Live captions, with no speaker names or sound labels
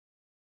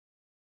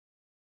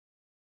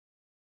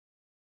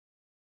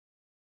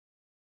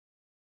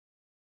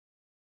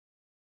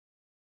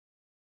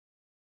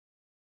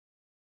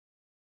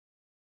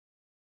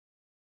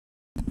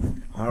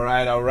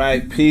All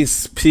right.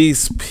 Peace,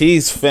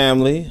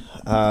 family.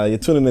 You're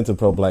tuning into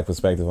Pro Black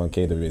Perspective on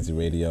KWAZ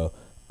Radio.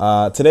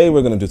 Today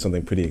we're going to do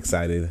something pretty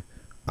exciting.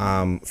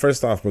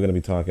 First off, we're going to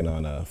be talking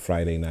on a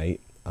Friday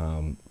night.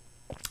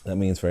 That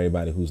means for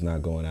everybody who's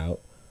not going out,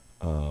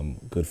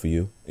 good for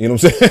you. You know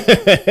what I'm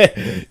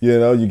saying?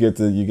 You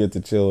get to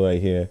chill right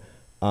here.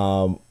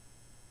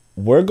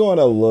 We're going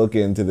to look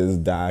into this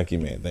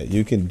document that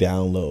you can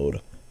download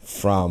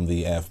from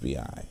the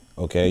FBI.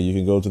 Okay, you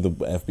can go to the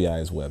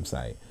FBI's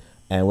website.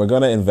 And we're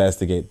going to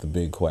investigate the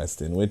big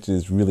question, which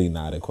is really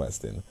not a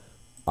question.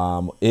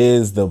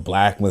 Is the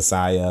Black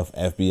Messiah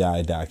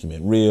FBI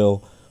document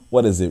real?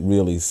 What does it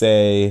really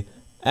say?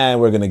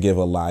 And we're going to give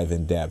a live,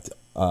 in-depth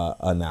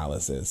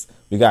analysis.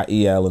 We got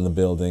EL in the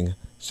building.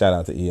 Shout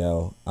out to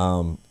EL.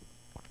 And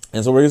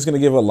so we're just going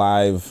to give a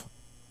live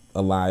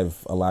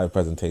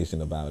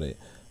presentation about it.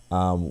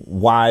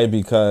 Why?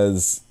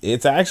 Because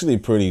it's actually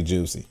pretty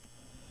juicy.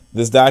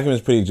 This document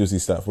is pretty juicy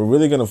stuff. We're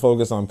really going to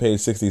focus on page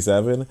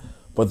 67.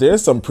 But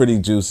there's some pretty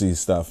juicy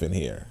stuff in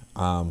here.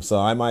 So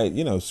I might,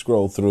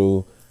 scroll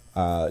through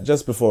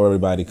just before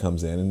everybody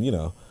comes in. And,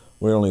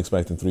 we're only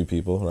expecting 3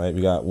 people, right?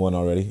 We got 1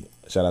 already.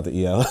 Shout out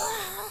to EL.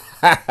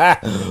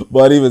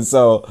 But even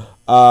so,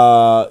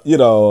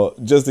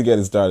 just to get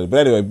it started.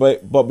 But anyway,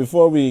 but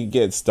before we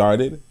get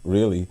started,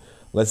 really,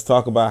 let's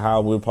talk about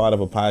how we're part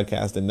of a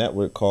podcasting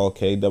network called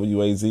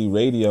KWAZ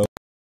Radio.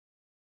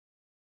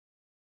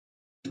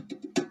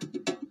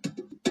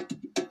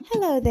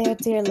 Hello there,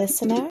 dear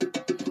listener.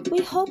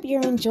 We hope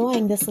you're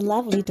enjoying this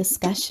lovely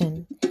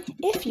discussion.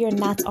 If you're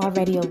not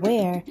already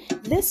aware,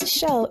 this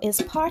show is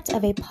part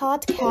of a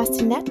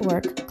podcast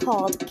network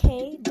called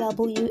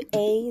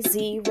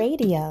KWAZ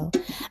Radio,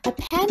 a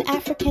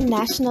Pan-African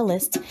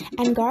Nationalist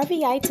and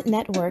Garveyite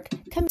network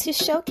committed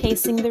to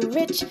showcasing the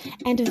rich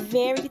and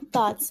varied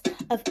thoughts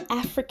of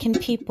African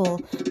people.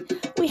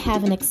 We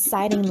have an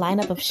exciting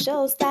lineup of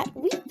shows that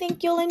we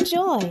think you'll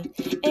enjoy,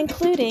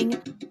 including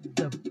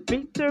the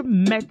Bitter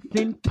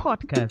Medicine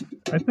Podcast.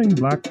 I think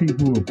Black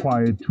people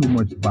require too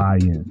much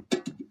buy-in.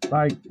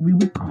 Like, we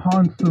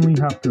constantly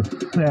have to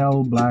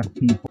sell Black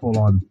people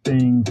on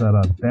things that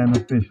are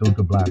beneficial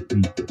to Black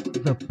people.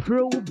 The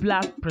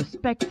Pro-Black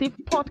Perspective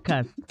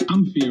Podcast.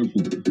 I'm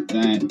fearful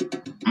that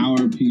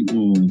our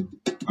people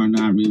are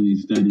not really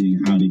studying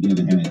how to get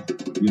ahead,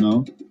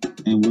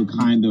 and we're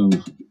kind of,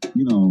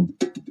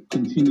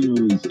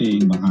 continually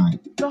staying behind.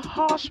 The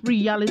Harsh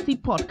Reality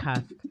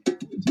Podcast.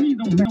 To me, it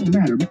don't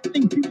matter. I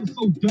think people are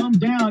so dumbed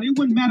down, it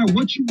wouldn't matter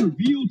what you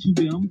reveal to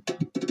them.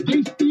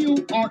 They still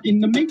are in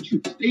the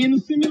matrix. They're in the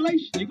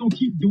simulation. They're going to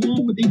keep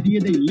doing what they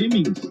did. They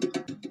lemmings.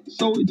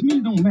 So to me,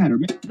 it don't matter,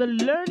 man. The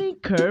Learning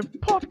Curve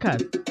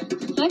Podcast.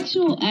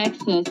 Sexual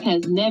access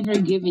has never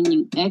given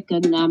you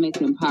economic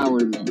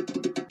empowerment.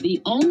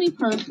 The only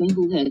person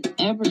who has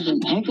ever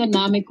been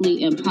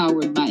economically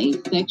empowered by a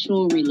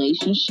sexual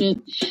relationship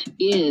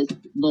is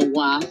the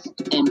wasp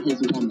and his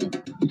woman.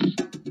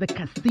 The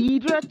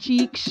Cathedra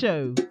Cheek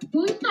Show.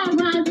 When we start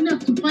rising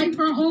up to fight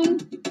for our own,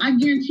 I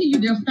guarantee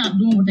you they'll stop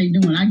doing what they're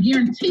doing. I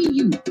guarantee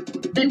you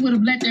they would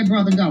have let their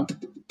brother go.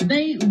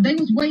 They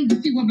was waiting to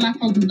see what Black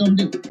folks was going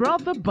to do.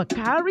 Brother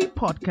Bakari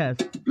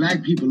Podcast.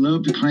 Black people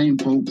love to claim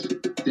folks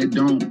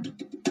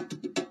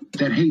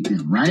that hate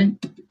them, right?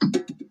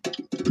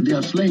 They're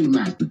a slave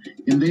master,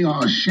 and they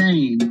are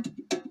ashamed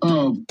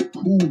of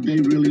who they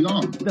really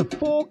are. The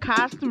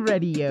Forecast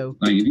Radio.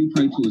 Like, if you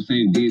pray to the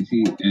same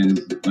deity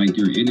as, like,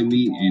 your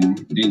enemy, and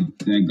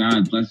that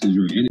God blesses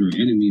your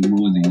enemy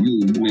more than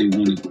you may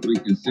want to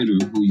reconsider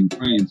who you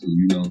praying to,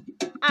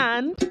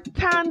 And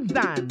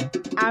Tanzan,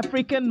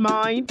 African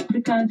Mind.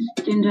 Africans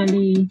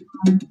generally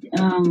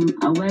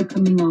are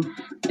welcoming of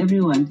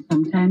everyone.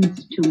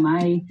 Sometimes, to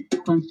my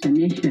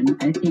consternation,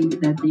 I think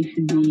that they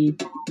should be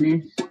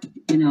less,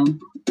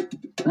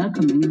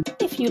 welcoming.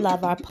 If you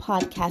love our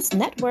podcast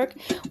network,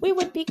 we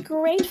would be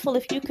grateful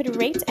if you could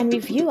rate and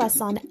review us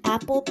on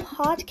Apple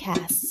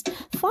Podcasts.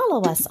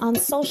 Follow us on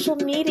social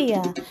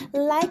media,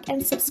 like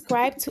and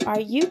subscribe to our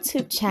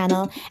YouTube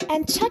channel,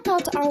 and check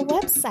out our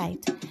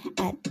website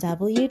at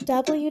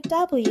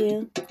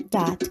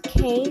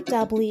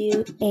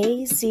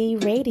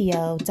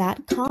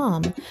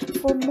www.kwazradio.com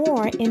for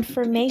more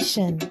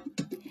information.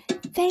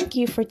 Thank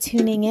you for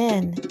tuning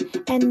in.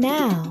 And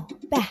now,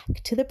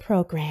 back to the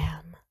program.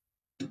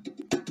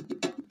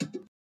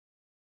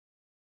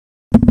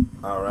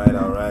 All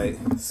right.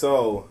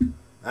 So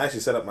I actually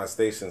set up my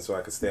station so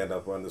I could stand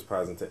up on this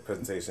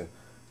presentation.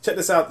 Check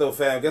this out, though,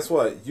 fam. Guess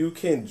what? You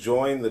can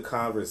join the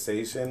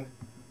conversation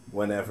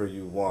whenever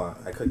you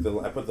want. I put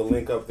the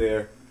link up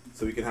there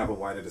so we can have a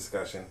wider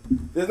discussion.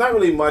 There's not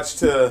really much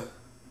to...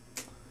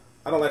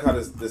 I don't like how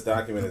this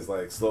document is,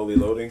 like, slowly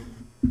loading.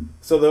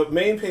 So the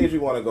main page we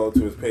want to go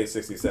to is page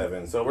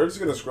 67. So we're just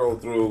going to scroll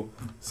through,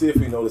 see if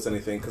we notice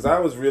anything, because I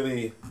was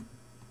really,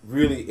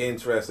 really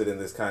interested in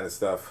this kind of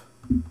stuff.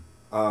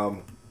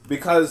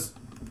 Because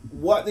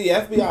what the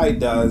FBI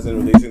does in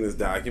releasing this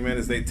document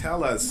is they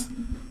tell us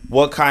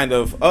what kind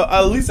of,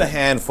 at least a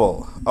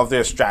handful of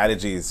their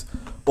strategies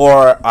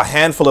or a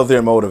handful of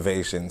their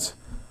motivations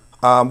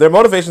Their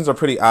motivations are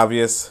pretty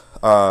obvious.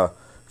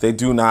 They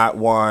do not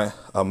want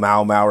a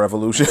Mau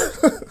revolution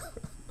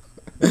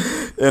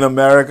in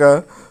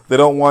America. They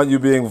don't want you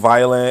being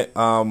violent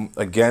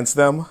against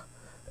them.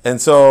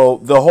 And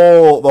so the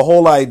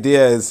whole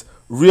idea is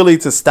really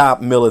to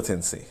stop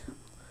militancy.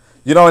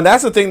 You know, and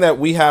that's the thing that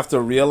we have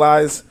to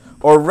realize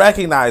or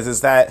recognize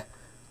is that,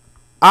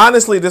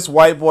 honestly, this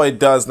white boy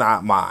does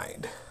not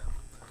mind.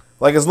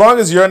 Like, as long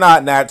as you're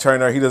not Nat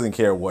Turner, he doesn't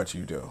care what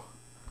you do.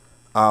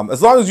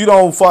 As long as you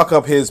don't fuck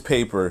up his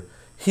paper,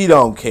 he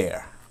don't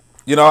care.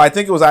 You know, I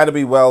think it was Ida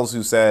B. Wells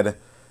who said,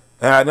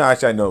 no,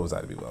 actually, I know it was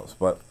Ida B. Wells,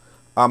 but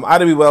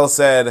Ida B. Wells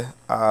said,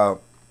 the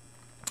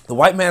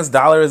white man's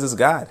dollar is his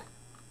God.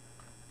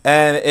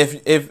 And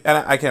and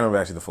I can't remember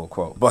actually the full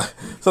quote, but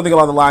something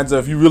along the lines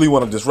of, if you really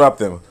want to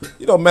disrupt him,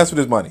 you don't mess with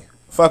his money,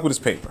 fuck with his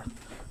paper.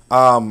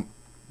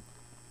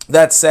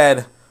 That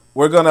said,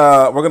 we're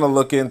gonna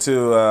look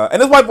into, and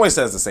this white boy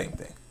says the same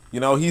thing. You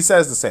know, he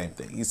says the same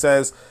thing. He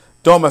says,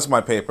 don't mess with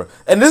my paper.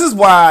 And this is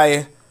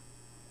why,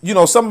 you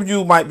know, some of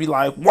you might be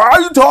like, why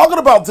are you talking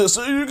about this?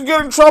 You can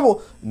get in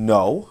trouble.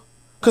 No,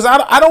 because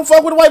I don't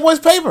fuck with the white boy's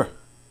paper.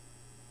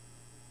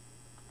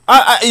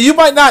 You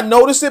might not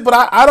notice it, but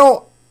I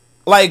don't.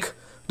 Like,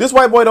 this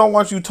white boy don't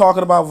want you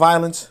talking about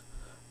violence,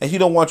 and he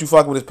don't want you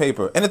fucking with his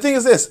paper. And the thing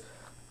is this,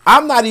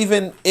 I'm not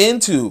even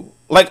into,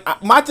 like,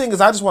 my thing is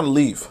I just want to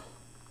leave.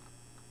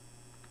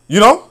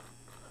 You know?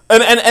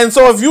 And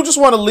so if you just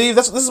want to leave,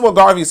 this is what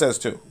Garvey says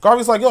too.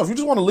 Garvey's like, yo, if you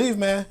just want to leave,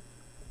 man,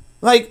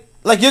 like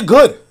you're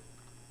good.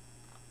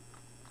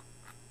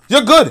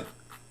 You're good.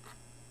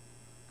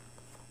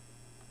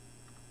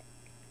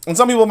 And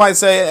some people might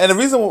say, and the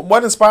reason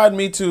what inspired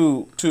me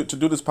to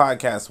do this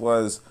podcast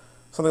was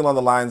something along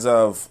the lines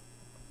of,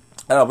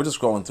 I don't know, we're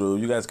just scrolling through.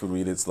 You guys could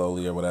read it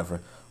slowly or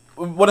whatever.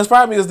 What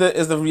inspired me is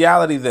the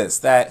reality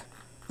that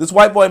this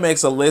white boy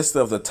makes a list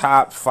of the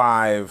top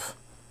 5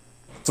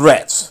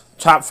 threats,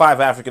 top 5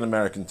 African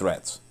American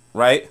threats,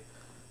 right?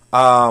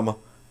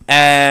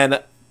 And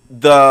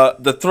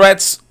the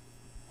threats,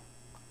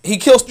 he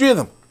kills 3 of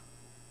them.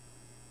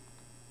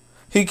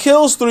 He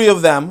kills 3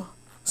 of them,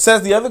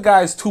 says the other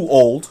guy's too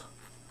old,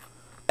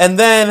 and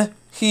then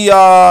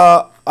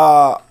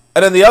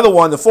and then the other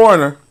one, the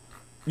foreigner,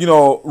 you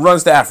know,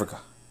 runs to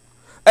Africa.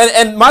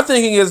 And my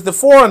thinking is the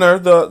foreigner,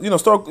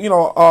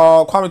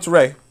 Kwame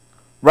Ture,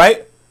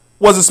 right,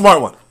 was a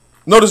smart one.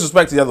 No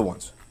disrespect to the other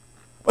ones,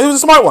 but he was a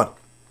smart one.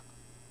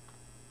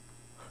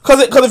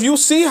 Because if you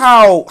see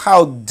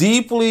how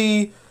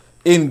deeply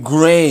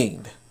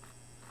ingrained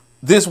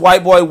this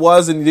white boy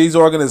was in these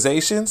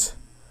organizations,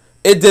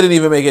 it didn't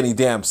even make any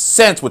damn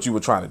sense what you were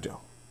trying to do.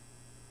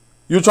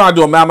 You were trying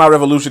to do a Mau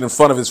revolution in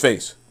front of his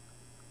face.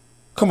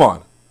 Come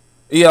on.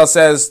 EL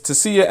says, to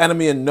see your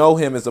enemy and know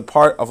him is a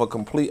part of a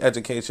complete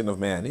education of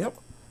man. Yep.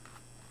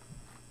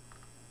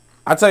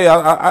 I tell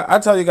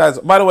you guys,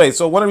 by the way,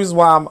 so one of the reasons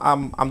why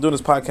I'm doing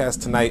this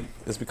podcast tonight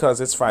is because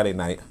it's Friday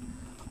night.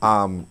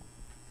 And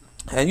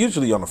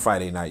usually on a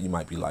Friday night, you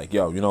might be like,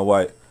 yo, you know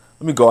what?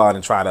 Let me go out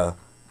and try to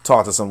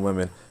talk to some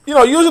women. You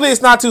know, usually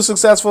it's not too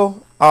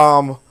successful.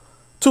 2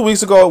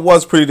 weeks ago, it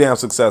was pretty damn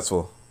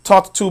successful.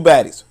 Talked to 2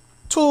 baddies.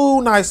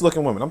 2 nice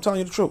looking women. I'm telling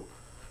you the truth.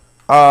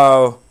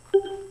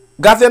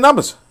 Got their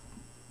numbers,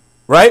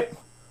 right?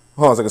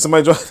 Hold on a second.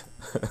 Somebody joined.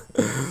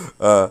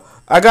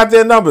 I got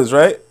their numbers,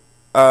 right?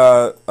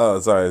 Oh,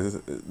 sorry.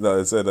 No,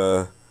 it said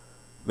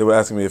they were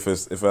asking me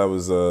if I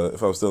was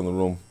still in the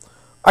room.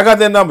 I got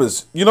their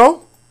numbers, you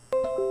know.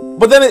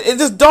 But then it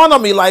just dawned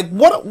on me, like,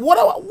 what am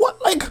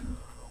I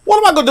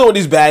gonna do with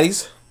these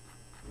baddies?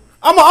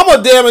 I'm a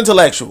damn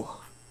intellectual,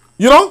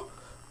 you know.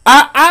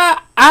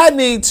 I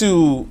need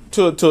to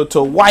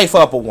wife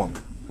up a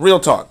woman.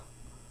 Real talk.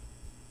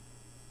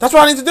 That's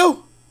what I need to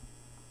do.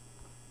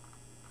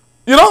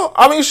 You know,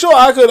 I mean, sure,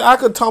 I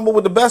could tumble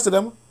with the best of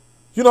them.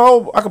 You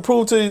know, I could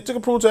prove to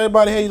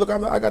everybody, hey, look,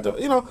 I got the,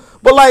 you know.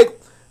 But like,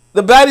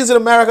 the baddies in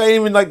America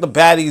ain't even like the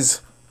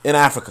baddies in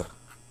Africa.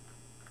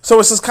 So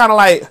it's just kind of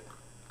like,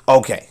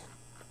 okay,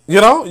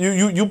 you know,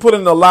 you put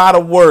in a lot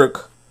of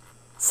work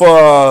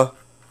for,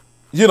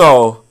 you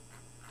know,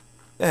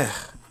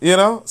 you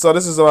know. So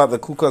this is about the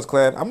Ku Klux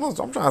Klan. I'm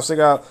trying to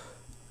figure out.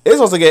 It's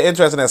supposed to get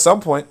interesting at some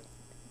point.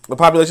 The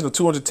population of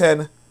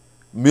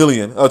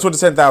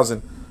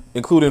 210,000,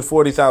 including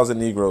 40,000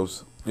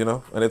 Negroes, you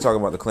know, and they're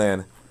talking about the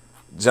Klan.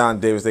 John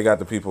Davis, they got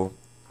the people.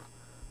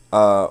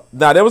 Now,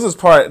 there was this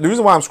part, the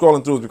reason why I'm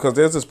scrolling through is because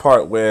there's this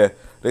part where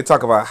they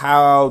talk about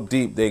how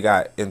deep they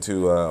got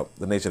into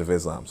the Nation of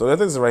Islam. So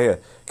this is right here.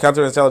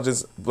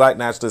 Counterintelligence, black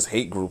nationalist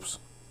hate groups.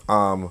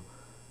 Prior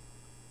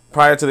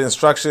to the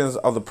instructions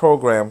of the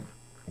program,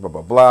 blah,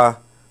 blah, blah.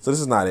 So this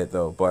is not it,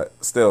 though, but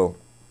still.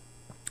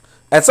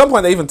 At some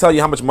point, they even tell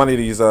you how much money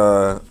these,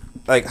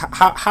 like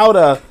how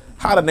the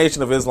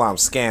Nation of Islam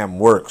scam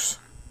works,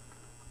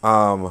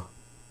 and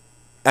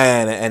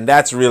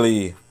that's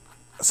really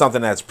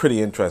something that's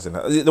pretty interesting.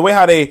 The way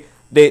how they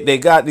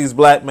got these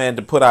black men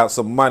to put out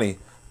some money. I'm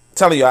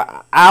telling you,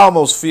 I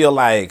almost feel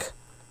like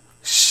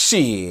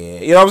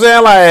shit. You know what I'm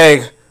saying?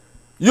 Like,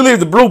 you leave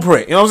the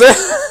blueprint. You know what I'm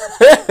saying?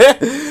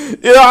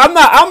 You know, I'm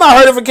not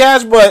hurting for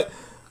cash, but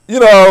you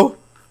know,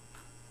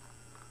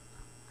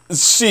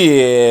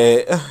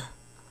 shit.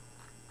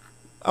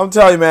 I'm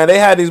telling you, man, they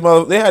had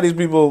these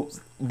people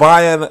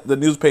buying the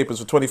newspapers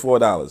for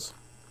 $24.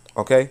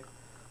 Okay,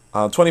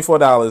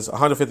 $24,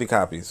 150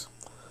 copies,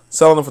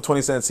 selling them for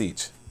 20 cents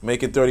each,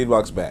 making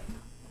 $30 back,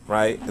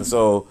 right? And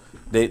so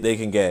they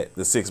can get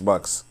the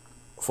 $6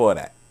 for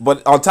that.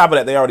 But on top of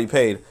that, they already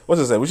paid. What's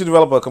it say? We should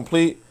develop a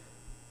complete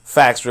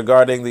facts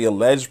regarding the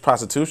alleged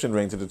prostitution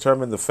ring to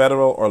determine the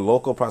federal or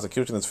local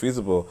prosecution is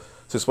feasible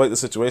to exploit the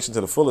situation to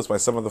the fullest by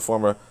some of the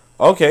former.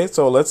 Okay,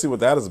 so let's see what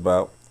that is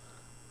about.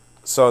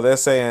 So they're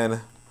saying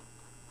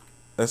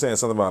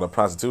something about a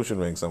prostitution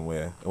ring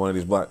somewhere in one of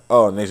these black.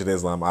 Oh, Nation of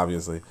Islam,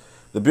 obviously.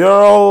 The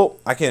Bureau,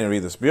 I can't even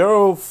read this.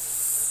 Bureau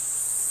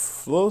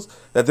feels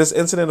that this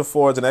incident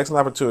affords an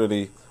excellent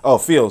opportunity. Oh,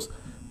 feels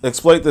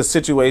exploit the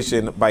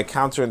situation by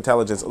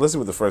counterintelligence. Let's see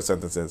what the first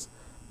sentence is.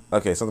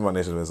 Okay, something about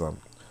Nation of Islam.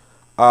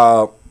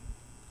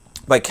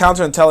 By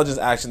counterintelligence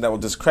action that will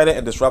discredit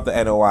and disrupt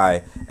the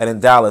NOI and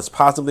in Dallas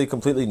possibly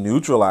completely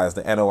neutralize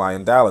the NOI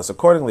in Dallas.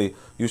 Accordingly,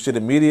 you should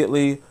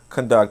immediately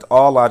conduct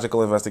all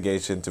logical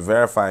investigation to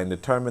verify and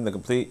determine the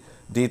complete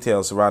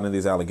details surrounding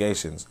these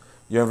allegations.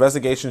 Your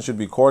investigation should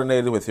be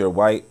coordinated with your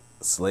white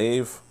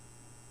slave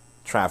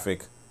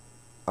traffic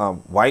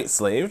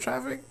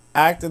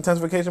Act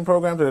intensification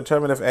program to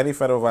determine if any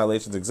federal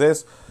violations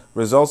exist.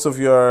 Results of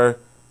your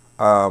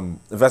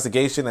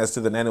investigation as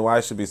to the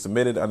NOI should be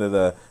submitted under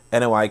the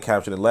NOI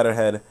caption and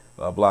letterhead,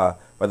 blah, blah.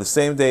 By the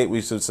same date,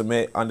 we should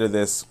submit under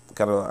this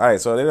kind of, all right,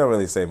 so they don't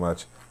really say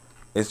much.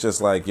 It's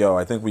just like, yo,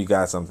 I think we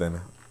got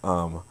something.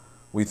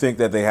 We think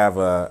that they have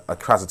a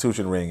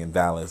prostitution ring in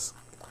Dallas,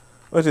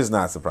 which is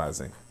not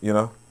surprising, you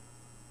know?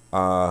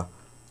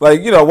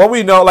 Like, you know, what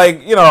we know,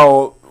 like, you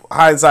know,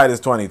 hindsight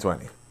is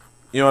 20/20.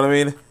 You know what I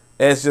mean?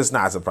 It's just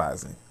not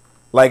surprising.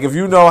 Like, if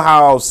you know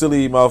how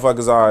silly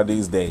motherfuckers are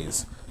these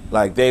days,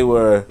 like, they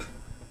were,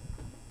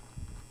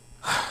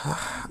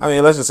 I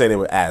mean, let's just say they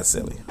were as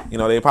silly. You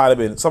know, they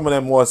probably been, some of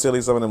them more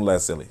silly, some of them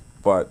less silly.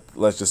 But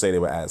let's just say they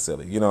were as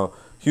silly. You know,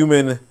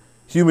 human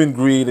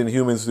greed and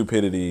human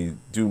stupidity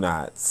do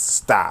not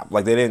stop.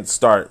 Like, they didn't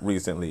start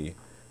recently.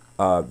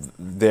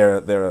 They're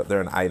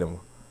an item.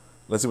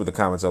 Let's see what the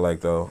comments are like,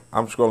 though.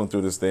 I'm scrolling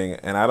through this thing,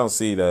 and I don't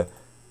see the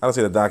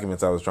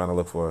documents I was trying to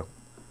look for.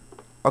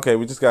 Okay,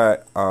 we just got,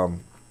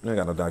 we ain't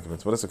got no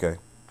documents, but it's okay.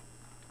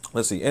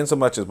 Let's see. In so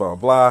much as blah,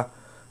 blah, blah.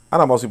 I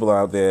know most people are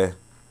out there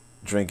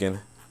drinking.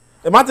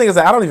 And my thing is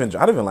that I don't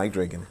even like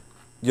drinking.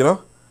 You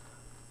know?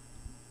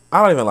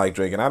 I don't even like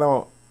drinking. I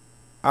don't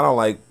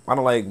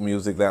like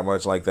music that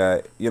much like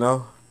that, you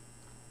know?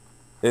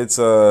 It's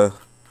a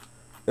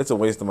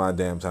waste of my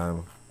damn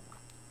time.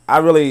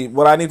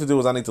 What I need to do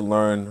is I need to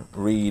learn,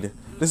 read.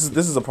 This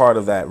is a part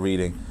of that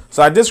reading.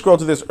 So I did scroll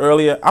through this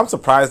earlier. I'm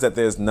surprised that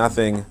there's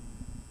nothing.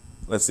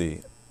 Let's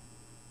see.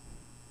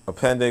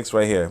 Appendix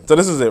right here. So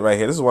this is it right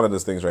here. This is one of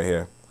those things right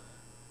here.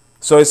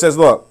 So it says,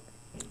 look.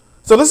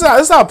 So this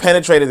is how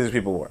penetrated these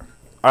people were.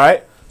 All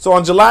right. So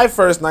on July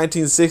 1st,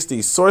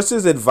 1960,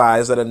 sources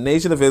advised that a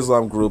Nation of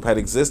Islam group had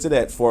existed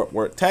at Fort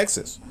Worth,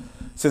 Texas.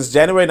 Since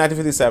January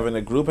 1957,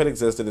 a group had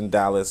existed in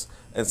Dallas,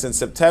 and since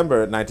September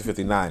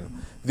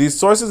 1959. These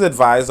sources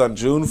advised on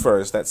June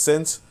 1st that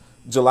since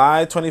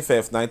July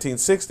 25th,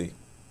 1960,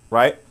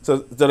 right? So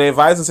they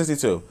advised in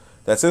 62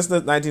 that since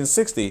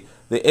 1960,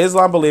 the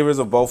Islam believers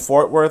of both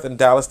Fort Worth and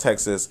Dallas,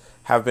 Texas,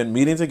 have been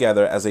meeting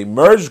together as a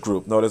merged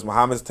group known as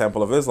Muhammad's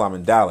Temple of Islam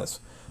in Dallas.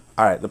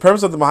 All right, the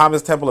purpose of the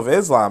Muhammad's Temple of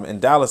Islam in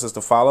Dallas is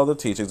to follow the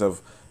teachings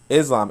of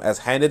Islam as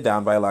handed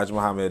down by Elijah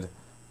Muhammad.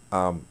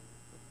 Oh,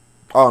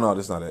 no,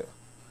 that's not it.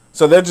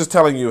 So they're just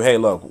telling you, hey,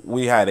 look,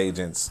 we had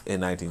agents in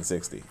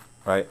 1960,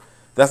 right?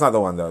 That's not the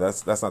one, though.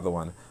 That's not the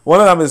one. One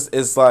of them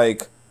is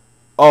like,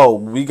 oh,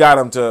 we got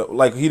him to,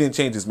 like, he didn't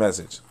change his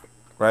message,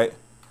 right?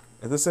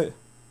 Is this it?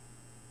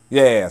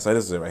 Yeah, so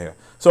this is it right here.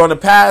 So in the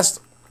past,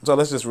 so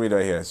let's just read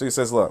right here. So he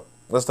says, look,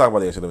 let's talk about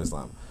the issue of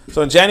Islam.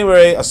 So in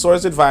January, a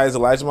source advised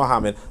Elijah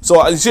Muhammad.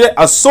 So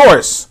a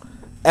source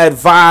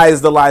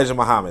advised Elijah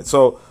Muhammad.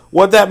 So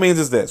what that means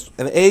is this.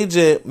 An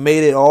agent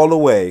made it all the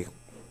way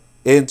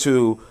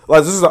into,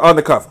 like, this is an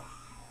undercover.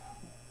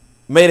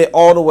 Made it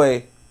all the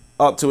way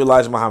up to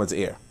Elijah Muhammad's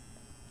ear.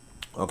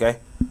 Okay?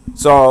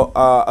 So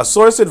a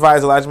source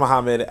advised Elijah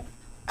Muhammad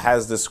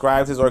has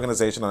described his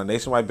organization on a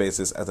nationwide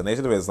basis as the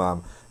Nation of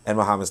Islam and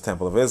Muhammad's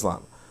Temple of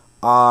Islam.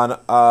 On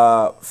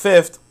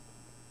 5th,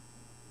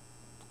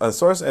 a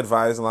source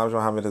advised Elijah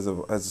Muhammad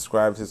has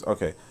described his,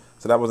 okay,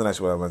 so that wasn't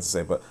actually what I meant to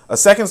say, but a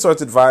second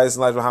source advised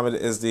Elijah Muhammad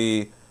is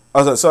the,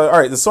 oh, so all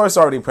right, the source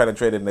already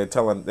penetrated and they're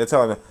telling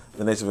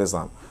the Nation of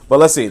Islam. But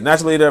let's see,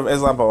 national leader of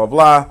Islam, blah,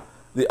 blah, blah.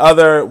 The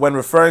other, when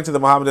referring to the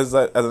Mohammedans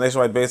as a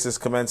nationwide basis,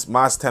 commenced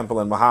Mas Temple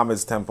and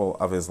Muhammad's Temple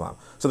of Islam.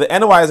 So the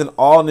NOI is an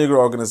all-Negro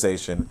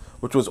organization,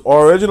 which was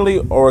originally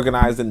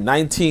organized in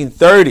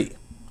 1930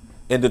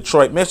 in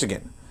Detroit,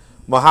 Michigan.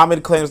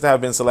 Muhammad claims to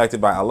have been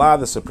selected by Allah,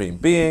 the Supreme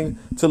Being,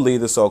 to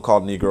lead the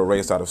so-called Negro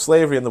race out of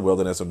slavery in the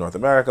wilderness of North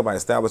America by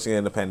establishing an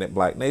independent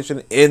black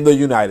nation in the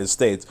United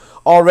States.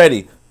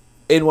 Already,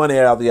 in one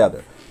ear out the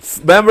other.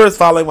 Members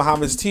following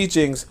Muhammad's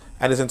teachings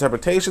and his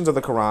interpretations of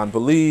the Quran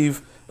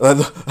believe, and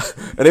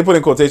they put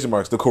in quotation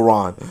marks, the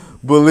Quran,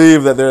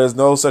 believe that there is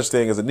no such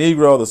thing as a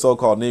Negro. The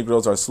so-called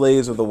Negroes are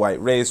slaves of the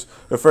white race,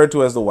 referred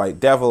to as the white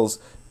devils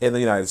in the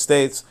United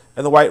States,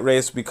 and the white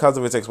race, because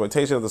of its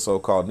exploitation of the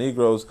so-called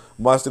Negroes,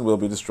 must and will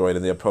be destroyed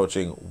in the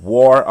approaching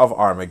War of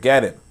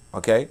Armageddon.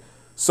 Okay?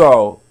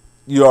 So,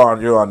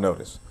 you're on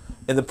notice.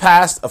 In the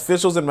past,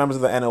 officials and members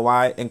of the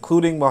NOI,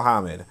 including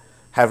Muhammad,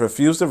 have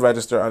refused to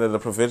register under the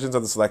provisions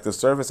of the Selective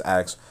Service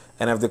Acts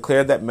and have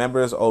declared that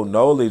members owe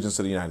no allegiance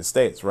to the United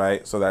States,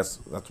 right? So that's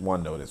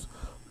one notice.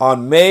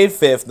 On May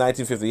 5th,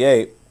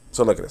 1958,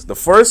 so look at this. The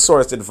first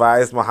source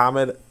advised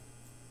Muhammad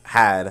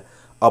had,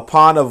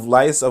 upon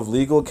advice of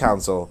legal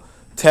counsel,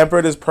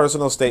 tempered his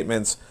personal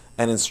statements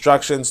and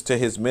instructions to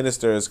his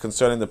ministers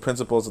concerning the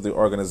principles of the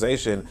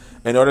organization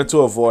in order to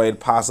avoid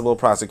possible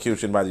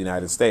prosecution by the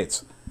United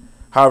States.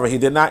 However, he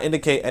did not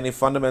indicate any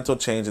fundamental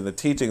change in the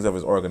teachings of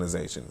his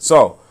organization.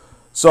 So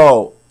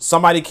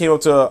somebody came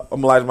up to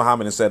Elijah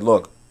Muhammad and said,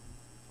 "Look,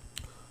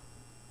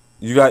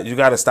 you got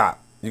to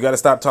stop. You got to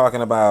stop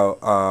talking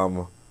about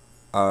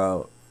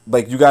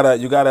like you gotta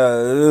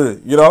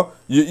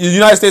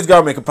United States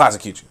government can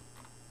prosecute you,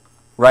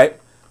 right?"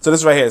 So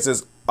this right here, it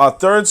says a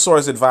third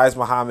source advised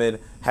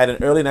Muhammad had in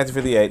early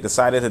 1958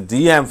 decided to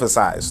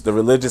de-emphasize the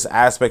religious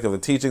aspect of the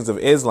teachings of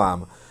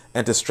Islam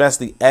and to stress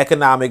the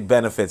economic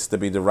benefits to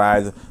be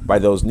derived by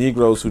those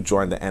Negroes who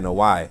joined the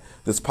NOI.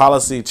 This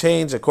policy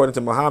change, according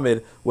to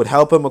Muhammad, would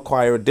help him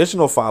acquire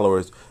additional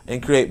followers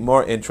and create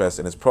more interest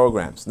in his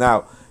programs.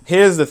 Now,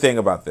 here's the thing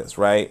about this,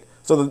 right?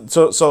 So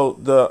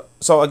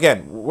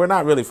again, we're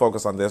not really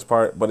focused on this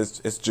part, but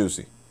it's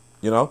juicy,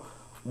 you know.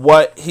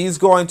 What the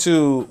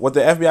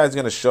FBI is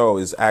going to show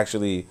is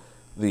actually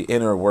the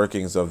inner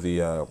workings of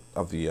the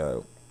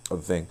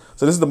thing.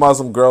 So this is the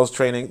Muslim girls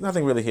training.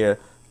 Nothing really here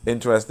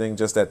interesting,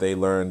 just that they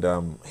learned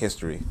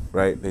history,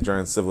 right? They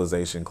joined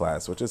civilization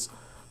class, it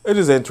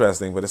is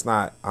interesting, but it's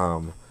not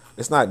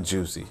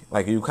juicy.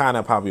 Like, you kind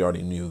of probably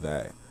already knew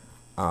that.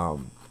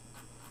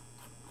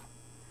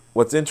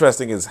 What's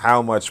interesting is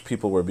how much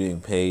people were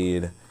being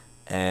paid,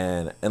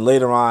 and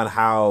later on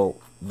how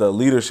the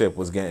leadership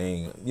was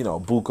getting,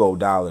 buco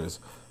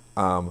dollars,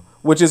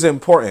 which is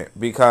important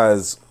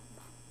because,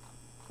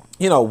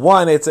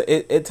 one,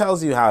 it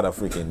tells you how to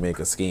freaking make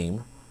a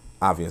scheme,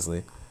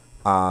 obviously.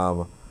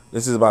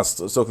 This is about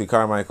Stokely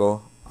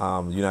Carmichael,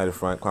 United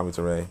Front, Kwame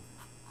Ture,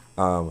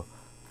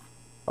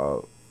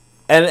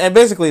 and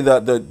basically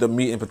the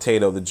meat and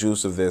potato, the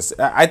juice of this.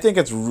 I think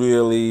it's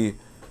really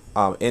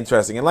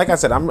interesting, and like I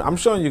said, I'm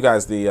showing you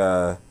guys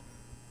the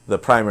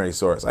primary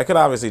source. I could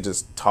obviously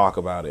just talk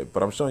about it,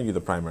 but I'm showing you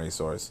the primary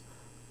source,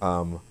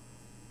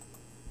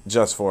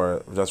 just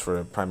for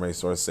primary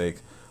source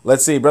sake.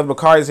 Let's see, Brother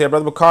Bakari's here.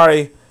 Brother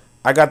Bakari,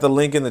 I got the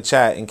link in the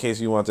chat in case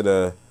you wanted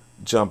to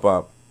jump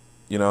up.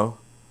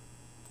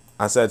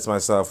 I said to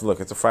myself, look,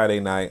 it's a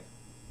Friday night.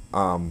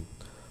 I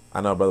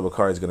know Brother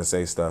Bakari is going to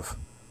say stuff.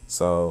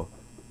 So,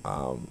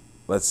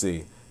 let's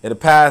see. In the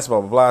past, blah,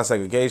 blah, blah,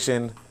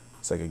 segregation.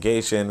 Stokely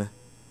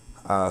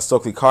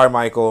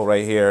Carmichael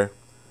right here.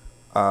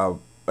 And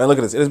look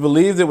at this. It is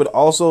believed it would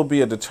also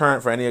be a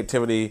deterrent for any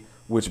activity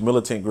which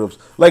militant groups.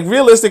 Like,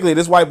 realistically,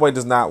 this white boy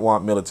does not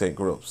want militant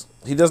groups.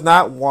 He does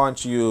not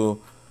want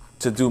you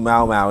to do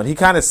Mau Mau. And he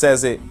kind of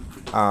says it.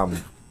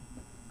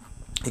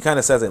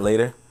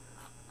 Later.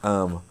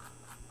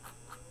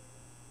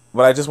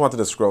 But I just wanted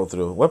to scroll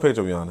through. What page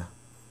are we on?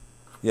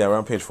 Yeah, we're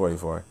on page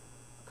 44.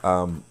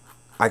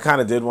 I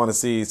kind of did want to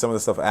see some of the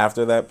stuff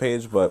after that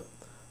page, but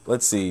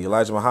let's see.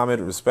 Elijah Muhammad,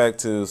 respect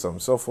to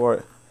so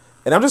forth.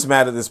 And I'm just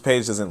mad that this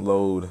page doesn't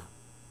load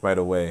right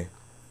away.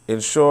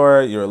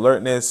 Ensure your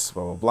alertness,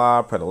 blah, blah,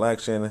 blah,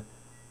 predilection.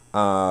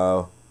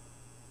 Was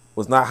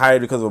not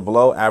hired because of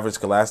below average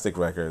scholastic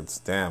records.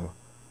 Damn.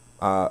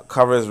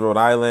 Covers Rhode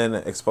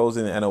Island.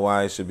 Exposing the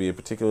NOI should be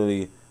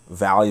particularly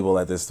valuable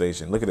at this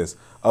station. Look at this.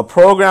 A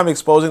program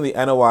exposing the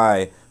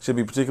NOI should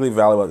be particularly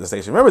valuable at the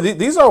station. Remember,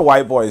 these are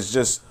white boys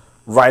just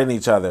writing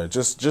each other,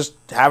 just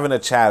having a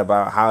chat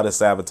about how to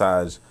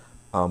sabotage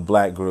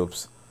black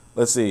groups.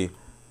 Let's see.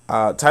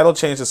 Title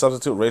change to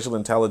substitute racial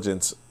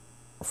intelligence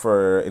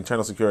for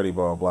internal security,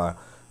 blah, blah,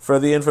 blah. For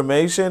the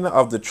information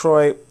of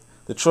Detroit,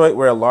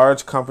 where a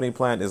large company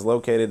plant is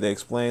located, they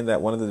explain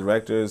that one of the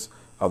directors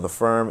of the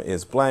firm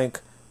is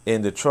blank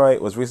in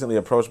Detroit, was recently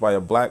approached by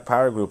a black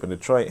power group in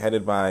Detroit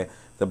headed by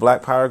the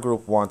Black Power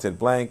Group wanted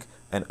blank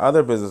and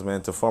other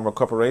businessmen to form a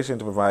corporation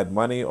to provide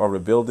money or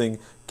rebuilding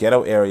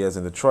ghetto areas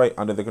in Detroit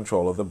under the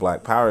control of the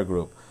Black Power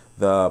Group.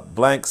 The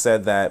blank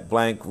said that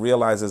blank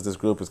realizes this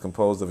group is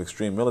composed of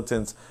extreme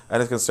militants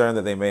and is concerned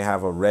that they may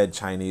have a red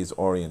Chinese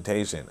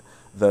orientation.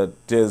 The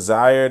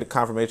desired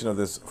confirmation of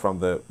this from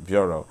the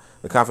Bureau.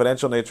 The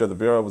confidential nature of the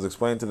Bureau was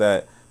explained to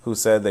that who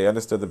said they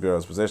understood the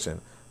Bureau's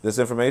position. This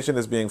information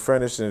is being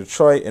furnished in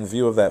Detroit in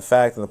view of that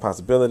fact and the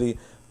possibility.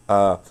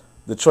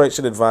 Detroit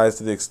should advise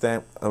to the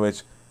extent in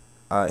which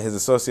his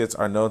associates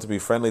are known to be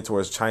friendly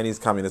towards Chinese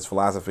communist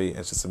philosophy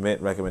and should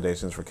submit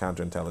recommendations for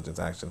counterintelligence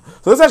action.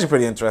 So this is actually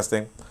pretty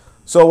interesting.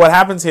 So what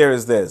happens here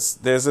is this.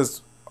 There's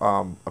this,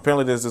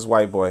 apparently there's this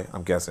white boy,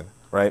 I'm guessing,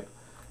 right?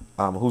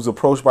 Who's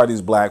approached by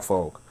these black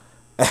folk.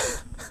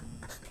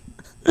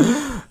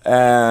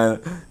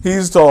 And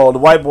he's told, the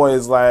white boy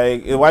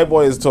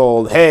is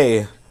told,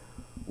 hey,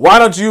 why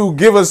don't you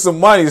give us some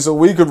money so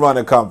we could run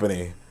a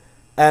company?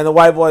 And the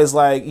white boy is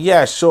like,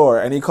 yeah, sure.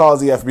 And he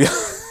calls the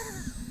FBI.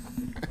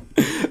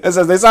 And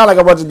says, they sound like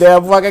a bunch of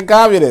damn fucking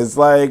communists.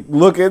 Like,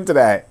 look into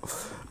that.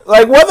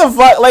 Like, what the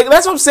fuck? Like,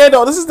 that's what I'm saying,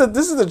 though. This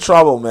is the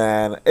trouble,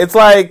 man. It's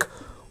like,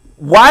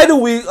 why do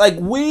we, like,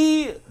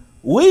 we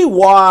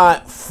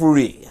want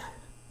free.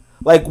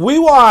 Like, we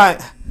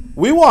want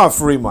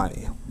free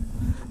money.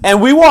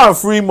 And we want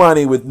free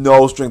money with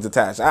no strings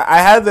attached. I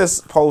had this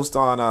post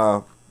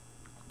on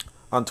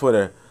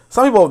Twitter.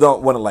 Some people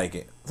don't want to like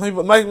it. Some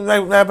people,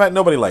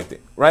 nobody liked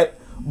it, right?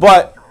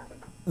 But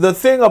the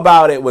thing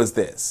about it was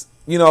this.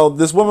 You know,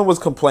 this woman was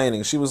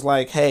complaining. She was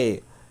like,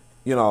 hey,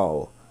 you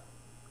know,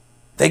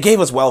 they gave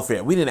us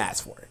welfare. We didn't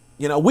ask for it.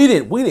 You know, we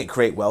didn't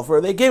create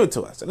welfare. They gave it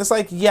to us. And it's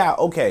like, yeah,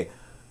 okay.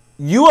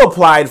 You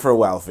applied for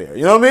welfare.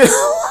 You know what I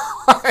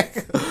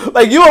mean?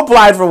 like you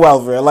applied for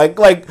welfare. Like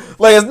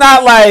it's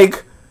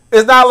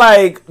not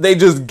like they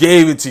just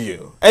gave it to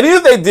you. And even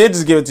if they did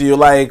just give it to you,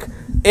 like,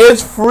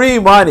 it's free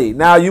money.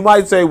 Now you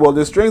might say, well,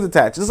 there's strings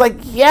attached. It's like,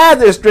 yeah,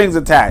 there's strings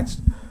attached.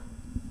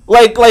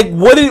 Like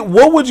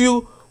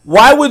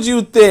why would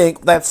you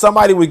think that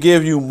somebody would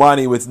give you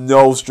money with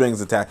no strings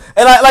attached?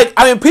 And I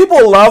mean,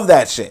 people love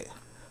that shit.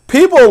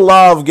 People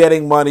love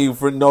getting money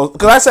for no.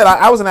 Because I said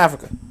I was in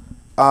Africa.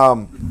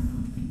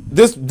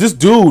 This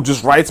dude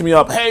just writes me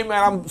up. Hey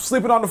man, I'm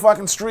sleeping on the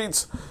fucking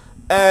streets,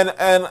 and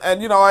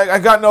you know I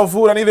got no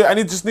food.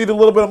 I just need a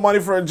little bit of money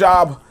for a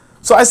job.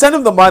 So I sent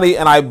him the money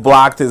and I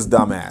blocked his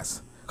dumb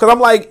ass. Cause I'm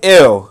like,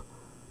 ew,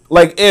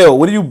 what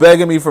are you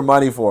begging me for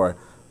money for?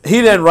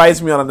 He then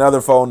writes me on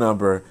another phone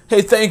number.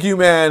 Hey, thank you,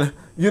 man.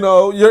 You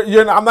know,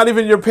 I'm not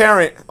even your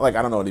parent. Like,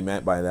 I don't know what he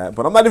meant by that,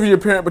 but I'm not even your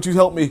parent, but you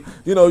helped me.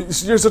 You know,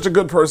 you're such a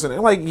good person. And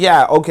I'm like,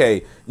 yeah,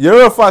 okay.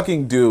 You're a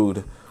fucking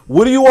dude.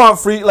 What do you want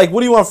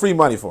free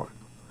money for?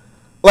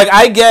 Like,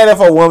 I get if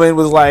a woman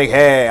was like,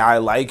 hey, I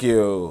like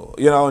you,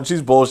 you know, and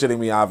she's bullshitting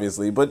me,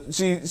 obviously, but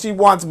she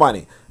wants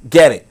money.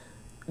 Get it.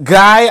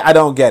 Guy, I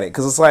don't get it.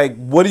 Because it's like,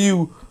 what do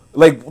you,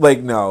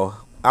 like, no,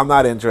 I'm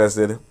not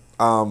interested.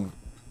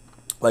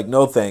 Like,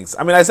 no thanks.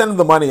 I mean, I send him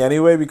the money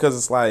anyway because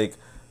it's like,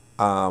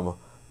 I'm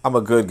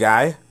a good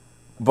guy.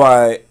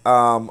 But,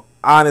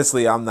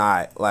 honestly, I'm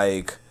not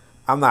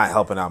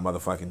helping out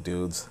motherfucking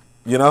dudes.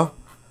 You know?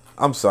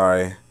 I'm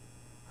sorry.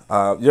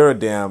 You're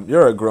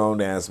a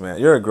grown ass man.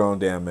 You're a grown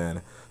damn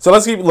man. So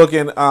let's keep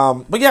looking.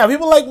 But yeah,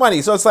 people like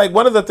money. So it's like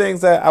one of the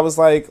things that I was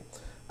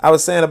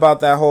saying about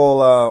that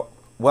whole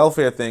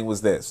welfare thing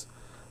was this.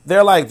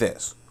 They're like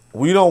this.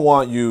 We don't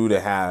want you to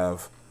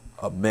have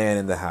a man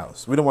in the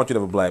house. We don't want you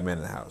to have a black man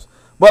in the house.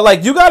 But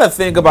like, you got to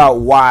think about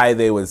why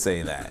they would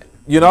say that.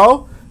 You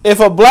know, if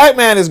a black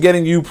man is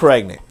getting you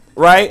pregnant,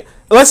 right?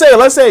 Let's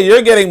say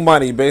you're getting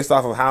money based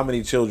off of how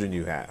many children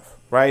you have,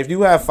 right? If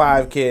you have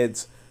 5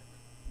 kids,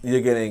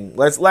 you're getting,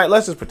 let's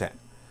just pretend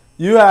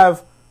you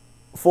have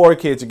 4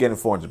 kids, you're getting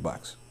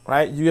 $400,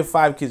 right? You have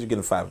 5 kids, you're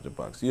getting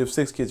 $500. You have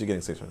 6 kids, you're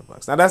getting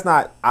 $600. Now that's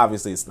not,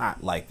 obviously it's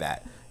not like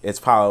that. It's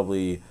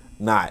probably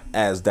not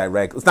as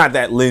direct. It's not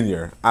that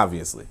linear,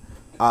 obviously.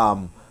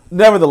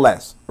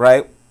 Nevertheless,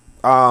 right?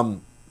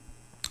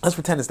 Let's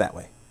pretend it's that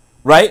way,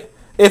 right?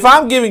 If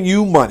I'm giving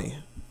you money,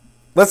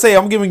 let's say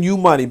I'm giving you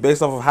money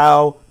based off of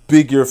how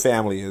big your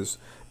family is,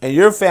 and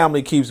your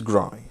family keeps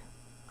growing.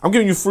 I'm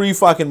giving you free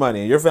fucking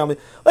money, and your family,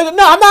 like,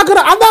 no, I'm not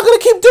gonna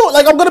keep doing it.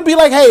 Like, I'm gonna be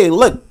like, hey,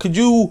 look, could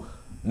you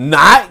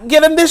not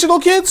get additional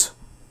kids?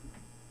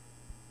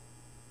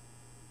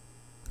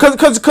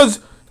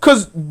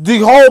 Cause the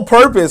whole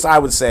purpose, I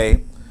would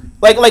say,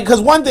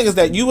 cause one thing is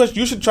that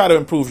you should try to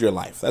improve your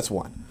life. That's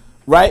one,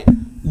 right?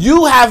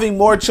 You having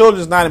more children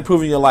is not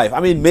improving your life.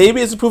 I mean,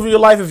 maybe it's improving your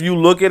life if you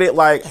look at it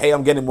like, hey,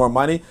 I'm getting more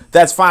money.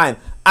 That's fine.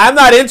 I'm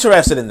not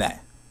interested in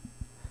that.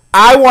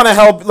 I want to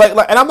help,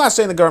 and I'm not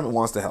saying the government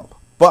wants to help,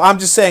 but I'm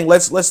just saying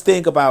let's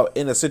think about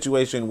in a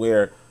situation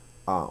where,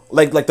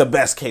 like the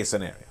best case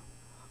scenario.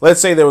 Let's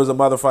say there was a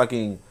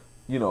motherfucking,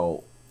 you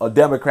know, a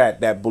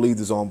Democrat that believed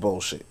his own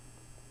bullshit,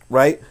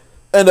 right?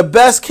 In the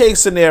best case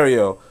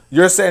scenario,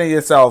 you're saying to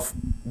yourself,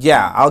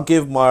 yeah, I'll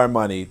give more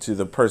money to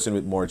the person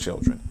with more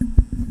children.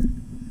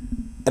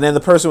 And then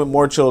the person with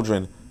more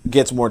children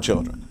gets more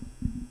children.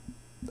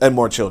 And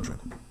more children.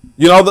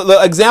 You know,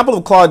 the example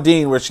of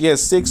Claudine, where she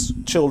has 6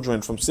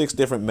 children from 6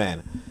 different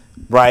men,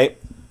 right?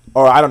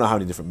 Or I don't know how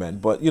many different men,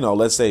 but, you know,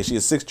 let's say she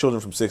has 6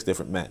 children from 6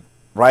 different men,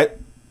 right?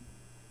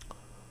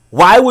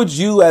 Why would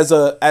you, as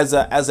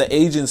an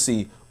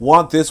agency,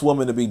 want this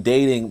woman to be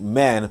dating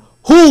men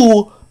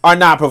who are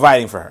not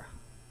providing for her?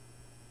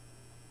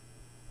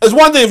 It's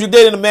one thing if you're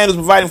dating a man who's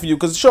providing for you,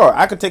 because sure,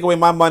 I could take away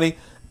my money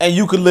and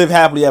you could live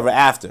happily ever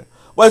after.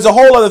 But it's a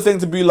whole other thing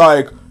to be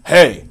like,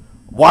 hey,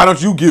 why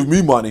don't you give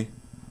me money?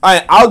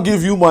 I'll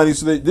give you money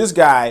so that this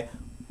guy,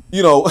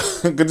 you know,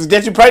 could just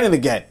get you pregnant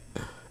again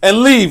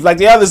and leave like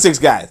the other 6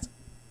 guys.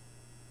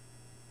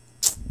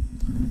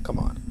 Come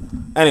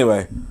on.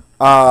 Anyway,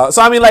 so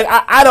I mean, like,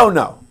 I don't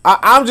know.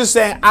 I'm just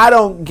saying I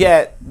don't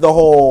get the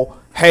whole,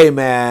 hey,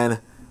 man,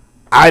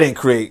 I didn't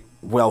create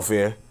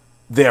welfare,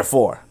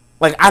 therefore.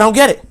 Like, I don't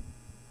get it.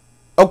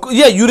 Oh,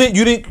 yeah, you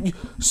didn't,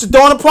 so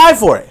don't apply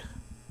for it.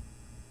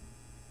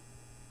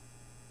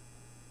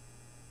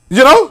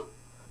 You know?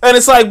 And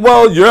it's like,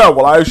 well, yeah,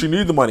 well, I actually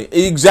need the money.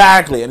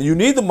 Exactly. And you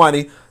need the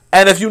money.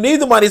 And if you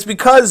need the money, it's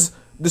because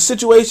the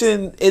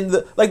situation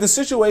the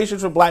situation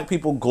for black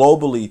people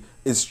globally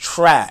is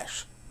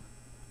trash.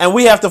 And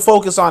we have to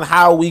focus on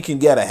how we can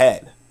get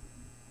ahead.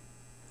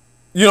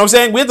 You know what I'm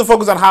saying? We have to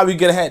focus on how we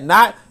get ahead,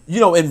 not,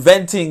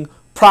 inventing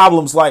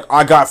problems like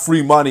I got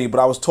free money,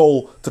 but I was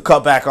told to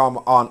cut back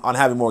on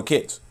having more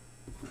kids.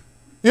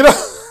 You know?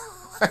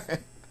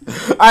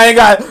 I ain't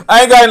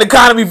got an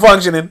economy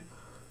functioning.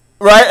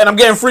 Right, and I'm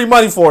getting free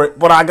money for it,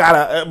 but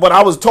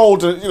I was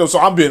told to, so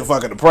I'm being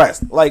fucking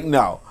depressed. Like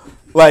no,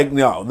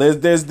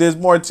 there's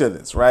more to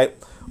this, right?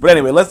 But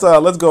anyway, let's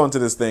go into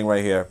this thing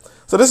right here.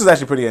 So this is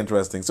actually pretty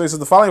interesting. So he says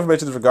the following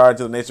information with regard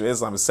to the Nation of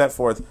Islam is set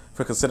forth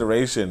for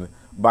consideration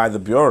by the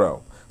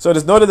Bureau. So it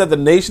is noted that the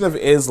Nation of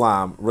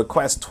Islam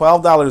requests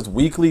 $12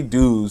 weekly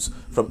dues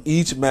from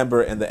each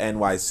member in the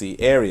NYC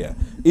area.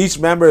 Each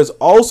member is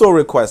also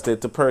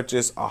requested to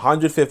purchase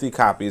 150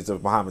 copies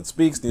of Muhammad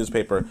Speaks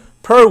newspaper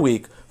per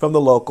week from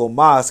the local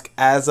mosque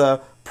at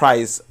a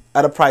price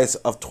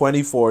of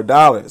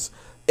 $24.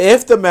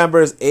 If the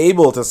member is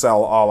able to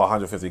sell all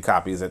 150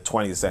 copies at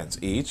 20 cents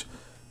each,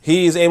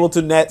 he is able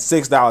to net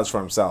 $6 for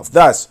himself.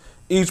 Thus,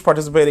 each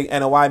participating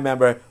NOI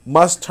member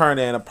must turn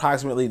in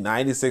approximately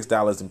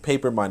 $96 in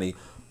paper money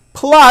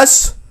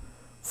plus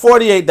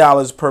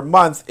 $48 per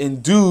month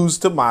in dues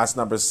to Mosque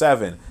number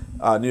 7,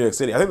 New York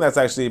City. I think that's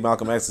actually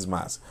Malcolm X's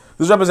mosque.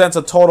 This represents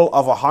a total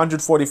of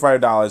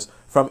 $145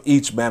 from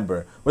each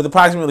member, with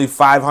approximately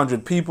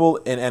 500 people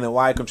in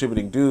NOI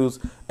contributing dues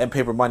and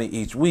paper money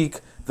each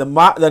week. The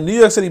New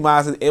York City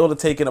mosque is able to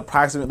take in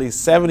approximately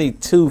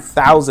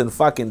 $72,000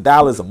 fucking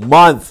dollars a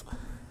month.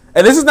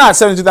 And this is not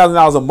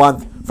 $72,000 a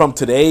month from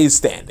today's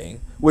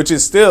standing, which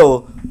is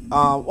still,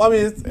 well, I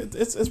mean,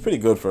 it's pretty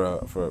good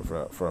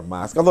for a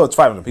mosque. Although it's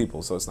 500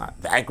 people, so it's not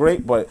that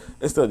great, but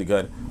it's still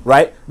good,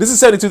 right? This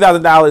is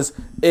 $72,000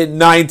 in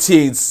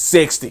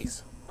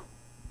 1960s.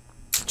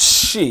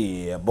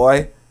 Shit,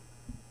 boy.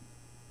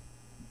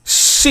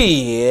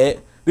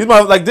 Shit. These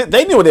motherfuckers, like,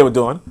 they knew what they were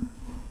doing.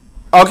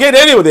 Okay,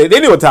 they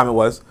knew what time it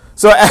was.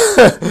 So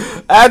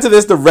add to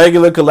this the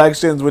regular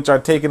collections, which are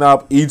taken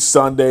up each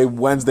Sunday,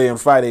 Wednesday, and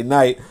Friday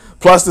night,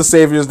 plus the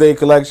Savior's Day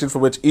collection, for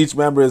which each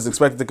member is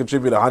expected to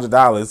contribute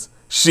 $100.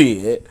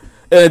 Shit.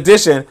 In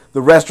addition,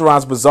 the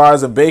restaurants,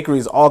 bazaars, and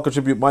bakeries all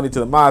contribute money to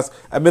the mosque.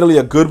 Admittedly,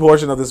 a good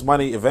portion of this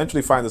money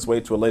eventually finds its way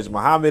to Elijah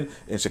Muhammad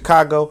in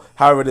Chicago.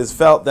 However, it is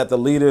felt that the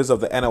leaders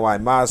of the NOI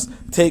mosque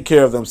take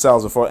care of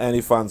themselves before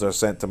any funds are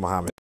sent to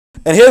Muhammad.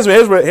 And here's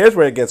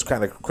where it gets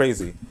kind of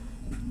crazy.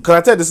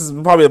 Because I said this is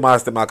probably a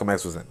mosque that Malcolm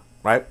X was in,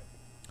 right?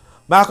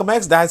 Malcolm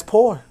X dies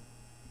poor.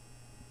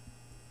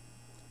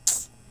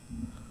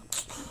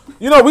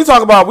 We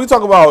talk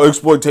about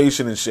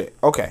exploitation and shit.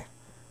 Okay.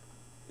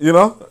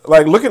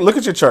 Like look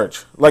at your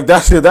church. Like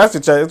that's your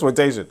church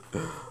exploitation.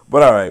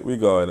 But all right, we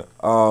going.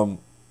 To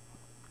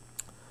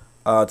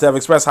have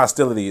expressed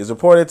hostility, is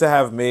reported to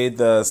have made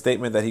the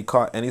statement that he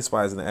caught any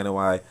spies in the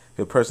NOI,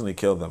 he'll personally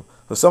kill them.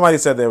 So somebody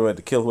said they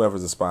would kill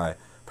whoever's a spy.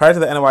 Prior to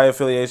the NOI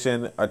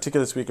affiliation,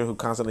 articulate speaker who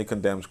constantly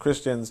condemns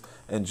Christians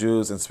and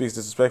Jews and speaks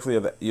disrespectfully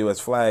of the U.S.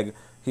 flag,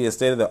 he has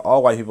stated that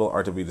all white people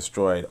are to be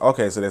destroyed.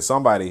 Okay, so there's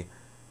somebody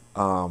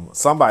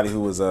who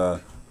was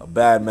a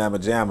bad mamma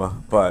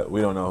jamma, but we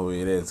don't know who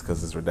it is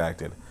because it's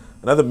redacted.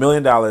 Another $1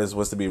 million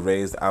was to be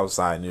raised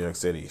outside New York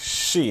City.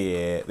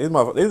 Shit, these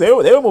motherfuckers, they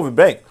were moving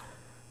bank.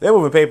 They were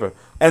moving paper.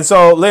 And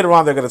so later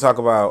on, they're going to talk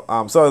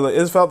about, so it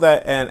is felt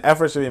that an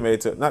effort should be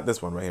made to, not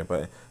this one right here,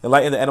 but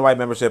enlighten the NOI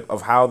membership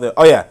of how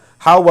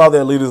well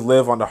their leaders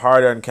live on the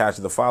hard-earned cash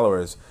of the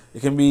followers.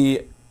 It can be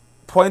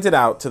pointed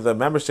out to the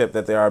membership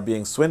that they are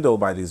being swindled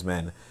by these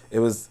men. It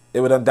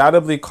would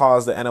undoubtedly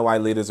cause the NOI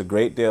leaders a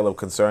great deal of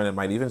concern and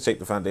might even shake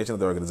the foundation of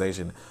the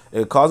organization. It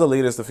would cause the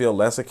leaders to feel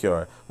less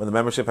secure when the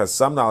membership has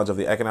some knowledge of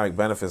the economic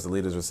benefits the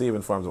leaders receive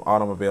in forms of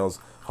automobiles,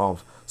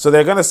 homes. So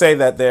they're going to say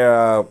that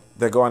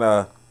they're going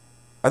to,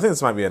 I think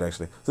this might be it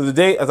actually. So the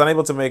date is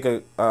unable to make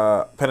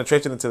a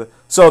penetration into the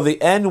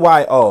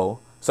NYO.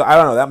 So I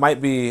don't know. That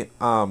might be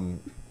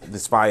the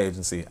spy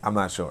agency. I'm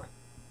not sure,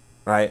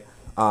 right?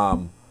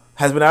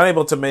 Has been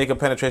unable to make a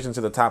penetration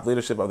to the top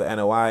leadership of the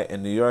NOI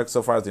in New York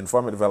so far as the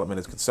informant development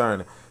is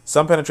concerned.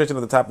 Some penetration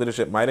of the top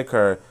leadership might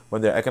occur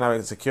when their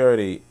economic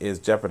security is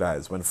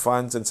jeopardized. When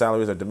funds and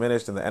salaries are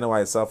diminished and the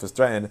NOI itself is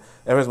threatened,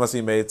 efforts must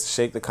be made to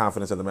shake the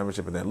confidence of the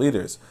membership in their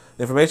leaders.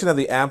 The information that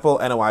the ample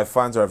NOI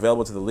funds are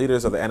available to the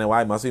leaders of the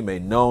NOI must be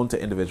made known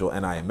to individual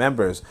NIA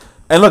members.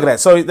 And look at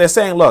that. So they're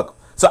saying, look,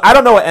 so I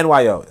don't know what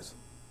NYO is.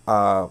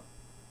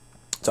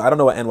 So I don't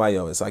know what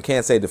NYO is, so I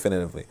can't say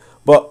definitively.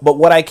 But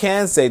what I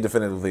can say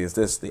definitively is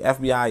this. The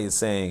FBI is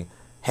saying,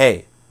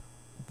 hey,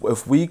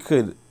 if we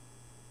could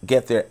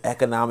get their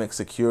economic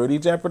security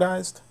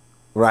jeopardized,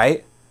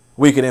 right,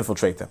 we can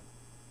infiltrate them.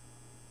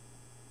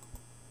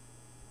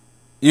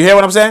 You hear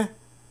what I'm saying?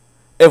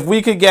 If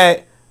we could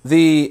get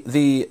the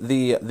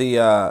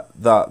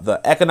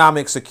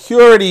economic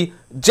security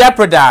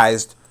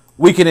jeopardized,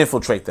 we can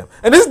infiltrate them.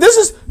 And this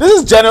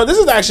is general. This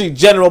is actually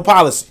general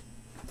policy.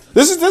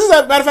 This is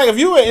a matter of fact. If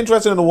you were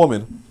interested in a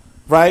woman,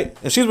 right,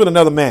 and she's with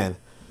another man,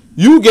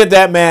 you get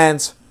that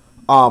man's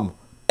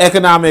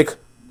economic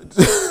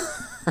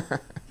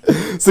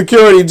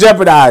security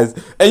jeopardized,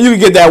 and you can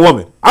get that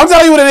woman. I'm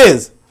telling you what it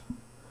is.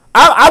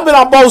 I've been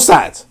on both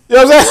sides. You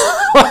know what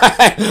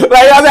I'm saying?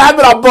 I've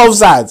been on both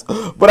sides.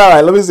 But all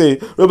right, let me see.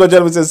 Real Black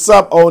Gentleman says,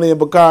 sup, Oni and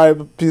Bakari.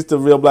 Peace to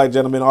Real Black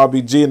Gentleman.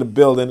 RBG in the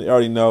building. You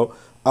already know.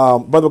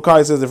 Brother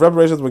Bakari says, if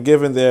reparations were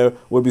given, there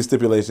would be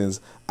stipulations.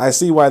 I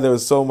see why there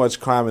was so much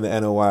crime in the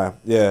NOI.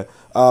 Yeah.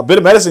 Bit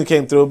of Medicine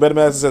came through. Bit of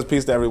Medicine says,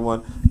 peace to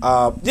everyone.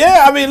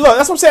 Yeah, I mean, look,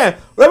 that's what I'm saying.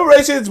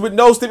 Reparations with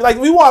no stipulations.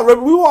 Like,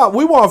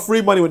 we want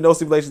free money with no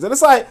stipulations. And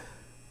it's like,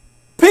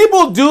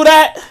 people do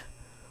that,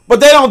 but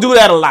they don't do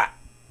that a lot.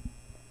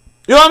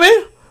 You know what I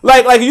mean?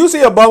 Like you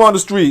see a bum on the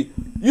street,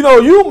 you know,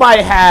 you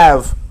might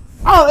have,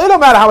 it don't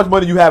matter how much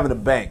money you have in the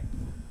bank.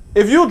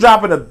 If you're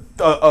dropping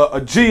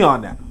a G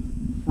on that,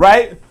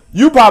 right?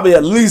 You probably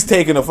at least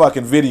taking a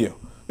fucking video.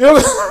 You know,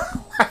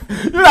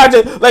 you're not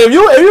just like if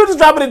you just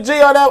dropping a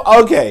G on that,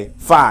 okay,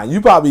 fine.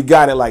 You probably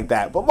got it like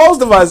that. But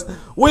most of us,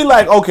 we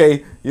like,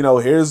 okay, you know,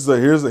 here's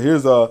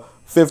a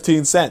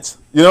 15 cents.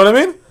 You know what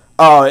I mean?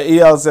 Oh,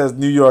 EL says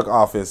New York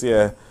office.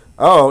 Yeah.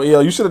 Oh,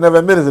 EL, you should have never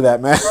admitted to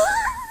that, man.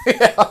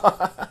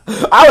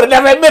 I would have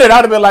never admitted. I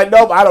would have been like,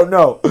 nope, I don't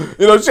know.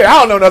 You know, shit, I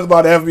don't know nothing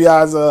about the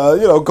FBI's,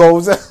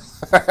 codes.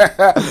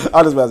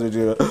 I'll just mess with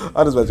you.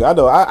 I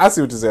know. I see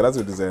what you're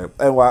saying.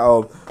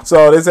 NYO.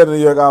 So they said in the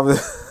New York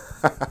office.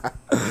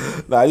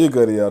 Nah, you're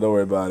good, yo. Don't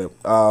worry about it.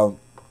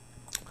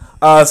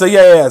 So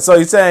yeah. So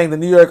he's saying the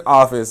New York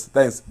office.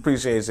 Thanks,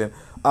 appreciation.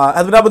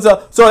 Has been able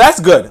to. So that's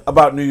good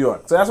about New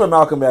York. So that's what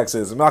Malcolm X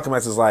is. Malcolm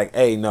X is like,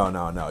 hey,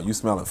 no, you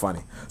smelling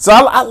funny. So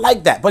I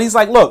like that. But he's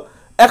like, look.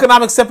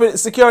 Economic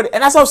security,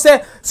 and that's what I'm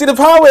saying. See, the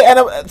problem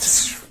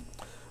with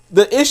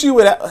the issue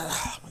with that,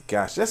 oh my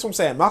gosh, that's what I'm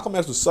saying. Malcolm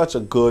X was such a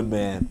good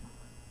man.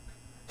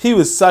 He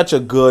was such a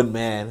good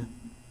man,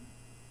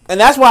 and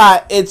that's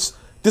why it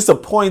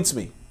disappoints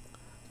me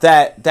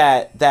that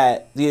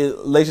the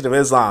Nation of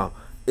Islam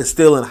is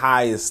still in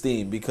high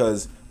esteem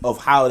because of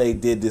how they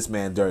did this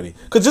man dirty.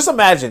 Because just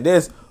imagine,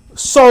 there's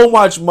so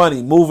much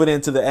money moving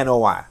into the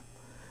NOI,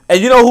 and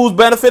you know who's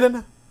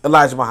benefiting?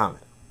 Elijah Muhammad.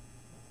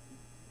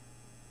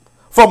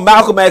 From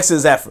Malcolm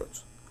X's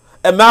efforts.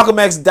 And Malcolm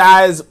X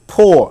dies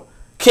poor.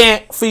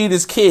 Can't feed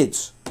his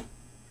kids.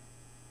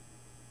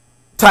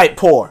 Type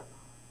poor.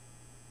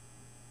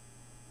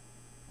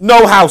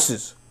 No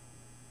houses.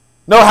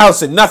 No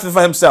housing. Nothing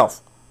for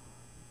himself.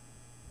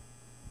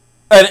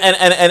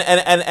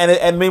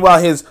 And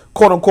meanwhile his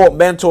quote unquote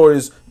mentor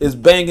is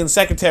banging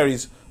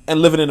secretaries and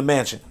living in a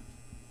mansion.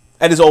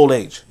 At his old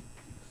age.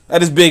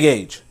 At his big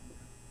age.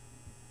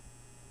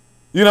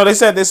 You know, they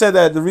said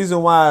that the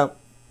reason why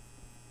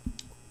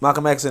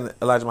Malcolm X and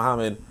Elijah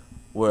Muhammad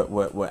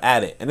were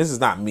at it, and this is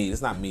not me.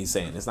 It's not me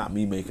saying. It's not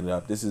me making it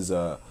up. This is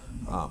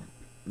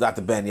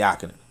Dr. Ben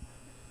Yakinen.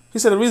 He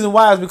said the reason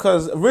why is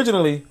because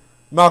originally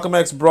Malcolm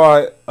X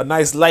brought a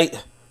nice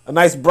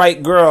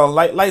bright girl,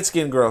 light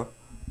skinned girl,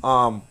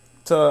 to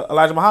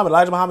Elijah Muhammad.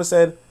 Elijah Muhammad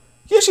said,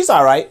 "Yeah, she's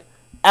all right."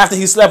 After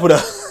he slept with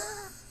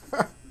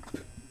her,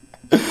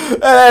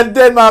 and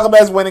then Malcolm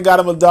X went and got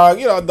him a dog.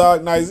 You know, a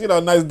dog,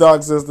 nice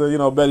dog sister. You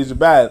know, Betty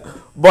Shabazz.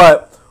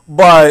 But.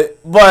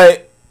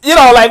 You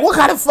know, like, what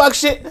kind of fuck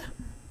shit?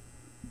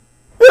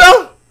 You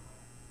know?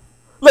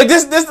 Like,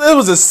 this it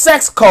was a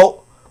sex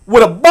cult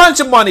with a bunch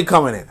of money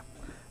coming in.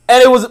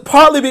 And it was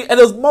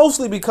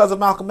mostly because of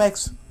Malcolm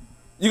X.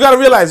 You got to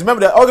realize,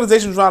 remember, that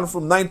organization was around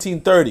from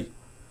 1930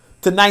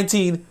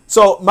 to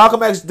so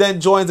Malcolm X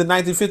then joins in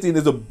 1950, and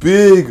there's a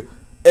big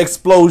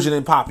explosion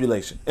in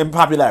popularity.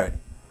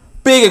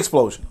 Big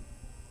explosion.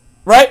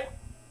 Right?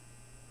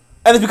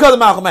 And it's because of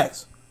Malcolm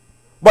X.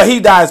 But he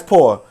dies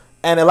poor,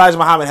 and Elijah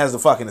Muhammad has the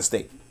fucking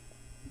estate.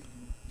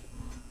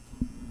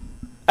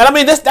 And I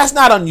mean, that's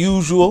not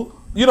unusual.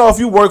 You know, if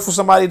you work for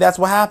somebody, that's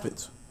what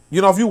happens.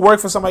 You know, if you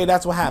work for somebody,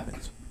 that's what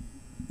happens.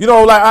 You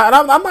know, like,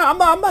 I'm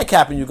not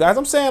capping you guys.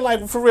 I'm saying,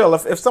 like, for real,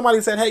 if somebody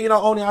said, hey, you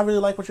know, Oni, I really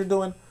like what you're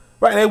doing,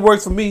 right, and it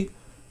works for me,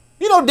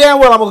 you know damn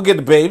well I'm going to get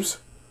the babes.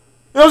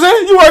 You know what I'm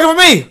saying? You working for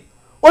me.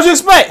 What you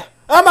expect?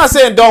 I'm not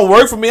saying don't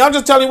work for me. I'm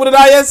just telling you what an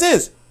IS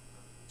is.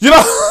 You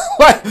know,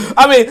 like,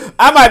 I mean,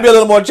 I might be a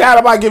little more chat.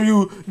 I might give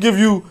you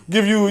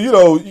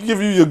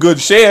your good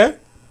share.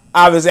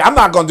 Obviously, I'm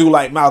not gonna do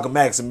like Malcolm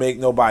X and make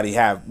nobody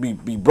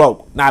be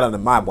broke. Not under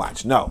my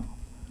watch. No.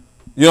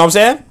 You know what I'm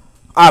saying?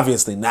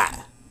 Obviously not.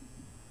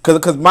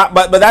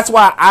 But that's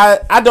why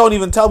I don't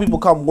even tell people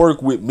come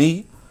work with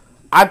me.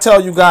 I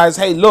tell you guys,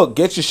 hey, look,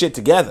 get your shit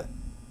together.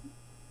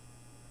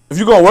 If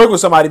you're gonna work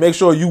with somebody, make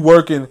sure you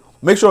working.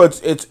 Make sure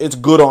it's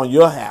good on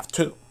your behalf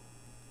too.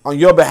 On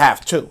your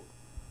behalf too.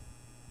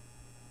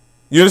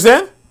 You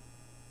understand?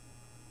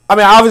 I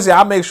mean, obviously,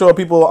 I make sure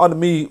people under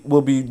me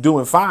will be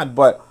doing fine,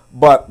 but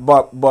But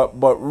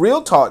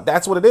real talk,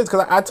 that's what it is.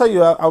 Because I tell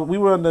you, we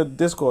were in the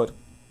Discord.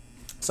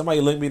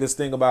 Somebody linked me this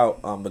thing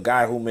about the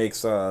guy who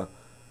makes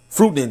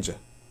Fruit Ninja,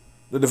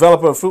 the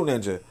developer of Fruit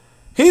Ninja.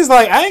 He's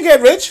like, I ain't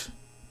get rich.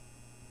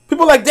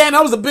 People are like, damn,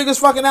 that was the biggest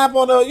fucking app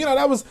on the, you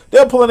know,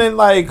 they're pulling in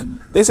like,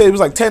 they say it was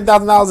like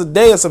 $10,000 a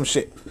day or some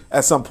shit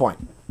at some point.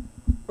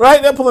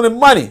 Right? They're pulling in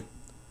money.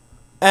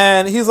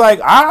 And he's like,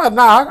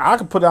 I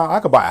could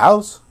buy a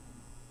house.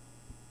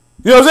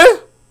 You know what I'm saying?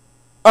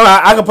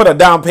 I could put a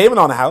down payment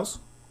on a house.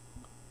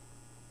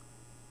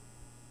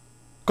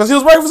 Because he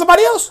was working for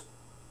somebody else.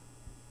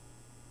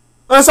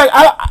 And it's like,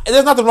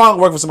 there's nothing wrong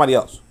with working for somebody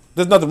else.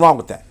 There's nothing wrong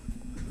with that.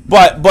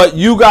 But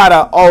you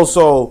gotta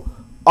also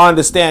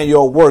understand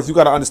your worth. You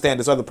gotta understand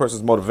this other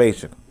person's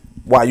motivation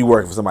while you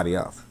working for somebody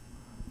else.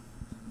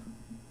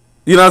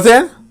 You know what I'm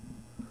saying?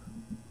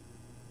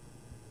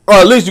 Or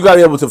at least you gotta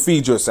be able to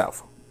feed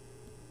yourself.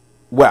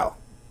 Well,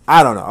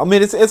 I don't know. I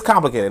mean, it's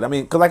complicated. I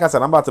mean, because like I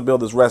said, I'm about to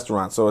build this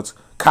restaurant, so it's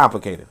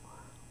complicated.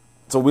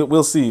 So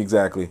we'll see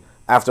exactly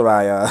after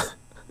I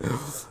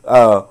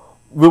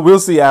we'll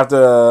see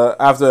after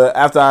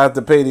I have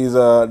to pay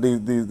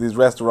these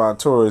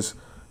restaurateurs.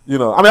 You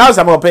know, I mean,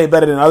 obviously I'm gonna pay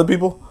better than other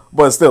people,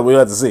 but still, we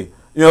have to see.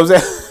 You know what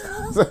I'm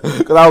saying?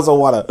 Because I also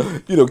want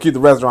to, you know, keep the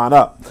restaurant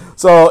up.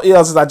 So, you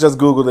know, since I just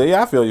Googled it,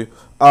 yeah, I feel you.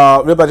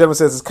 Rip by Gentleman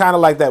says it's kind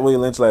of like that Willie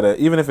Lynch letter.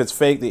 Even if it's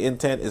fake, the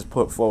intent is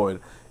put forward.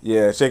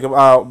 Yeah, shake him.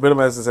 Bitter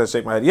Medicine says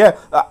shake my head. Yeah,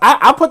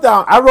 I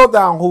wrote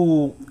down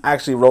who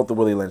actually wrote the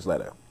Willie Lynch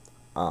letter.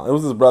 It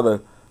was his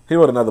brother. He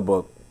wrote another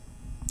book,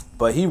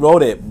 but he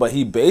wrote it, but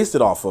he based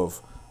it off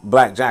of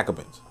Black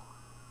Jacobins.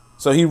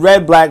 So he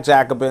read Black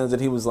Jacobins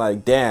and he was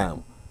like,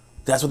 damn,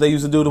 that's what they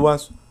used to do to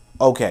us?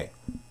 Okay,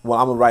 well,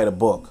 I'm going to write a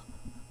book.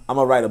 I'm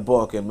going to write a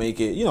book and make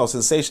it, you know,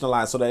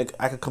 sensationalized so that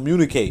I can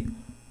communicate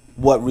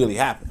what really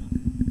happened.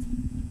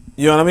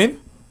 You know what I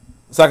mean?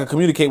 So I can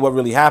communicate what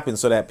really happened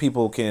so that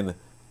people can,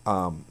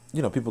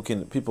 people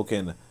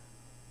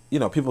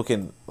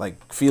can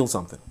like feel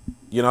something,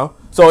 you know?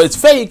 So it's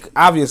fake,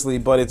 obviously,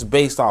 but it's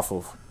based off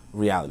of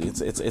reality.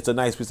 It's a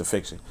nice piece of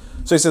fiction.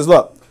 So he says,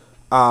 look,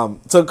 because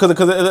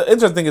the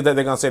interesting thing is that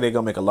they're going to say they're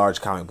going to make a large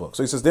comic book.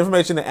 So he says, the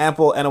information and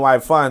ample NOI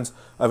funds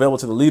available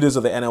to the leaders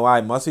of the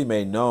NOI must be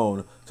made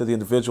known to the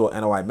individual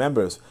NOI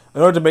members.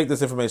 In order to make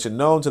this information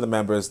known to the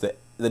members, the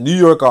New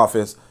York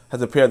office has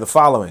prepared the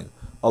following: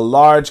 a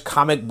large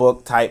comic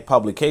book type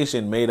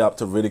publication made up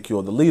to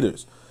ridicule the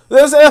leaders.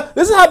 This is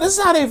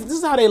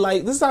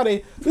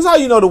how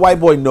you know the white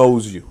boy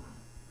knows you.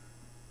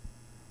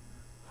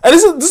 And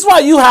this is why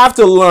you have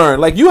to learn.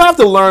 Like, you have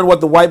to learn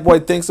what the white boy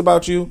thinks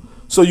about you,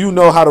 so you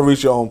know how to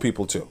reach your own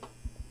people too.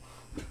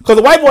 Because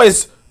the white boy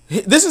is,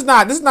 this is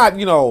not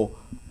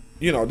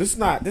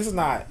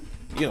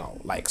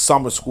like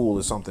summer school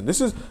or something. This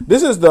is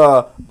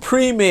the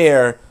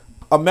premier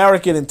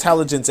American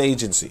intelligence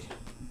agency.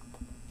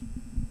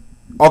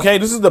 Okay,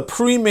 this is the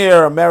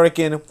premier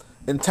American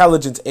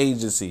intelligence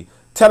agency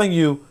telling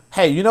you,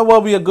 hey, you know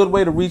what would be a good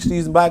way to reach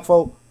these black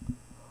folk?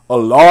 A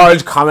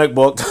large comic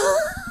book.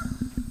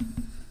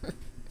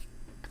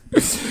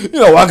 You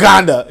know,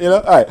 Wakanda, you know?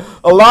 All right.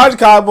 A large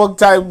comic book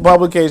type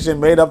publication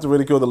made up to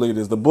ridicule the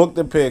leaders. The book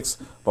depicts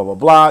blah, blah,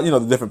 blah, you know,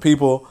 the different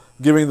people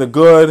giving the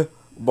good,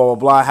 blah, blah,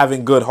 blah,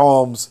 having good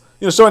homes,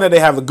 you know, showing that they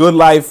have a good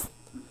life,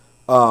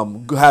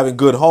 having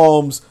good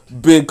homes,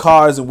 big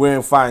cars, and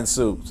wearing fine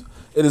suits.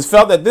 It is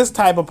felt that this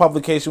type of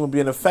publication would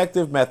be an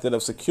effective method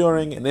of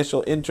securing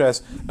initial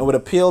interest and would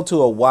appeal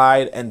to a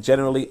wide and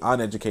generally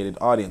uneducated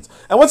audience.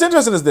 And what's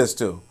interesting is this,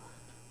 too.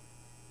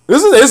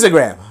 This is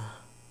Instagram.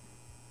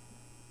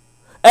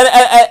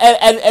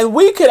 And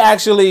we could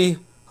actually,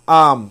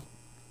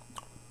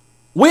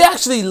 we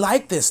actually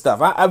like this stuff.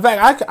 In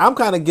fact, I'm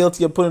kind of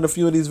guilty of putting a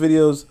few of these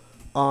videos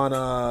on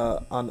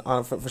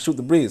for Shoot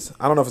the Breeze.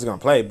 I don't know if it's gonna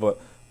play, but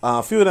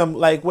a few of them,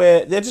 like,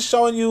 where they're just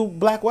showing you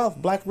black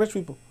wealth, black rich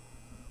people.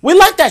 We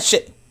like that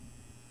shit.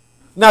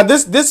 Now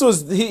this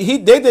was they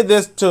did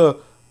this to,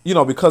 you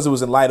know, because it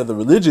was in light of the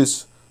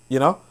religious, you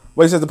know.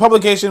 But he says the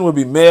publication would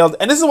be mailed,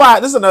 and this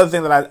is another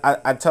thing that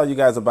I tell you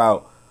guys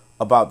about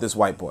this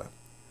white boy.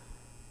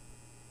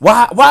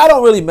 Why I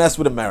don't really mess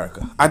with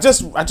America. I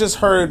just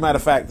heard, matter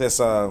of fact, this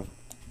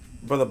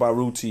Brother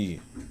Baruti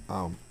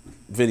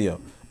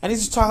video, and he's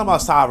just talking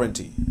about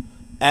sovereignty.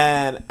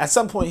 And at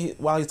some point,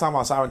 while he's talking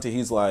about sovereignty,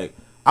 he's like,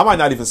 I might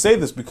not even say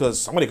this because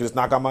somebody could just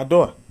knock on my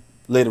door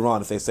later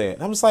on if they say it.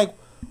 And I'm just like,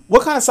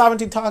 what kind of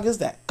sovereignty talk is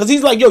that? Because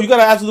he's like, yo, you got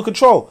to absolute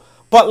control.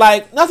 But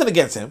like, nothing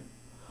against him.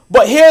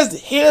 But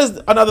here's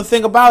another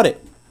thing about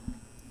it.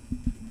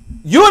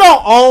 You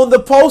don't own the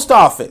post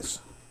office.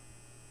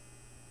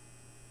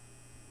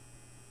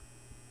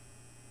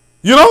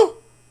 You know?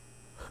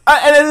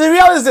 And the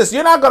reality is this.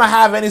 You're not going to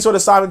have any sort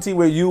of sovereignty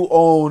where you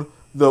own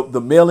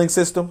the mailing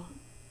system,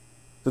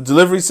 the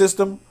delivery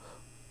system.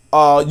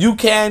 You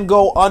can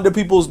go under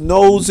people's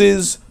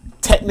noses,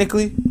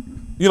 technically.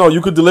 You know,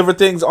 you could deliver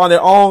things on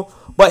their own.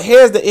 But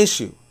here's the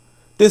issue.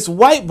 This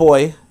white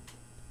boy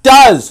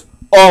does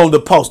own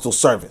the postal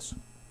service.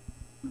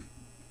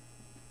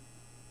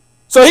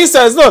 So he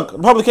says,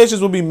 look,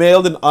 publications will be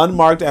mailed in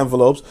unmarked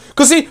envelopes.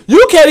 Because, see,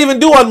 you can't even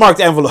do unmarked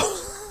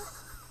envelopes.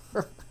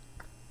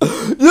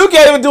 You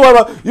can't even do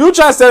it. You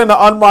try to send in an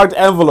unmarked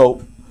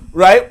envelope,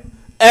 right?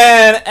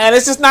 And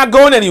it's just not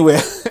going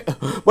anywhere.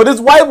 But this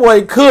white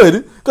boy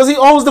could, because he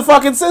owns the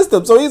fucking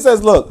system. So he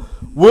says, look,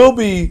 we'll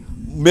be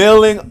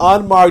mailing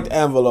unmarked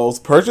envelopes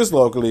purchased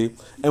locally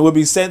and will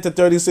be sent to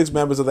 36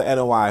 members of the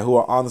NOI who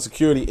are on the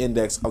security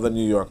index of the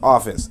New York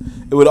office.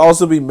 It would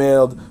also be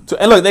mailed to,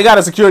 and look, they got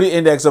a security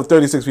index of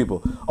 36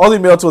 people, only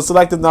mailed to a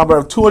selective number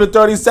of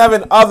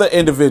 237 other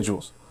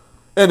individuals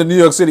in the New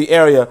York City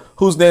area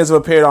whose names have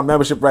appeared on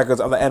membership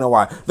records of the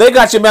NOI. They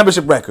got your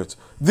membership records.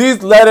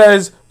 These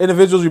letters,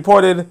 individuals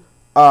reportedly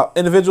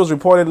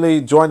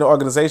joined the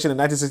organization in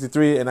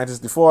 1963 and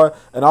 1964,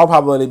 and all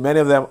probability many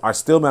of them are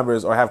still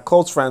members or have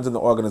close friends in the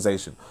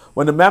organization.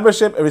 When the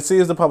membership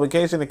receives the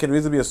publication, it can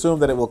reasonably be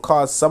assumed that it will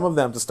cause some of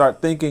them to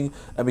start thinking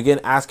and begin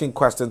asking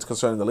questions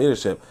concerning the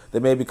leadership. They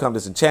may become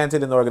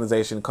disenchanted in the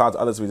organization, cause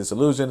others to be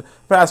disillusioned.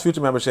 Perhaps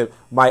future membership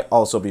might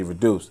also be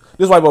reduced.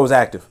 This white boy was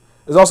active.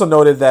 It's also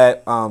noted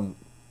that, so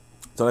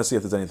let's see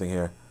if there's anything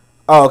here.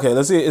 Oh, okay,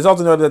 let's see. It's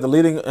also noted that the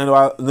leading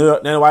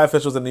NOI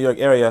officials in the New York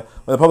area,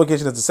 when the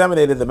publication is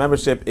disseminated, the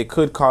membership, it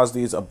could cause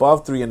these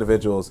above 3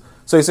 individuals.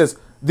 So he says,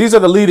 there's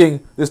 3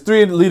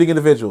 leading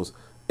individuals.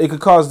 It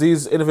could cause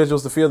these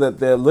individuals to feel that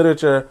their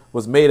literature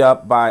was made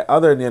up by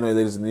other NOI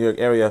leaders in the New York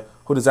area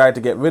who desired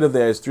to get rid of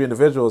these 3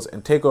 individuals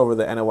and take over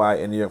the NOI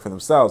in New York for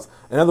themselves.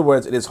 In other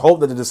words, it is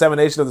hoped that the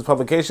dissemination of this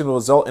publication will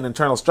result in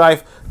internal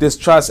strife,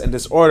 distrust, and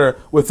disorder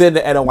within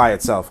the NOI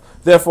itself.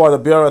 Therefore, the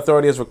Bureau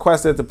authority is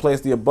requested to place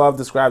the above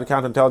described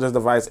counterintelligence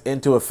device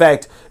into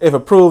effect. If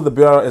approved, the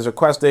Bureau is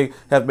requesting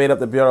have made up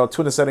the Bureau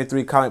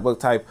 273 comic book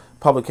type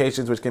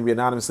publications which can be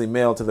anonymously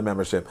mailed to the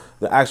membership.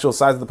 The actual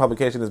size of the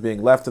publication is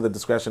being left to the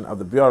discretion of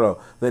the Bureau.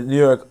 The New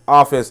York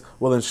office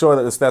will ensure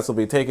that the steps will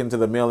be taken to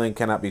the mailing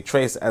cannot be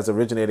traced as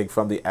originating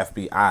from the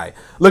FBI.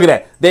 Look at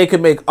that. They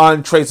can make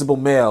untraceable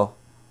mail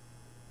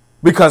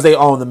because they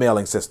own the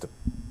mailing system.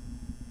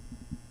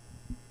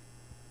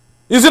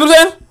 You see what I'm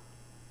saying?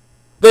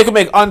 They can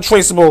make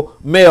untraceable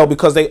mail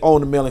because they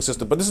own the mailing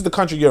system. But this is the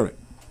country you're in.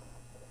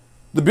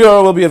 The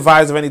Bureau will be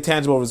advised of any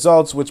tangible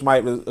results which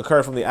might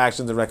occur from the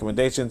actions and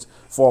recommendations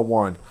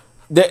forewarned.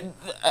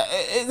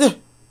 It's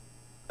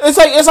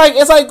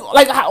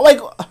like,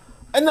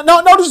 and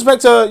no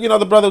disrespect to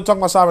the brother who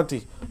talking about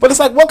sovereignty, but it's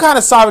like, what kind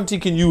of sovereignty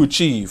can you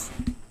achieve,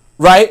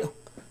 right?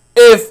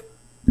 If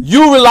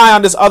you rely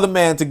on this other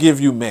man to give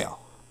you mail,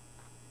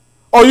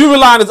 or you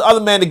rely on this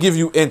other man to give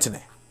you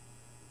internet,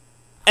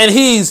 and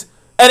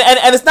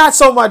and it's not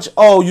so much,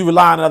 oh, you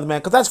rely on another man,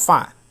 because that's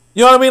fine.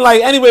 You know what I mean?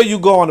 Like, anywhere you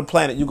go on the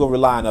planet, you go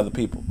rely on other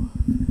people.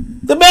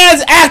 The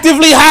man's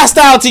actively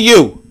hostile to you.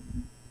 You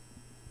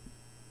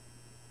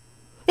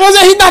know what I'm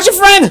saying? He's not your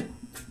friend.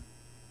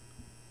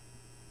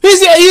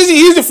 He's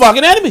your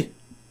fucking enemy.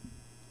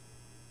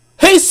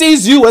 He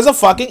sees you as a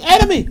fucking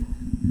enemy.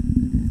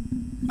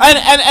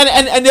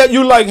 And yet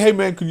you're like, hey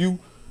man, can you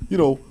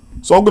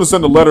so I'm gonna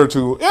send a letter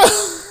to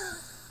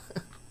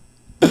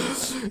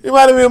You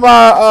reminded me of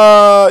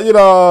my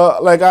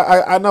like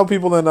I know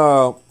people in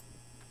the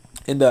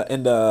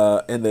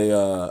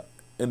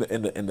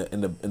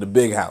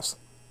big house.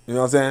 You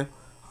know what I'm saying?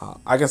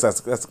 I guess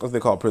that's what they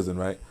call prison,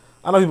 right?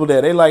 I know people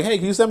there. They like, hey,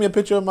 can you send me a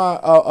picture of my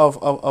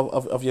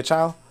of your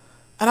child?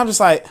 And I'm just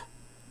like,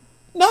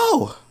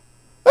 no.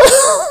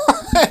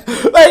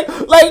 like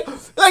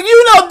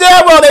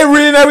damn well they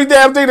reading every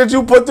damn thing that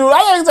you put through.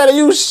 I ain't telling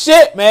you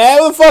shit, man.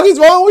 What the fuck is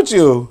wrong with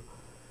you?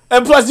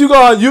 And plus and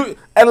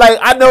like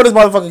I know this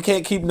motherfucker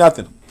can't keep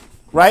nothing,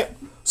 right?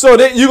 So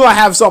then you gonna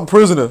have some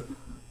prisoner.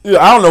 Yeah,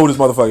 I don't know who this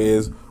motherfucker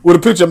is with a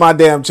picture of my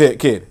damn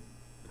kid.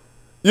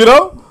 You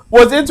know?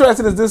 What's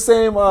interesting is this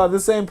same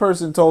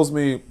person tells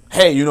me,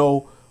 hey,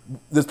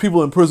 there's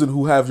people in prison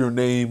who have your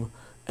name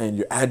and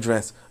your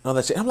address and all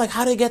that shit. I'm like,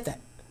 how do they get that?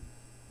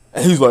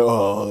 And he's like,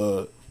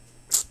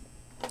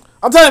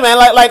 I'm telling you, man,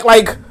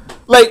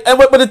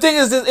 but the thing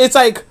is, it's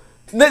like,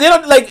 they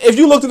don't, like, if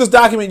you look through this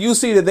document, you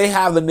see that they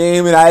have the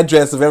name and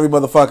address of every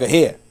motherfucker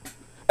here.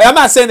 And I'm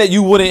not saying that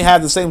you wouldn't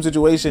have the same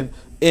situation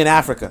in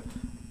Africa.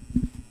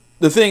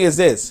 The thing is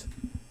this: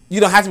 you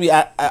don't have to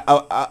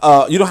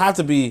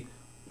be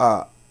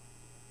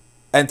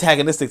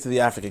antagonistic to the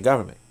African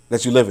government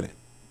that you're living in.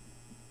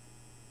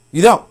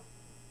 You don't.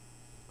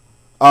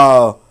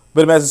 But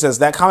the message says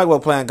that comic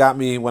book plan got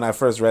me when I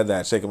first read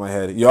that, shaking my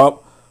head.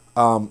 Yup.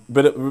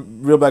 But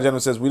Real Black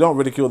Gentleman says we don't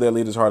ridicule their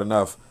leaders hard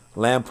enough.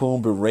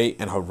 Lampoon, berate,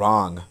 and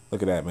harangue.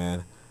 Look at that,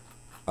 man.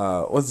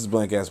 What's this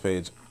blank ass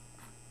page?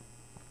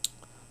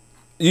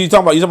 You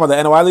talking about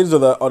the NOI leaders or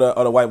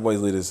the white boys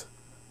leaders?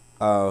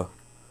 So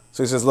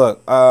he says,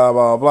 look, blah,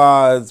 blah,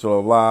 blah, it's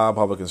blah, blah, blah,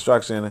 public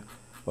instruction,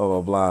 blah,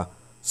 blah, blah.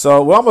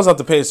 So we're almost up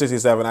to page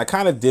 67. I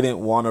kind of didn't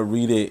want to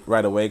read it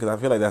right away because I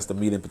feel like that's the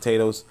meat and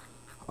potatoes.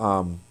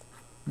 But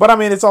I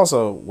mean, it's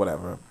also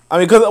whatever. I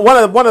mean, because one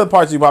of the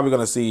parts you're probably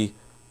going to see,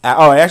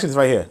 actually it's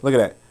right here. Look at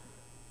that.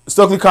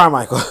 Stokely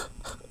Carmichael,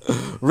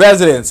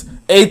 residence,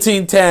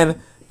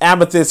 1810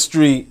 Amethyst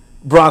Street,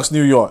 Bronx,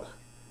 New York.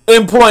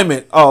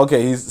 Employment. Oh,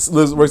 okay. He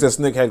works at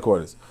SNCC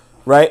headquarters,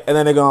 right? And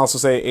then they're gonna also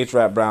say H.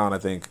 Rap Brown. I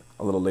think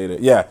a little later.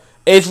 Yeah,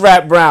 H.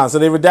 Rap Brown. So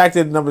they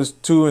redacted numbers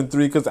 2 and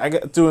 3 because I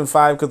get 2 and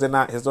 5 because they're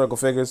not historical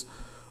figures.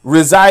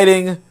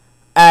 Residing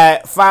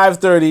at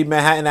 530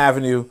 Manhattan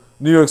Avenue,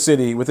 New York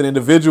City, with an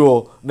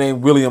individual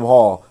named William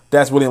Hall.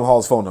 That's William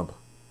Hall's phone number.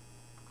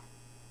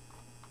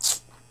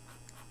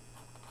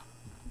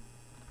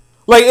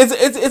 Like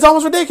it's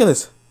almost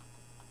ridiculous.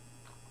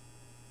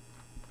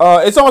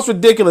 It's almost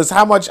ridiculous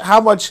how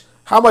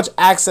much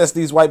access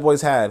these white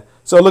boys had.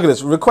 So look at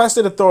this.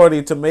 Requested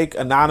authority to make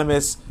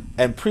anonymous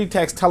and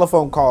pretext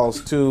telephone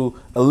calls to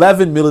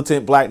 11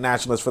 militant black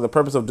nationalists for the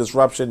purpose of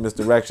disruption,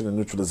 misdirection, and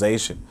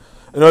neutralization.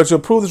 In order to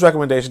approve this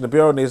recommendation, the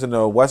Bureau needs to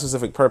know what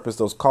specific purpose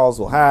those calls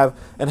will have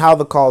and how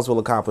the calls will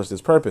accomplish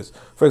this purpose.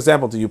 For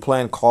example, do you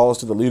plan calls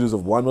to the leaders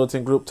of one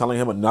militant group telling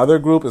him another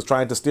group is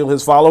trying to steal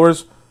his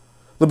followers?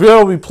 The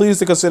Bureau will be pleased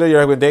to consider your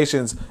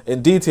recommendations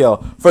in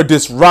detail for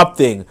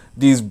disrupting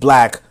these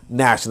black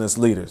nationalist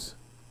leaders.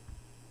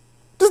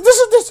 And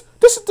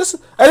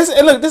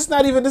look, this is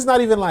not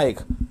even like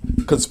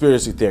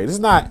conspiracy theory. This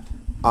is not,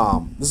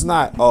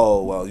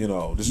 oh, well, you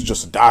know, this is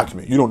just a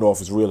document. You don't know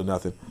if it's real or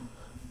nothing.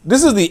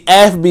 This is the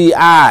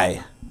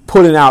FBI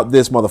putting out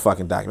this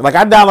motherfucking document. Like,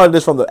 I downloaded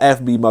this from the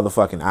FBI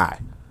motherfucking I.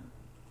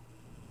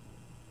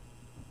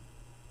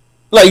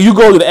 Like, you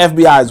go to the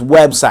FBI's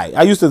website.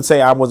 I used to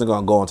say I wasn't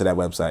going to go onto that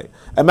website.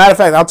 As a matter of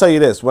fact, I'll tell you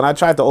this. When I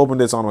tried to open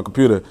this on my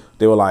computer,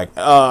 they were like,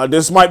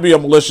 this might be a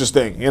malicious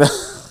thing, you know?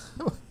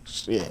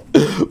 Shit.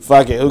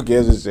 Fuck it. Who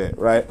gives a shit,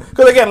 right?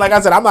 Because, again, like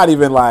I said, I'm not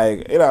even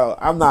like, you know,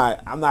 I'm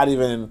not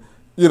even,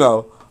 you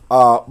know.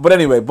 But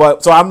anyway,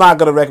 so I'm not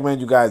going to recommend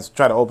you guys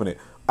try to open it.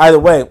 Either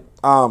way, what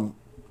I'm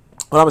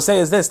going to say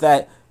is this,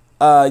 that,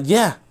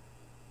 yeah,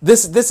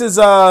 this is,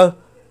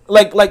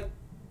 like,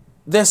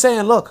 they're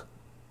saying, look,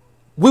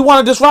 we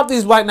want to disrupt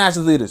these white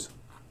nationalist leaders.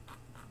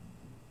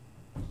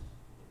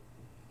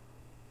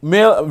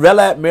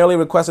 RELAT merely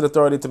requested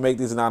authority to make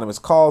these anonymous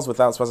calls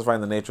without specifying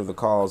the nature of the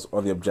calls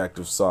or the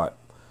objective sought.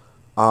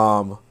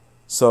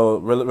 So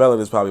RELAT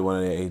is probably one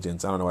of their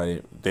agents. I don't know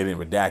why they didn't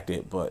redact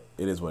it, but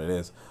it is what it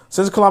is.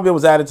 Since Columbia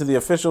was added to the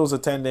officials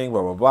attending,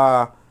 blah, blah,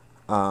 blah,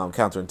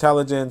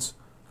 counterintelligence,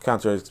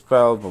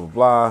 counter-expelled, blah, blah,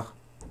 blah,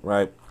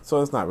 right?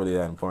 So it's not really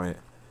that important.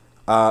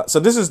 So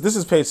this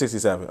is page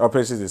 67, or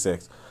page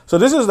 66. So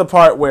this is the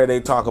part where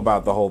they talk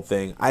about the whole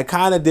thing. I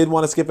kind of did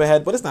want to skip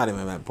ahead, but it's not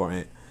even that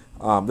important.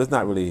 There's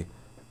not really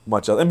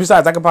much else. And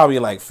besides, I could probably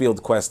like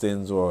field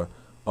questions or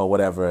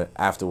whatever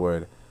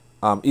afterward.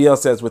 EL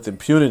says with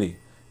impunity,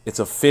 it's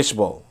a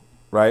fishbowl,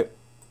 right?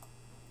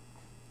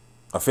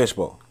 A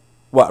fishbowl.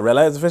 What,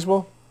 Relay is a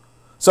fishbowl?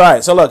 So, all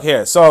right, so look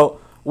here. So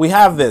we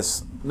have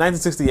this,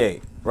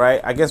 1968, right?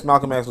 I guess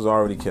Malcolm X was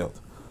already killed.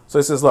 So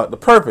it says, look, the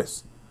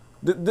purpose.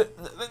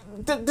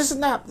 This is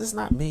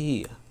not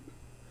me.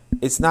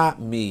 It's not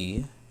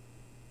me.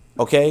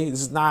 Okay?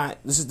 This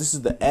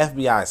is the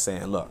FBI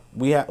saying, look,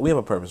 we have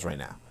a purpose right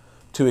now.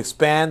 To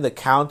expand the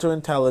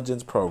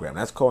counterintelligence program,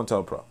 that's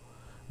COINTELPRO,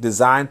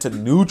 designed to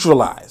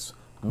neutralize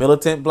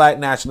militant black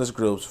nationalist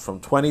groups from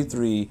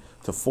 23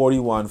 to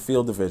 41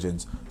 field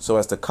divisions so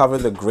as to cover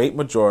the great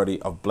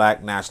majority of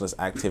black nationalist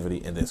activity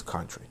in this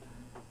country.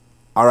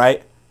 All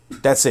right?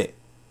 That's it.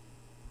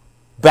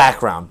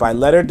 Background. By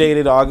letter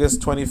dated August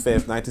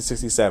 25th,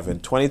 1967,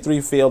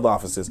 23 field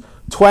offices.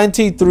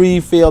 23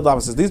 field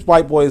offices. These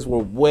white boys were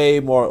way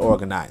more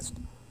organized.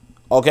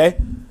 Okay?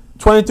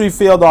 23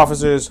 field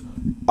offices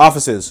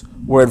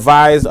were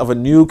advised of a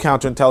new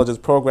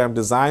counterintelligence program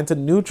designed to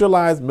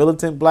neutralize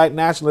militant black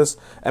nationalists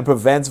and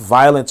prevent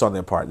violence on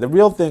their part. The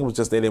real thing was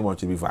just they didn't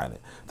want you to be violent.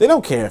 They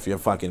don't care if you're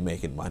fucking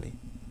making money.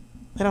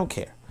 They don't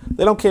care.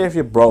 They don't care if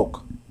you're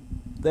broke.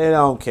 They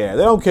don't care.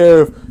 They don't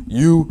care if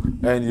you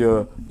and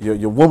your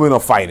woman are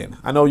fighting.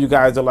 I know you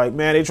guys are like,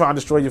 man, they trying to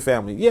destroy your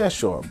family. Yeah,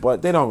 sure,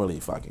 but they don't really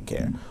fucking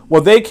care.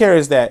 What they care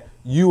is that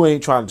you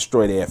ain't trying to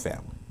destroy their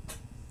family.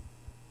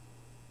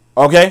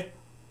 Okay?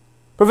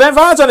 Prevent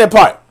violence on their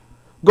part.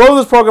 Goal of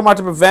this program are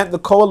to prevent the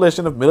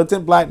coalition of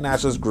militant black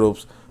nationalist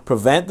groups,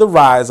 prevent the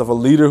rise of a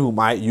leader who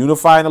might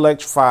unify and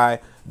electrify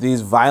these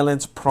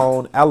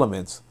violence-prone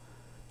elements,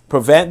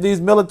 prevent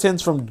these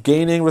militants from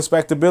gaining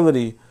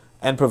respectability,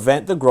 and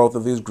prevent the growth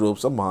of these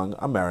groups among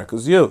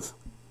America's youth.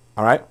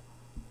 All right?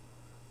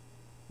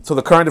 So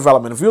the current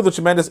development. In view of the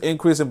tremendous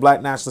increase in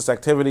black nationalist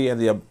activity and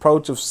the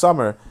approach of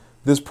summer,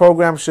 this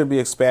program should be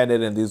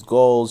expanded and these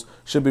goals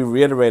should be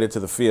reiterated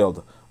to the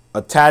field.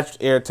 Attached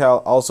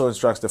Airtel also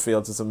instructs the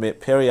field to submit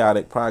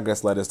periodic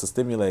progress letters to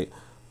stimulate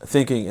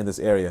thinking in this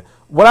area.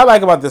 What I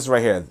like about this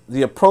right here,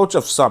 the approach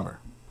of summer,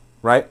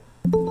 right?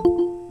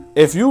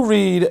 If you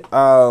read,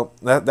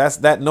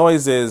 that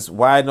noise is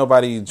why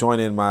nobody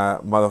joining my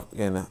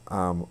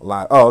motherfucking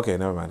live. Oh, okay,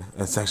 never mind.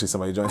 It's actually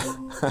somebody joining.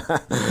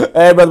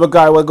 Hey, brother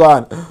McCarty, what's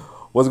going on?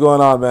 What's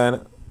going on,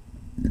 man?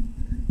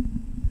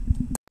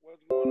 What's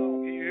going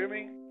on? Can you hear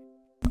me?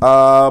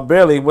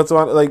 Barely. What's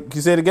on? Like, can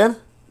you say it again?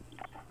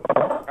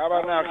 How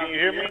about now? Can you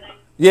hear me?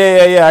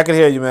 Yeah. I can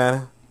hear you,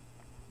 man.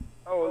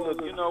 Oh,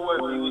 look, you know what?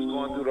 You was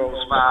going through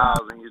those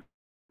files and you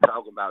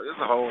talk about. There's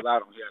a whole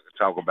lot on here I could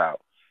talk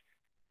about.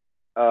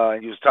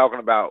 And you was talking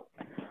about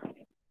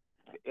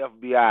the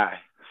FBI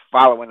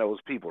following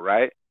those people,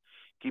 right?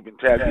 Keeping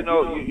tabs. You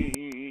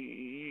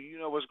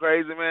know what's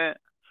crazy, man?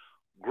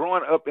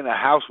 Growing up in a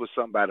house with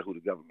somebody who the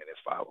government is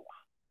following.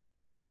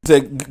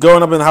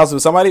 Growing up in the house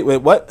with somebody? Wait,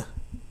 what?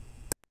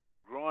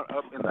 Growing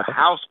up in the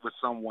house with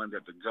someone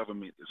that the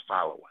government is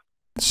following.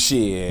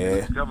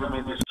 Shit. The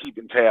government is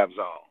keeping tabs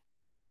on.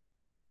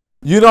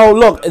 You know,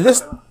 look,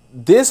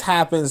 this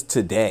happens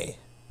today.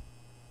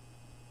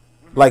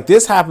 Like,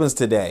 this happens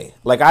today.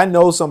 Like, I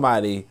know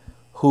somebody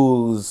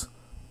who's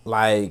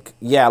like,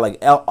 yeah,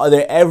 like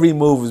their every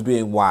move is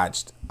being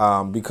watched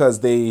because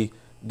they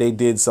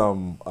did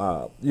some,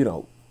 you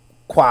know,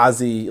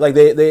 quasi, like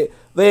they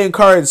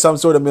encourage some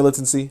sort of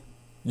militancy,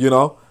 you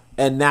know,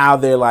 and now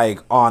they're like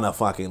on a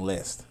fucking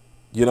list,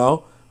 you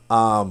know.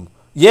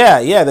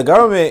 Yeah, the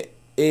government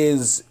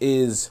it's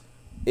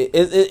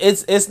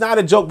not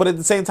a joke, but at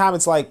the same time,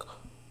 it's like,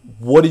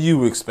 what do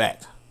you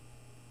expect?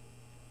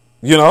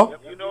 You know?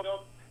 You know,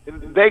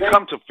 they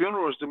come to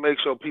funerals to make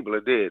sure people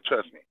are dead.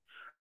 Trust me.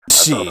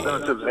 Shit.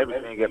 And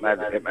everything at my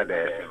dad's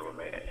funeral,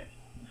 man.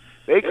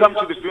 They come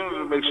to the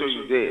funeral to make sure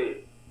you're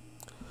dead.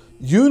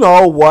 You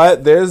know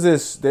what? There's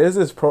this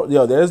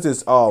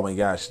oh my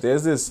gosh,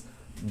 there's this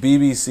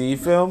BBC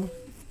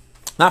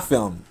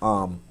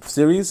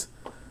series.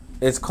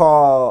 It's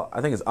called,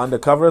 I think it's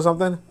Undercover or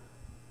something.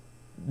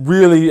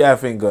 Really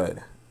effing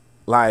good.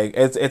 Like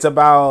it's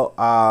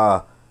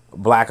about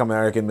Black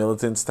American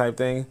militants type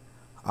thing.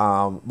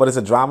 But it's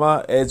a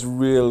drama. It's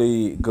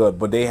really good.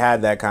 But they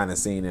had that kind of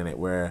scene in it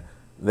where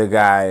the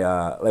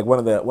guy, like one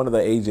of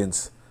the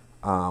agents,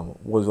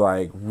 was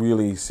like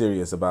really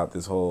serious about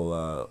this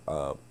whole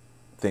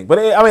thing. But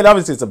I mean,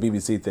 obviously it's a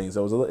BBC thing,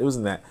 so it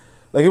wasn't that.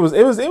 Like it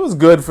was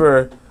good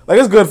for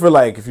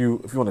like if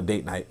you want a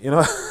date night, you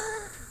know.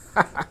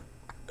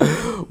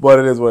 But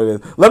it is what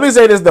it is. Let me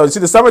say this though. See,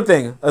 the summer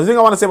thing. The thing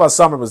I want to say about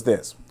summer was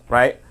this,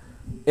 right?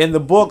 In the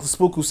book, The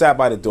Spook Who Sat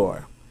by the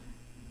Door,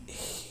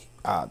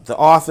 the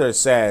author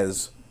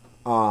says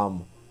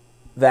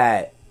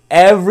that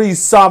every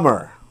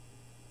summer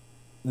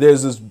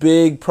there's this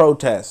big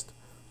protest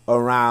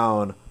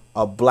around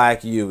a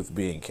black youth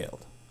being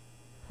killed.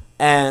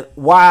 And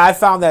why I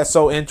found that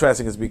so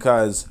interesting is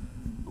because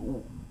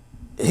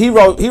he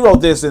wrote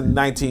this in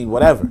 19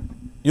 whatever.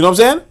 You know what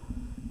I'm saying?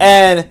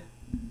 And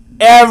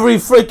every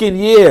freaking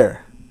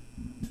year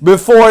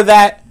before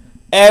that,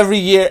 every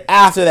year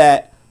after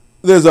that,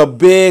 there's a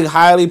big,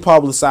 highly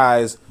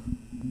publicized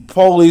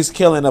police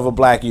killing of a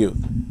black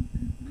youth.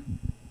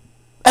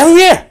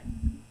 Every year.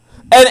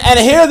 And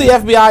here the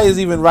FBI is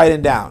even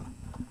writing down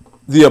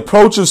the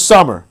approach of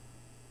summer.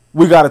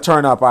 We got to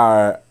turn up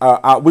our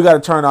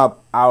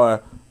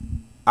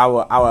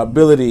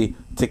ability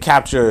to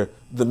capture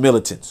the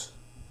militants.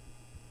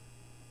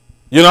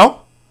 You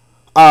know?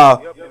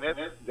 Yep, and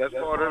that's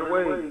part of the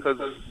way because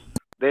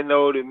they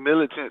know the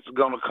militants are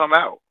gonna come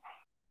out.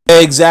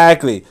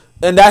 Exactly,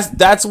 and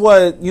that's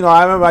what, you know.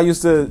 I remember I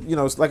used to, you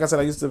know, like I said,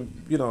 I used to,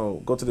 you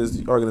know, go to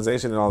this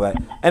organization and all that,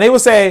 and they would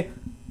say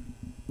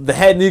the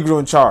head Negro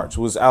in charge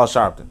was Al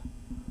Sharpton,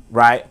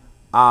 right?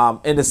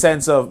 In the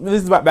sense of,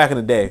 this is back in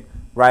the day,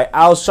 right?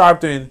 Al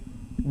Sharpton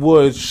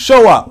would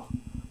show up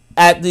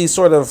at these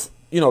sort of,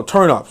 you know,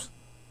 turn-ups,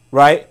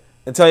 right,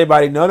 and tell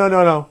everybody,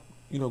 no,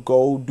 you know,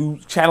 go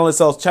channel it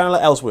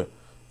elsewhere,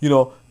 you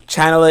know,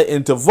 channel it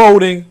into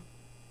voting,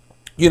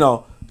 you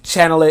know,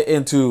 channel it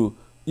into,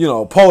 you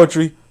know,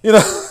 poetry, you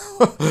know,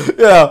 you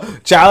know,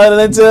 channel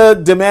it into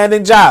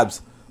demanding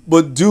jobs,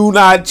 but do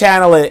not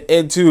channel it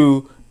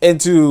into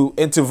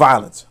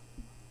violence,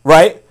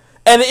 right?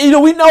 And you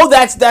know, we know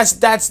that's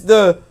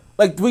the,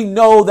 like, we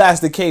know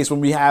that's the case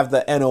when we have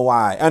the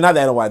NOI, not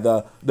the NOI,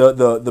 the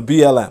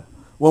BLM,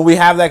 when we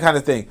have that kind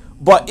of thing.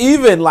 But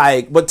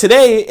but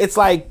today it's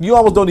like you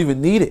almost don't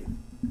even need it.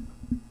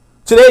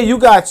 Today you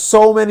got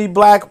so many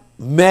black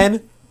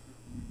men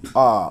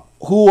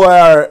who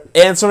are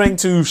answering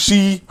to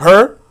she,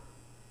 her.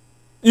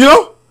 You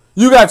know,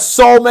 you got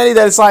so many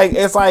that it's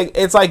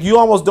like you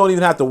almost don't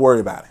even have to worry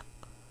about it.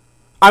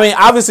 I mean,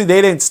 obviously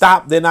they didn't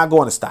stop. They're not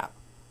going to stop.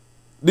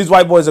 These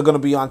white boys are going to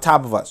be on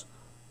top of us.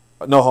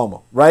 No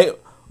homo, right?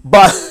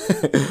 But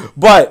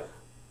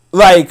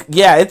like,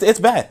 yeah, it's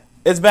bad.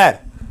 It's bad.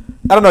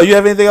 I don't know. You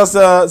have anything else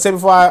to say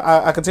before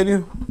I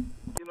continue?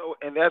 You know,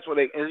 and that's what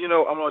and you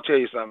know, I'm gonna tell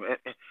you something.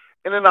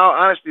 And in all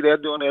honesty, they're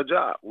doing their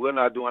job. We're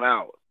not doing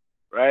ours,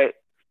 right?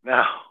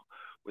 Now,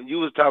 when you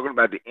was talking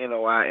about the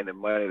NOI and the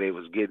money they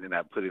was getting, and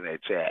I put in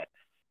that chat,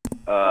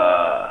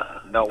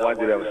 no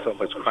wonder there was so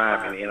much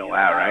crime in the NOI,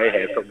 right? It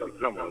had so many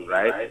criminals,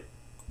 right?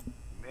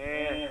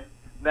 Man,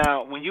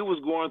 now when you was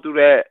going through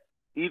that,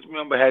 each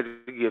member had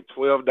to give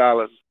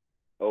 $12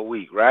 a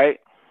week, right?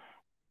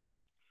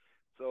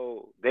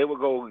 So they would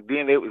go,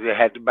 then they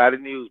had to buy the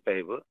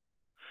newspaper.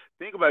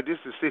 Think about this,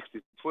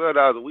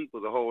 $12 a week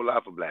was a whole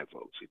lot for black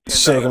folks.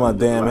 Shaking my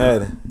damn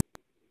head.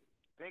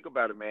 Think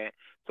about it, man.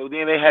 So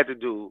then they had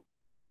to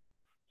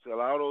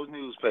sell all those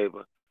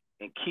newspapers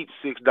and keep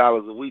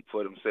 $6 a week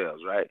for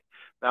themselves, right?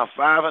 Now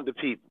 500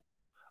 people,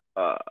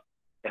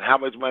 and how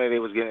much money they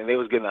was getting. They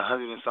was getting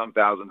 $100 and some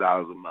thousand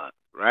a month,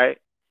 right?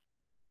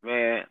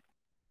 Man,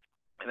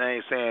 and I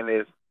ain't saying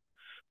this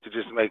to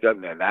just make up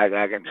nothing.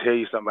 I can tell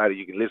you somebody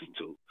you can listen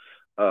to.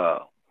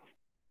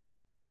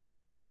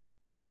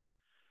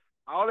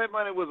 All that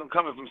money wasn't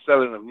coming from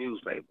selling of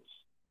newspapers.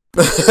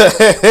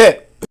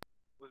 It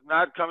was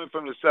not coming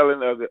from the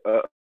selling of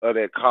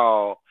that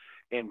call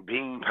and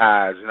bean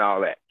pies and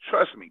all that.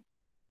 Trust me.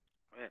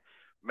 Man,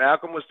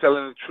 Malcolm was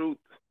telling the truth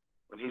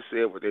when he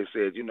said what they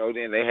said. You know,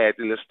 then they had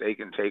the little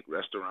steak and take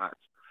restaurants.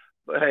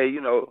 But hey,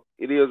 you know,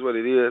 it is what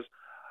it is.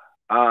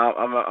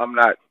 I'm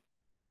not.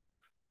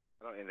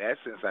 In that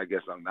sense, I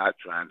guess I'm not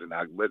trying to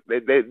knock. But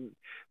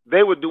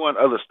they were doing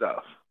other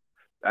stuff.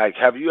 Like,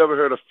 have you ever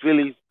heard of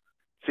Philly's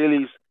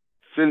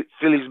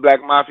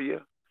Black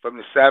Mafia from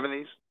the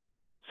 70s,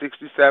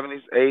 60s,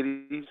 70s,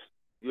 80s?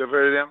 You ever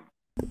heard of them?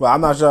 Well, I'm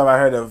not sure if I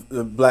heard of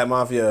the Black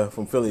Mafia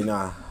from Philly,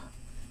 nah.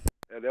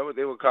 Yeah,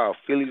 they were called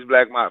Philly's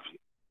Black Mafia.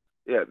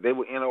 Yeah, they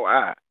were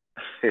NOI.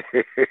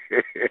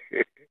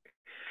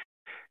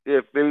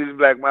 Yeah, Philly's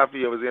Black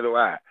Mafia was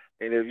NOI.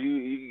 And if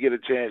you can get a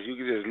chance, you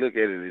can just look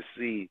at it and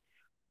see.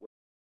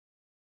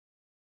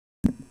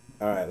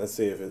 All right, let's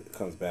see if it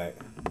comes back.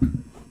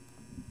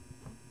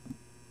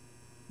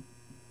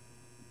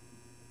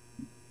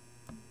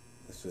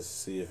 Let's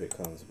just see if it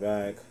comes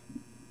back.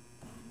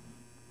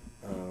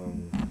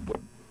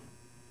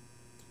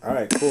 All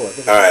right, cool.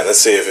 All right, let's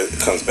see if it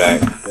comes back.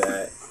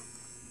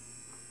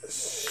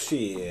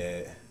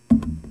 Shit.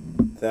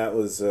 That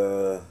was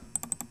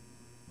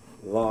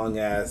long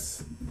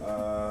ass.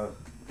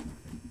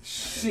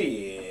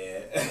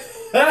 Shit.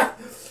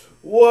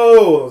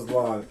 Whoa, it was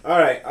long. All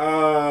right.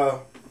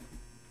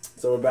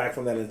 So we're back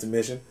from that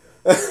intermission.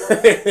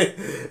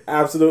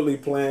 Absolutely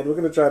planned. We're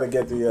gonna try to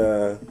get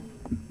the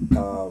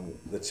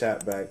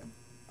chat back.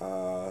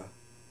 The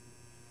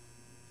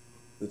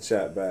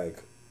chat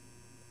back.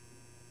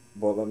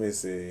 But let me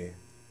see.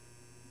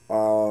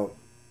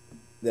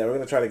 Yeah, we're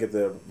gonna try to get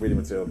the reading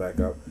material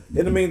back up.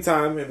 In the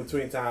meantime, in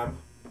between time,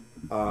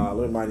 let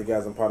me remind you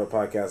guys I'm part of the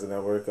Podcasting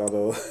Network,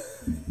 although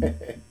a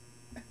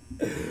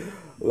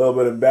little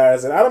bit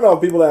embarrassing. I don't know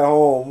if people at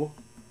home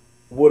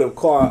would have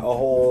caught a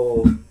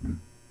whole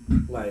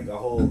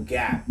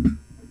gap,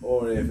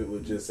 or if it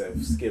would just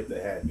have skipped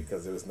ahead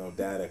because there was no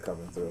data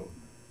coming through.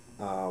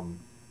 Well,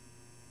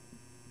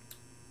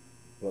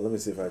 let me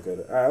see if I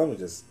could. All right, let me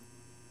just.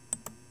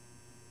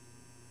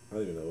 I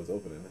don't even know what's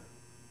opening.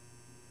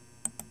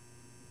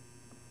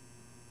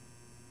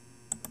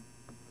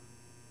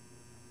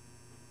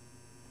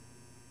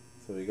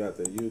 So we got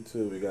the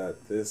YouTube, we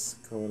got this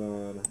going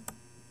on.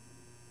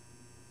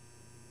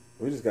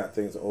 We just got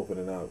things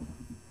opening up.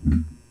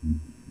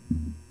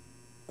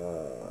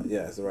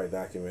 Yeah, it's the right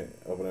document.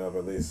 Opening up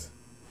at least.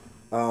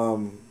 I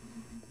don't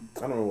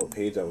remember what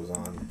page I was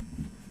on,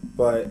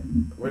 but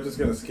we're just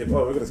gonna skip.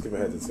 Oh, we're gonna skip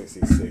ahead to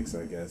 66,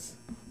 I guess,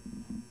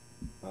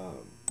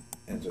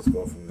 and just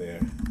go from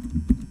there.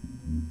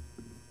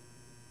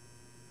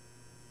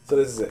 So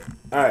this is it.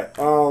 All right.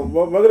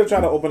 We're gonna try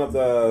to open up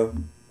the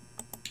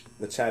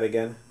chat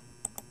again.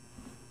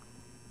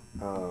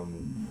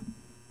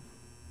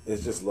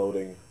 It's just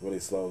loading really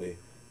slowly.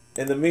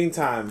 In the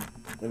meantime,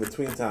 in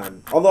between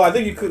time, although I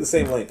think you click the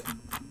same link,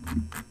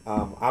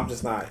 I'm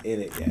just not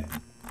in it yet.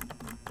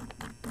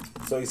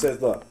 So he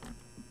says, look,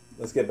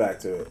 let's get back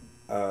to it.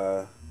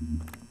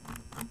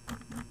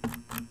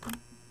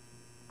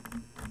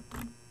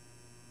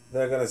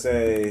 They're gonna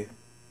say,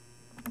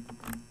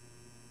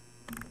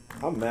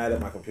 I'm mad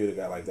at my computer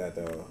got like that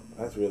though.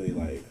 That's really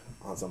like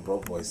on some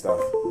broke boy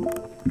stuff,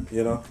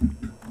 you know?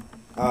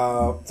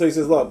 So he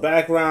says, look,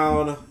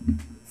 background,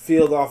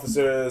 field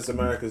officers,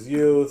 America's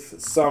youth,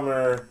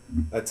 summer,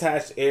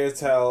 attached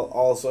airtel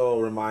also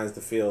reminds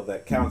the field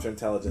that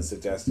counterintelligence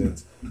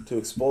suggestions to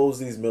expose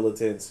these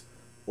militants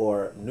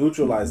or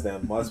neutralize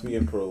them must be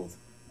improved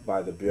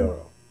by the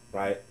Bureau,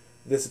 right?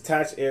 This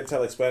attached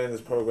airtel expanding this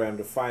program,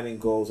 defining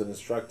goals and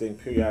instructing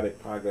periodic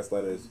progress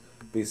letters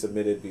be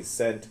submitted, be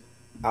sent,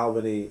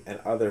 Albany, and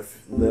other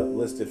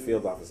listed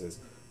field offices.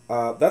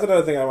 That's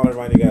another thing I want to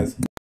remind you guys.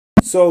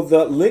 So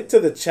the link to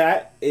the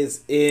chat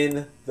is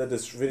in the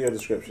video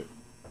description.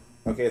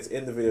 Okay, it's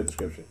in the video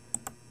description.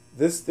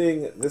 This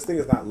thing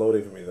is not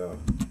loading for me though,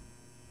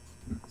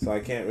 so I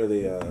can't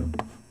really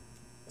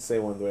say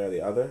one way or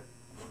the other.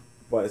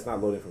 But it's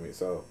not loading for me,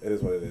 so it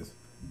is what it is.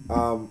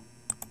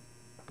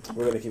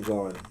 We're gonna keep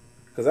going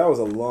because that was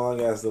a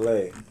long ass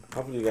delay.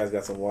 Hopefully you guys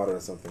got some water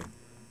or something.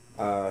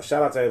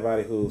 Shout out to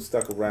everybody who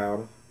stuck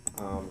around.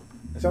 And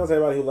shout out to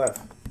everybody who left.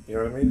 You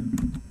know what I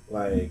mean?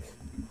 Like,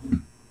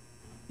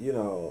 you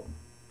know,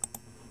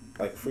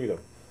 like freedom.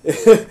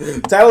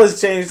 Title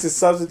is changed to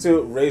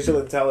substitute racial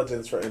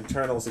intelligence for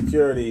internal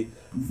security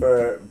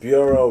for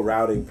bureau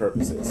routing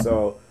purposes.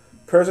 So,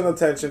 personal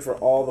attention for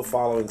all the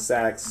following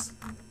SACs.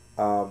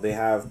 They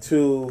have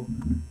 2.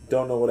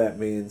 Don't know what that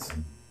means,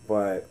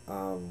 but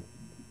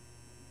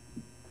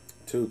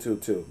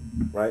 222,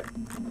 right?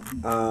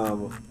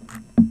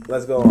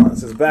 Let's go on. It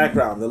says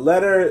background. The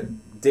letter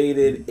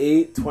dated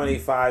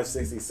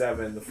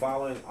 8/25/67. The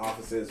following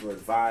officers were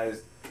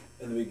advised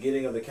in the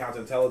beginning of the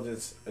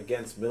counterintelligence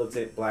against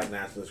militant black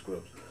nationalist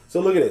groups.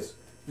 So look at this.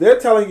 They're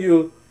telling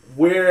you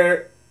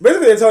basically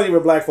they're telling you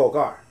where black folk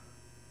are.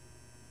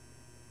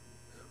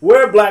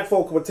 Where black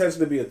folk could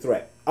potentially be a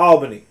threat.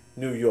 Albany,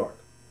 New York.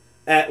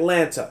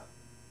 Atlanta,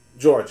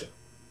 Georgia.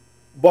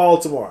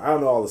 Baltimore. I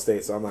don't know all the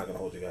states, so I'm not going to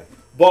hold you guys.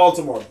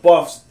 Baltimore,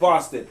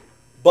 Boston,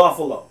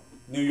 Buffalo,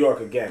 New York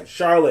again.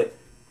 Charlotte,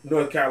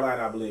 North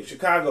Carolina, I believe.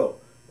 Chicago,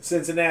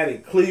 Cincinnati,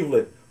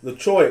 Cleveland,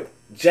 Detroit,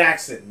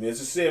 Jackson,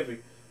 Mississippi,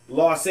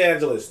 Los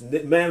Angeles,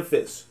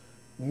 Memphis,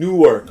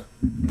 Newark,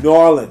 New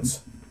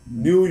Orleans,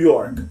 New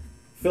York,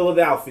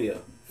 Philadelphia,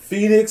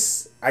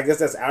 Phoenix, I guess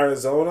that's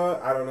Arizona,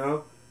 I don't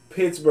know,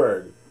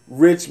 Pittsburgh,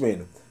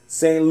 Richmond,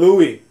 St.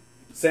 Louis,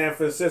 San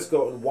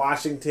Francisco, and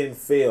Washington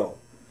Phil.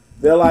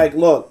 They're like,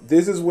 look,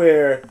 this is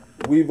where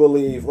we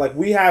believe, like,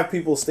 we have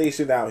people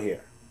stationed out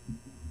here.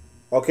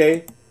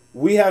 Okay?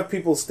 We have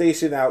people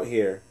stationed out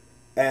here,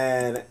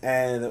 and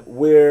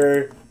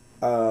we're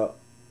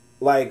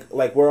like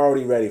we're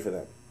already ready for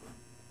them.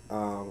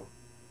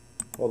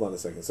 Hold on a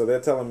second. So they're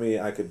telling me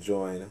I could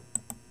join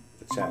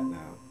the chat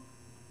now.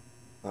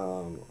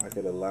 I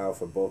could allow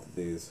for both of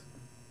these.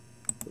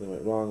 Something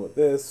went wrong with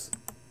this.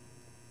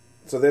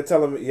 So they're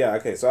telling me, yeah,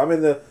 okay. So I'm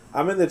in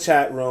the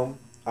chat room.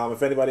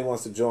 If anybody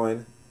wants to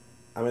join,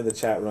 I'm in the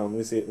chat room. Let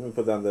me see. Let me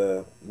put down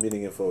the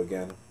meeting info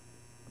again.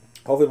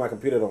 Hopefully my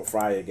computer don't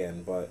fry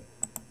again, but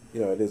you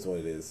know, it is what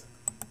it is.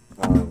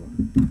 I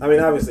mean,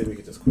 obviously we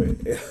could just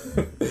quit.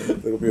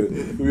 The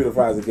computer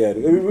fries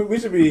again. We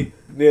should be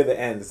near the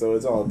end, so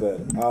it's all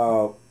good.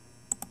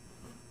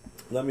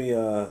 Let me.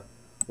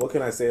 What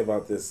can I say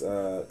about this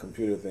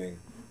computer thing?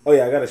 Oh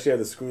yeah, I gotta share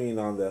the screen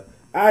on the.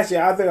 Actually,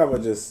 I think I'm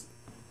gonna just.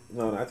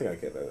 No, I think I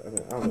get that.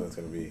 I don't know if it's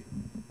gonna be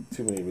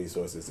too many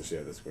resources to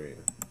share the screen.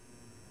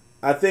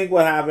 I think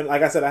what happened,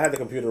 like I said, I had the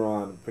computer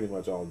on pretty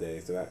much all day,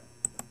 so that.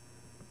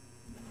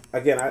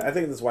 Again, I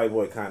think this white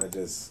boy kind of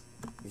just,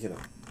 you know.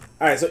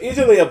 All right, so each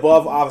of the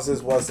above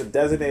officers was to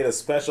designate a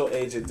special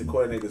agent to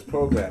coordinate this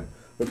program.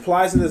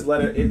 Replies to this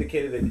letter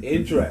indicated an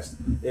interest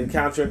in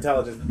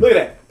counterintelligence. Look at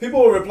that.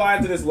 People were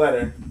replying to this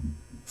letter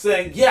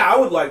saying, yeah, I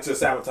would like to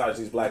sabotage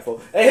these black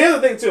folk. And here's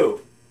the thing,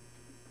 too.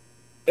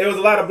 It was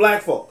a lot of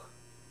black folk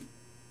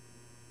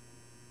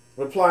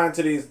replying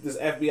to this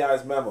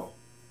FBI's memo.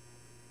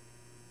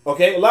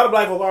 Okay, a lot of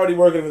black folk already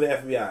working for the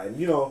FBI. And,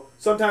 you know,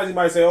 sometimes you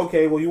might say,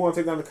 okay, well, you want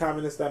to take down the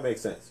communists? That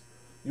makes sense.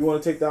 You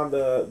want to take down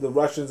the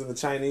Russians and the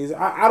Chinese?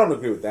 I don't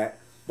agree with that,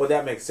 but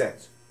that makes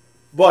sense.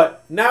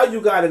 But now you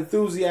got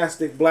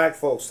enthusiastic black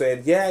folks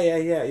saying,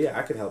 yeah,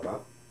 I could help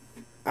out.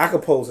 I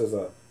could pose as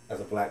a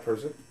black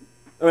person.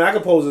 I mean, I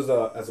could pose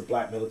as a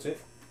black militant.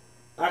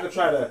 I could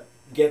try to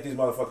get these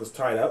motherfuckers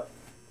tied up.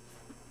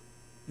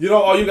 You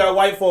know, or you got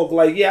white folk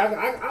like, yeah,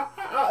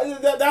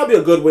 that would be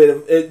a good way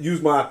to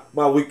use my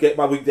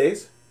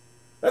weekdays.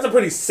 That's a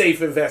pretty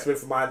safe investment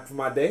for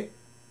my day.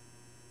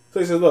 So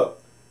he says,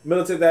 look,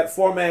 militant, that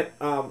format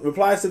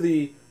replies to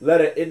the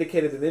letter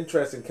indicated an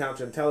interest in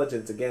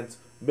counterintelligence against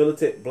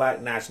militant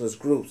black nationalist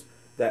groups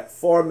that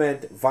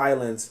foment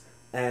violence,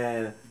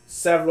 and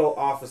several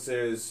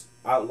officers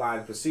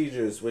outlined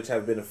procedures which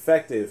have been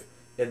effective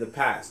in the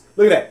past.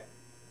 Look at that.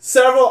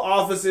 Several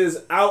officers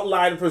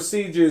outlined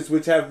procedures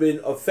which have been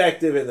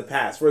effective in the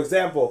past. For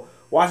example,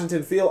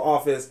 Washington Field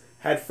Office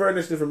had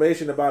furnished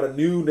information about a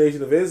new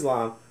Nation of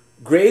Islam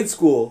grade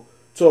school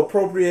to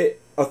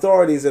appropriate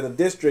authorities in the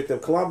District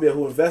of Columbia,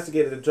 who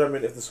investigated and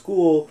determined if the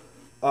school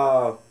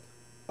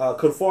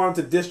conformed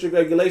to district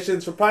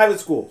regulations for private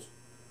schools.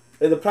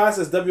 In the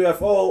process,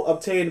 WFO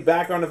obtained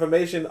background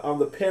information on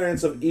the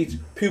parents of each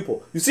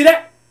pupil. You see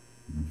that?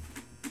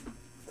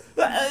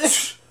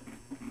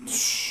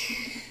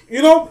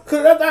 You know,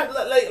 cause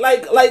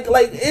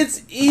like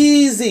it's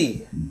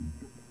easy.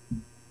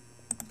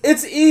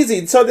 It's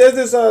easy. So there's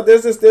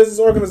this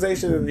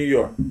organization in New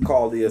York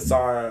called the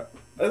Asar.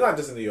 It's not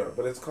just in New York,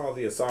 but it's called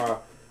the Asar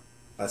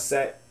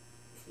Asset,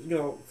 you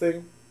know,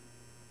 thing.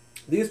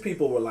 These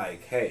people were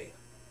like, hey,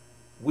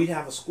 we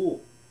have a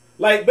school.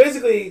 Like,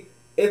 basically,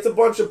 it's a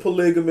bunch of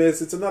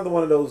polygamists. It's another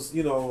one of those,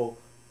 you know,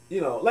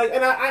 like,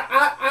 and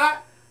I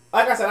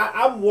like I said,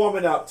 I'm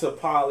warming up to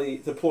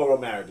plural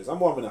marriages. I'm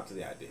warming up to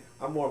the idea.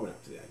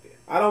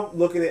 I don't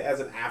look at it as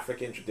an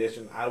African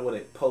tradition. I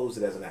wouldn't pose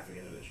it as an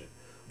African tradition.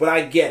 But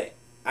I get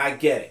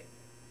it.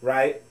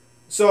 Right?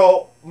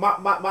 So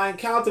my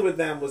encounter with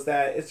them was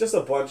that it's just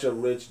a bunch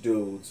of rich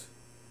dudes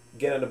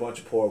getting a bunch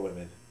of poor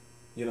women,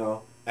 you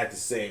know, at the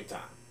same time.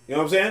 You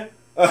know what I'm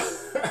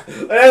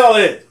saying? That's all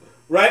it is.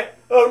 Right?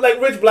 Like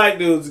rich black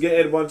dudes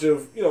getting a bunch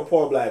of, you know,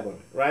 poor black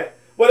women. Right?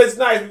 But it's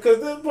nice because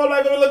the poor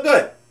black women look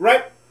good.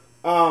 Right?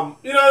 You know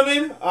what I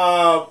mean?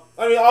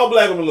 All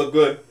black women look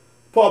good.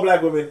 Poor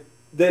black women,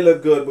 they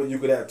look good, but you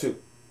could have too.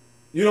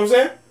 You know what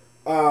I'm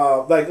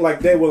saying? Like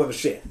they're willing to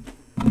share.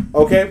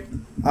 Okay?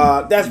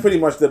 That's pretty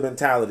much the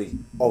mentality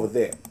over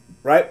there.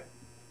 Right?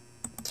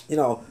 You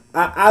know,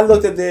 I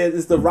looked at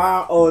this, the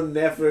Ra on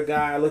Nefer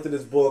guy. I looked at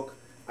this book.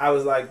 I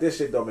was like, this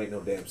shit don't make no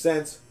damn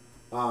sense.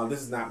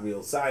 This is not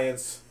real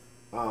science.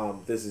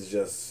 This is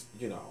just,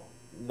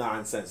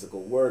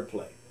 nonsensical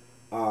wordplay.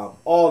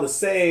 All the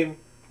same,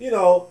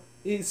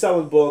 he's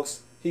selling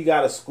books. He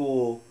got a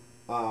school.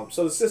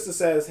 So the sister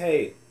says,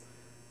 hey,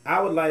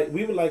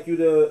 we would like you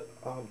to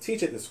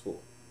teach at the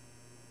school.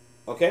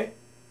 Okay?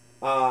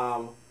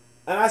 And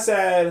I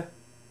said,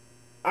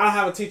 I don't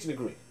have a teaching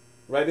degree.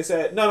 Right? They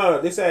said, no.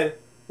 They said,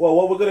 well,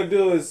 what we're going to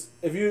do is,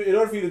 in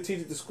order for you to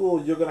teach at the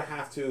school, you're going to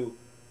have to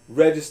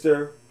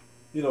register,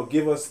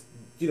 give us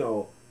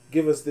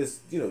this,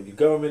 your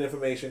government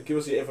information, give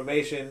us your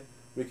information.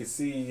 We can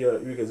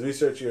we can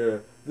research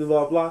your blah,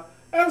 blah, blah.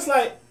 And I was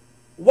like,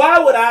 why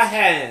would I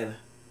hand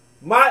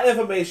my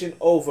information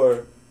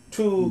over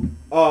to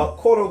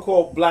quote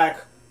unquote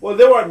black, well,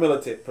 they weren't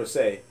militant per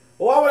se.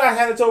 Well, why would I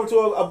hand it over to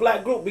a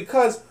black group?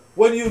 Because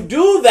when you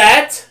do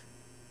that,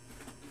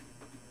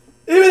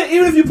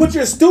 even if you put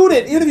your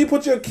student, even if you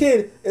put your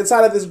kid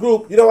inside of this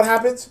group, you know what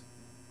happens?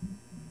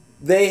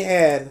 They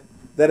hand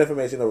that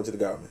information over to the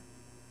government.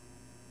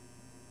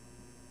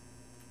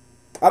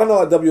 I don't know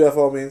what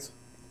WFO means.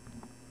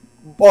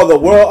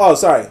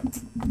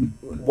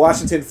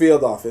 Washington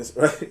Field Office,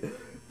 right?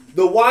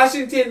 The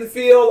Washington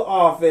Field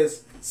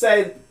Office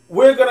said,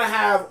 we're going to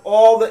have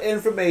all the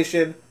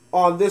information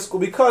on this school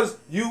because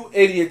you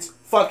idiots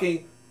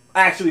fucking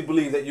actually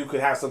believe that you could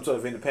have some sort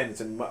of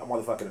independence in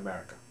motherfucking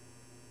America.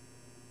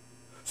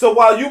 So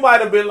while you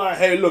might have been like,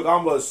 hey, look,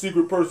 I'm a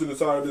secret person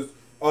inside of this,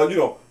 I'm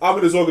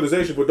in this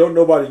organization, but don't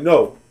nobody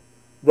know,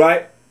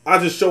 right? I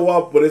just show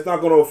up, but it's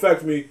not going to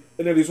affect me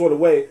in any sort of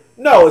way.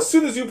 No, as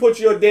soon as you put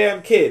your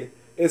damn kid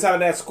inside of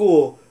that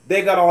school,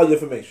 they got all your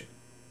information.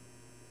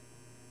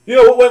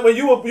 When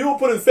you were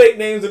putting fake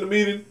names in the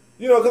meeting,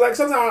 because like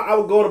sometimes I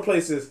would go to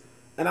places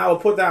and I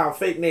would put down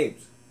fake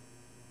names.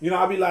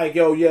 I'd be like,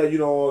 yo, yeah,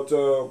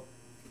 it's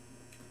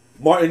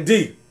Martin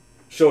D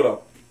showed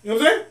up. You know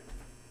what I'm saying?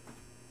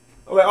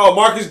 I'm like, oh,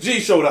 Marcus G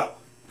showed up.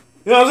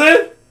 You know what I'm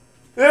saying?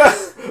 Yeah,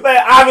 like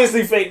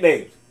obviously fake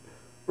names,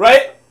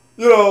 right?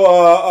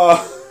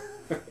 What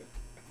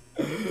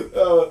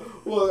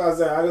was I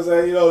saying? I can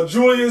say,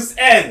 Julius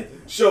N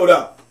showed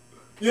up.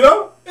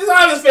 It's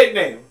obvious fake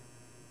name.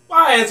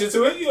 I answer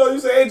to it. You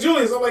say, hey,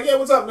 Julius. I'm like, yeah,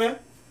 what's up, man?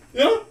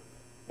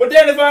 But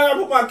then if I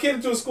put my kid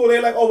into a school,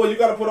 they're like, oh, well, you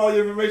got to put all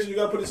your information. You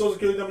got to put your social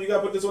security number. You got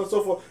to put this on and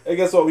so forth. And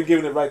guess what? We're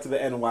giving it right to the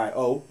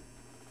NYO.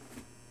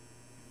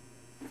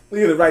 We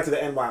give it right to the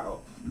NYO.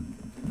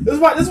 This is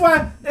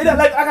why, like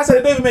I said,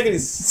 it doesn't even make any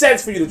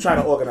sense for you to try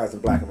to organize in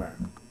Black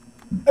America.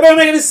 It doesn't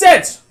make any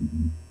sense.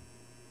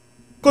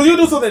 Because you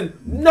do something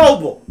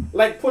noble,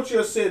 like put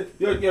your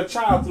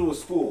child through a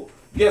school.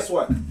 Guess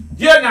what?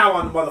 You're now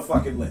on the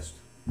motherfucking list.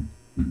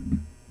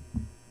 And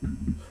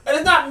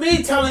it's not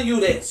me telling you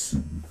this.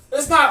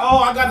 It's not, oh,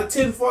 I got a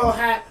tinfoil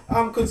hat,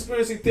 I'm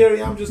conspiracy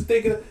theory, I'm just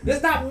thinking.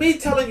 It's not me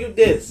telling you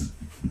this.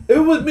 If it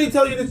was me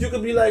telling you this, you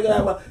could be like,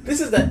 well, this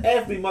is the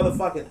FB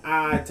motherfucking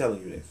I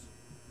telling you this.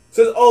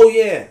 Says, oh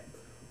yeah.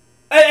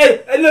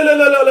 Hey,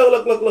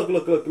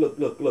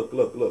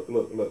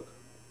 look.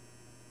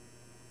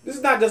 This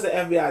is not just the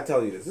FBI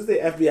telling you this. This is the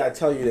FBI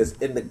telling you this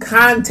in the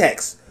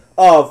context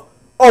of,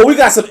 oh, we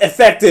got some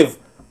effective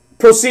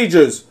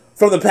procedures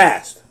from the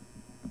past.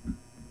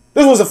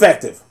 This was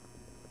effective.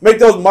 Make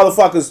those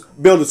motherfuckers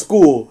build a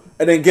school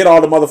and then get all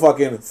the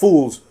motherfucking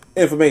fools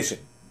information.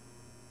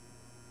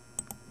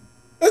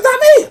 It's not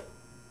me.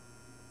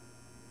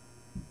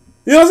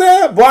 You know what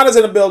I'm saying? Buana's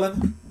in the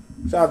building.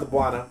 Shout out to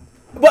Buana.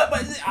 But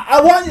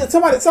I want you,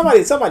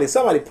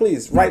 somebody,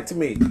 please write to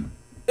me.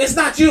 It's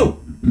not you.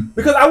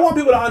 Because I want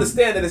people to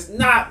understand that it's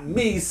not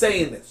me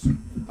saying this.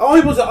 I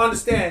want people to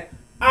understand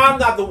I'm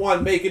not the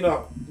one making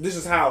up. This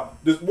is how,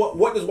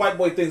 what this white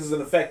boy thinks is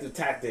an effective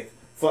tactic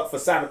for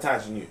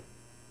sabotaging you.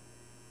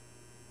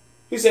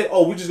 He said,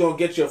 oh, we're just going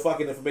to get your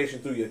fucking information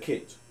through your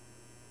kids.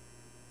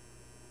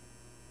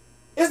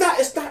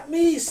 It's not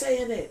me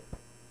saying it.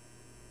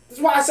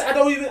 That's why I said I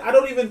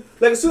don't even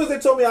like as soon as they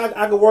told me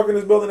I could work in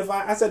this building,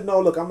 I said no,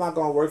 look, I'm not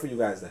gonna work for you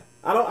guys then.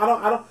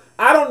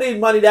 I don't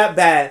need money that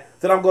bad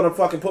that I'm gonna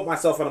fucking put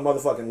myself on a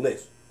motherfucking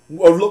list.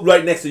 Or look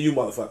right next to you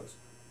motherfuckers.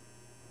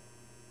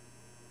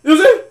 You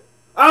see?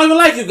 I don't even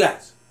like you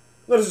guys.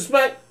 No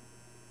disrespect.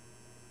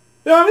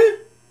 You know what I mean?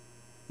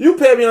 You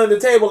pay me under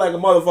the table like a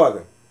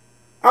motherfucker.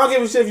 I don't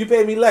give a shit if you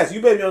pay me less.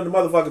 You pay me on the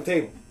motherfucking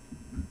table.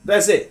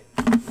 That's it.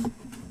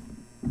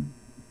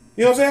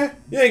 You know what I'm saying?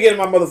 You ain't getting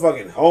my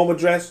motherfucking home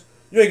address.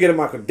 You ain't getting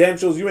my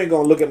credentials. You ain't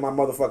gonna look at my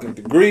motherfucking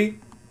degree.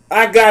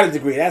 I got a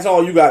degree. That's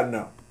all you gotta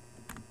know.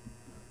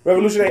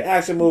 Revolutionary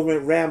Action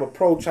Movement, RAM, a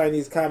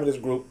pro-Chinese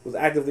communist group, was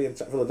actively in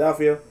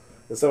Philadelphia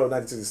in summer of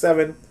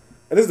 1967.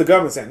 And this is the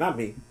government saying, not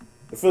me.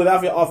 The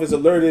Philadelphia office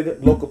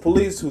alerted local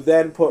police, who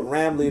then put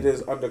RAM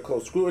leaders under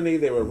close scrutiny.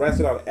 They were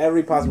arrested on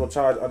every possible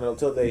charge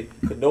until they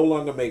could no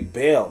longer make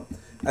bail.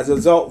 As a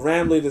result,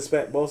 RAM leaders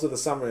spent most of the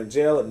summer in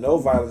jail, and no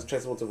violence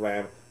traceable to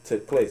RAM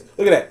took place.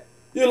 Look at that.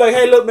 You're like,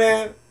 hey, look,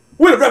 man,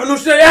 we're the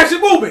Revolutionary Action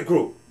Movement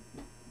group.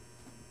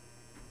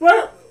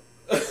 Right?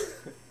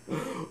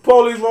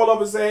 Police roll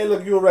up and say, hey,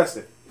 look, you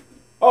arrested.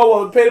 Oh,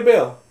 well, pay the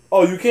bill.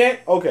 Oh, you can't?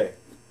 Okay.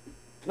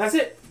 And that's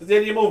it. That's the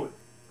end of your movement.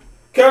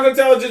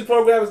 Counterintelligence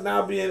program is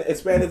now being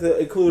expanded to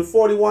include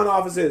 41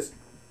 offices.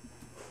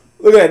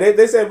 Look at that.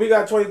 They said we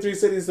got 23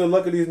 cities to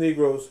look at these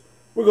Negroes.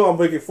 We're going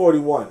to make it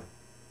 41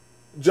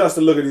 just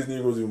to look at these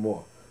Negroes even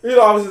more. These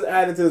officers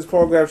added to this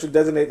program should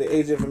designate the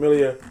agent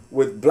familiar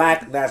with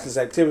black nationalist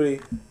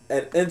activity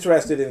and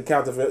interested in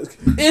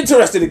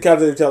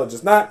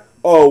counterintelligence. Not,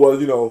 oh, well,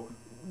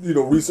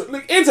 research.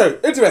 Like,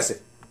 interested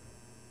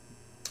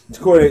to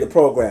coordinate the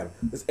program.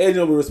 This agent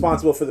will be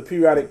responsible for the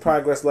periodic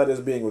progress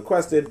letters being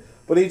requested,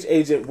 but each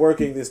agent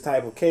working this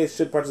type of case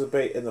should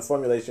participate in the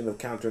formulation of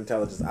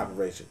counterintelligence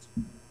operations.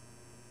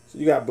 So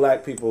you got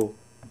black people,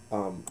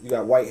 you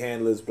got white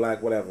handlers,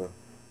 black whatever.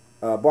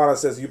 Barna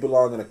says you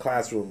belong in a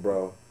classroom,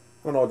 bro.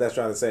 I don't know what that's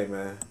trying to say,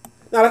 man.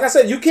 Now, like I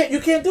said, you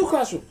can't do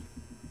classroom.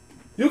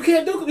 You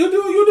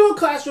do a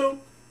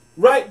classroom,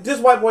 right? This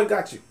white boy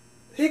got you.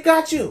 He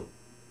got you.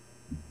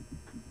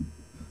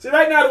 See,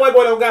 right now the white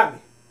boy don't got me.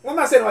 I'm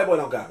not saying the white boy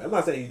don't got me. I'm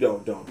not saying he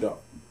don't.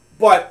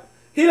 But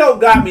he don't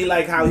got me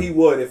like how he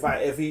would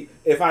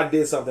if I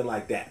did something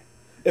like that.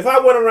 If I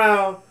went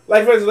around,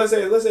 like for instance,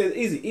 let's say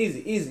it's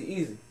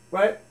easy,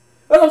 right?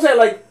 That's what I'm saying.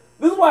 Like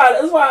this is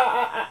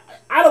why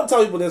I don't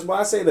tell people this, but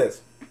I say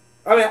this.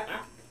 I mean,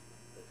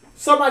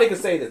 somebody could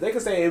say this. They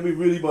could say it'd be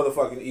really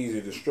motherfucking easy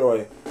to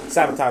destroy,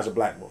 sabotage a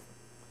black movement,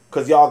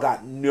 cause y'all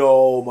got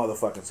no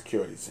motherfucking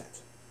security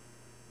sense.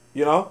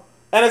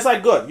 And it's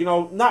like good.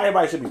 Not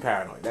everybody should be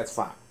paranoid. That's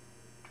fine.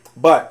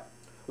 But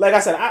like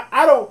I said,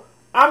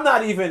 I'm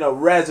not even a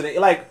resident.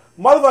 Like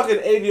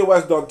motherfucking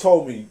ADOS done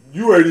told me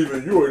you ain't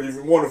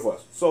even one of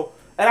us. So,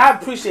 and I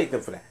appreciate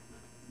them for that.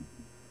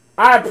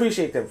 That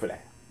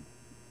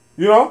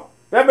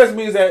just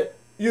means that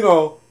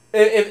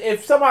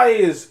if somebody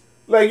is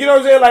like, you know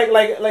what I'm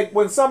saying, like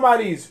when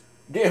somebody's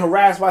getting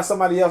harassed by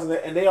somebody else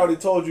and they already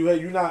told you, hey,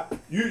 you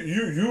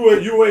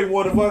ain't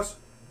one of us.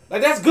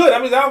 Like that's good.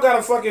 That means I don't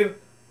gotta fucking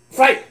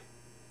fight.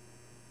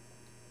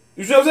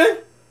 You see what I'm saying?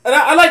 And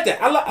I like that.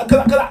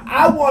 Cause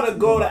I want to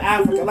go to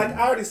Africa. Like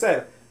I already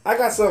said, I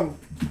got some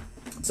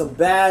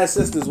bad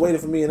sisters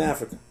waiting for me in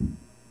Africa. And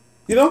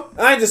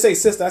I didn't just say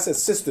sister. I said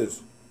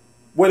sisters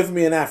waiting for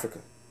me in Africa.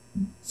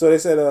 So they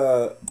said,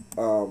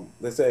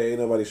 ain't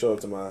nobody showed up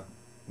to my.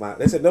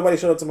 They said nobody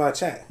showed up to my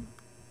chat.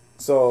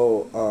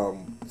 So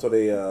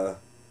they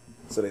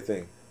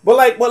think. But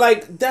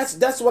like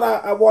that's what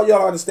I want y'all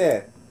to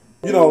understand.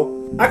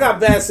 I got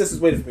bad sisters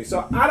waiting for me.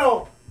 So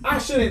I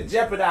shouldn't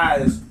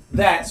jeopardize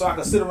that so I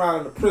can sit around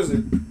in the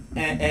prison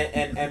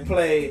and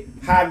play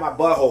hide my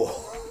butthole.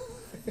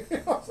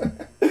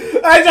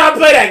 I ain't trying to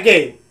play that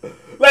game.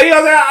 Like, what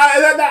I'm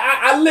saying?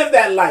 I live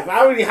that life.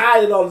 I already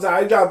hide it all the time. I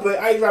ain't trying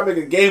to make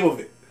a game of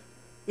it.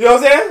 You know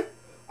what I'm saying?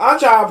 I'm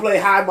trying to play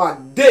hide my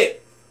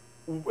dick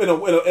in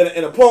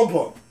a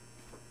pom-pom.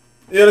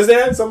 You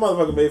understand? Some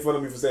motherfucker made fun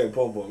of me for saying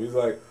pom-pom. He's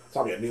like, it's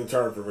probably a new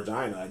term for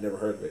vagina. I never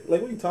heard of it.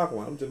 Like, what are you talking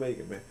about? I'm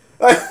Jamaican, man.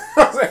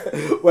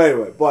 Well,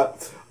 anyway,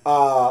 but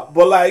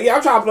like, yeah,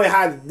 I'm trying to play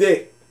hide the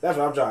dick. That's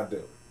what I'm trying to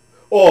do.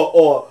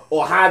 Or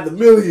hide the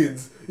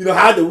millions.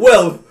 Hide the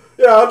wealth.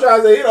 I'm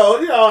trying to say,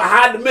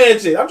 hide the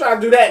mansion. I'm trying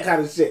to do that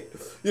kind of shit.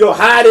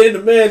 Hide it in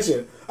the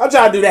mansion. I'm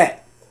trying to do that.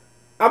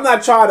 I'm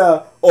not trying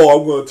to,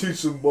 I'm going to teach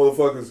some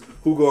motherfuckers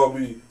who going to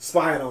be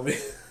spying on me.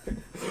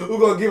 Who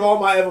going to give all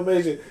my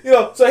information.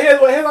 So here's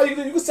how you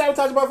can do. You can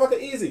sabotage a motherfucker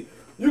easy.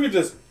 You could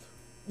just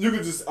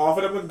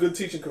offer them a good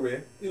teaching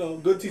career.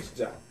 Good teaching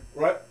job.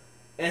 Right?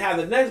 And have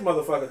the next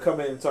motherfucker come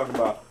in and talk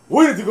about,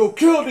 we need to go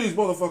kill these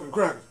motherfucking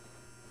crackers.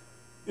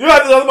 You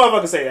have this other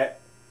motherfucker say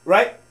that.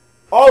 Right?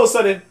 All of a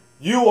sudden,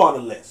 you on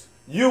the list.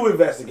 You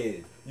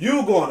investigated.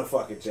 You going to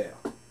fucking jail.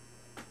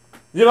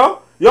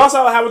 Y'all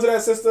saw what happened to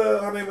that sister.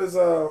 Her name is,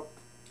 I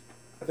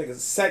think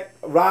it's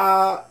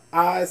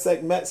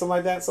Sekmet, something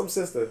like that. Some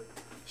sister.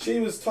 She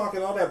was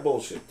talking all that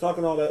bullshit.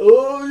 Talking all that,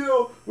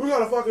 we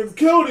gotta fucking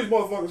kill these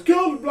motherfuckers.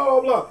 Kill them, blah,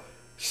 blah, blah.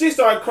 She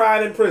started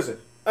crying in prison.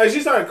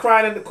 She started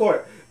crying in the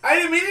court. I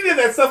didn't mean any of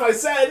that stuff I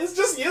said. It's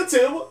just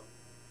YouTube.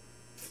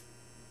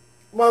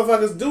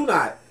 Motherfuckers, do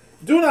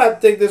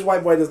not think this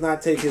white boy does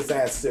not take his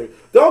ass serious.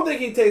 Don't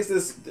think he takes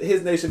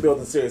his nation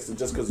building seriously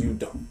just because you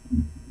don't.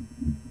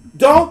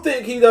 Don't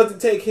think he doesn't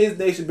take his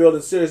nation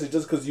building seriously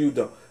just because you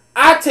don't.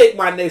 I take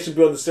my nation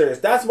building serious.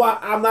 That's why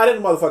I'm not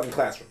in the motherfucking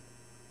classroom.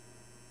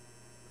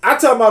 I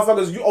tell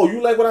motherfuckers,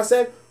 you like what I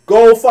said?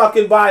 Go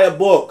fucking buy a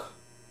book.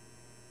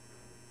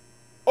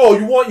 Oh,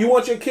 you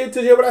want your kid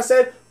to hear what I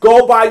said?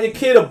 Go buy your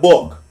kid a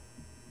book.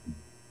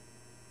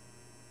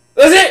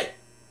 That's it.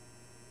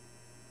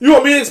 You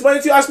want me to explain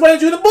it to you? I explain it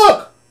to you in the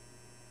book.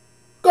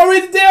 Go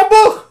read the damn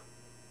book.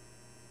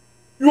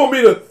 You want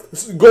me to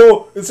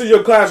go into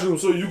your classroom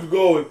so you could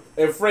go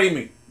and frame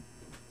me?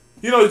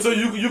 So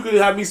you could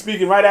have me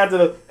speaking right after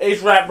the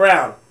H-Rap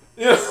Brown.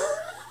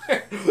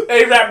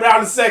 H-Rap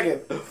Brown II.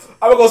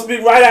 I'm going to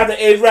speak right after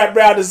H-Rap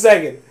Brown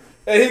II.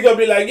 And he's going to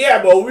be like,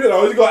 yeah, bro, he's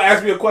going to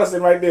ask me a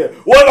question right there.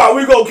 What about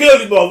we going to kill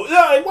these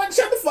motherfuckers? What?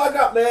 Shut the fuck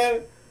up,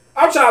 man.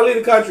 I'm trying to leave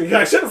the country.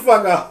 Shut the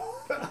fuck up.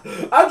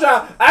 I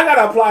got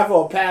to apply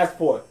for a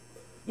passport.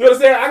 You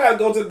understand? I got to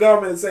go to the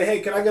government and say, hey,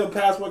 can I get a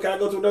passport? Can I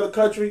go to another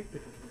country?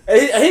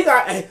 And he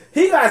got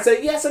to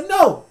say yes or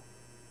no.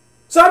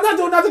 So I'm not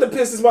doing nothing to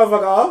piss this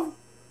motherfucker off.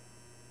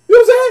 You know what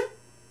I'm saying?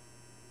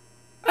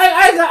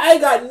 I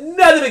ain't got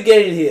nothing to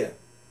gain here.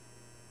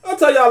 I'll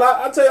tell y'all,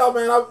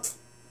 man. I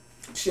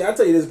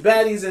tell you, there's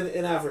baddies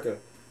in Africa.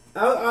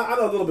 I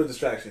know a little bit of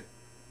distraction.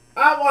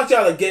 I want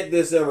y'all to get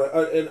this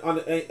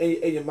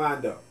in your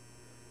mind, though.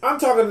 I'm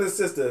talking to this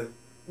sister.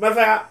 Matter of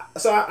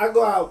fact, I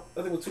go out,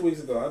 I think it was 2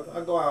 weeks ago.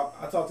 I go out,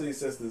 I talk to these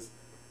sisters.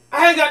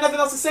 I ain't got nothing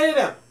else to say to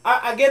them.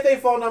 I get their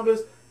phone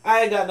numbers.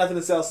 I ain't got nothing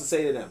else to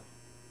say to them.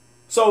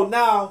 So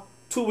now,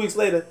 2 weeks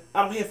later,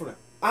 I don't hear from them.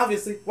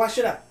 Obviously, why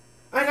should I?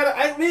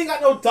 We ain't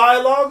got no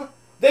dialogue.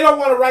 They don't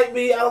want to write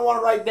me. I don't want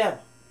to write them.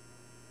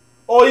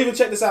 Or even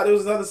check this out. There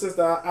was another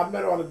sister. I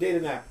met her on a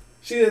dating app.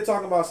 She was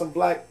talking about some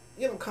black,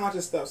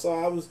 conscious stuff. So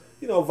I was,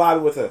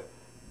 vibing with her.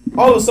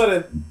 All of a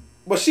sudden,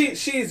 but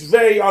she's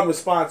very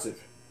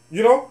unresponsive.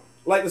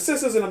 Like the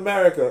sisters in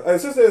America,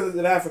 sisters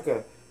in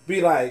Africa,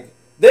 be like,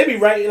 they be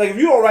writing, like if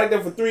you don't write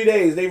them for 3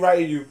 days, they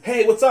writing you,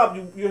 hey, what's up?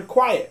 You're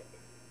quiet.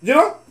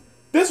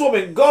 This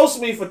woman ghosts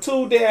me for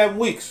 2 damn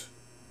weeks.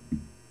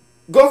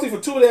 Ghosts me for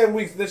 2 damn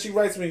weeks, then she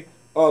writes me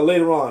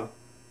later on.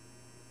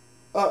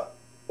 Well,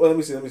 let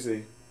me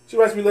see. She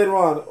writes me later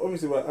on. Let me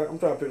see what I'm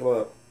trying to pick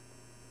her up.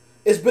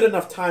 It's been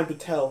enough time to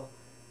tell,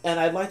 and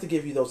I'd like to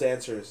give you those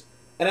answers.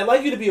 And I'd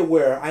like you to be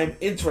aware I am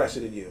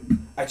interested in you.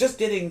 I'm just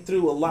getting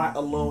through a lot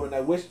alone, and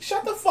I wish...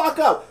 Shut the fuck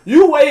up.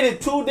 You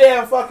waited 2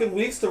 damn fucking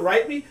weeks to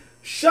write me?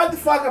 Shut the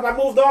fuck up. I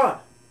moved on.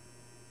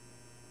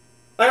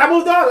 Like, I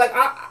moved on. Like,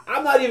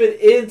 I'm not even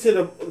into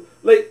the...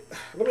 Like,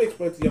 let me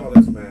explain to y'all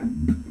this,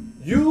 man.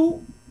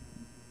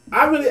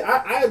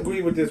 I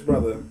agree with this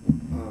brother.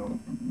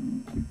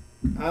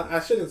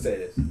 I shouldn't say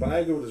this, but I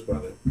agree with this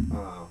brother.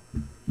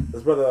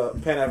 This brother,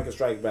 Pan-African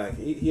Strike Back,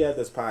 he had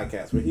this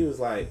podcast where he was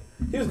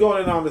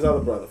going in on this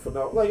other brother for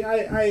no, like,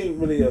 I ain't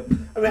really, I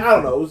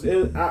don't know,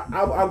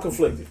 I'm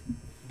conflicted.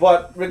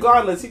 But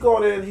regardless, he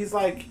going in and he's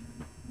like,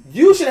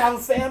 you should have a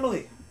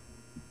family.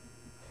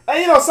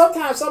 And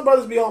sometimes some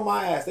brothers be on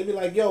my ass. They be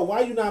like, yo,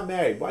 why you not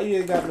married? Why you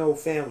ain't got no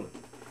family?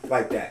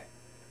 Like that.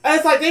 And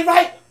it's like, they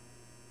right.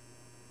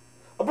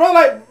 A brother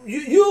like,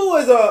 you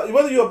as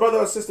whether you're a brother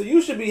or sister,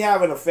 you should be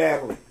having a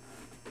family.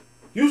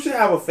 You should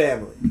have a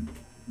family.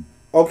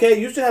 Okay?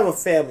 You should have a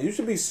family. You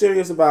should be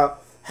serious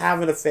about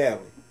having a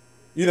family.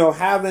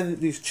 Having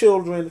these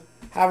children,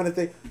 having a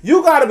thing.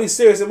 You got to be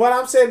serious. And what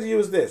I'm saying to you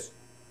is this.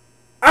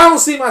 I don't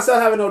see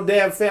myself having no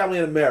damn family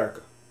in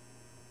America.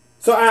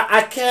 So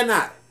I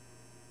cannot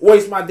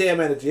waste my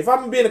damn energy. If I'm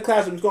going to be in a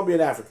classroom, it's going to be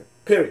in Africa.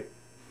 Period.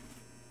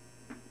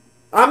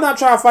 I'm not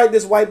trying to fight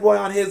this white boy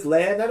on his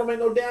land. That don't make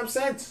no damn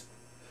sense.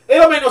 It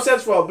don't make no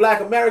sense for a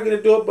black American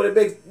to do it, but it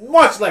makes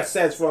much less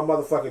sense for a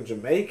motherfucking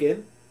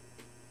Jamaican.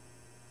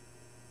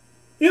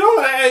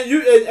 And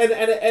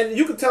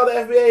you can tell the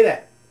FBA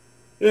that.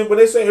 When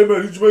they say, hey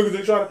man, these Jamaicans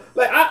ain't trying to,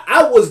 like,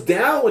 I was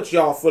down with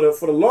y'all for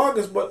the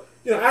longest, but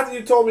after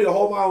you told me to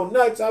hold my own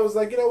nuts, I was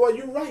like, you know what,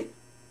 you're right.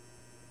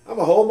 I'm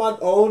gonna hold my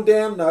own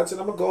damn nuts and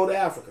I'm gonna go to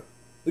Africa.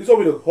 You told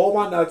me to hold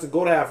my nuts and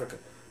go to Africa.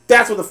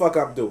 That's what the fuck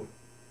I'm doing.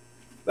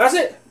 That's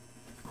it.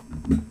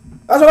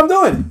 That's what I'm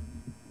doing.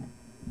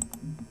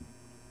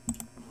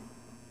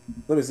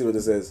 Let me see what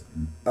this is.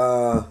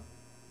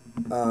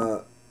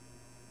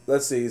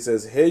 Let's see. He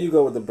says, here you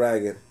go with the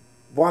bragging.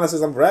 Buana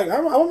says, I'm bragging.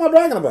 What am I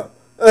bragging about?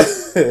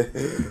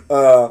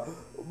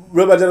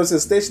 Real General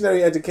says,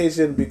 stationary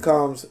education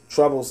becomes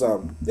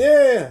troublesome.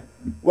 Yeah.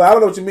 Well, I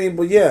don't know what you mean,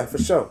 but yeah, for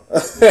sure.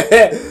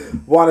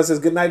 Buana says,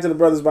 good night to the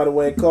brothers, by the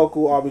way.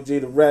 Koku,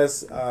 RBG, the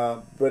rest.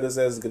 Britta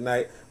says, good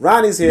night.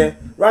 Ronnie's here.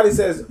 Ronnie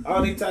says,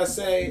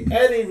 Onitaset,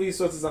 any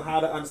resources on how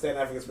to understand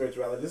African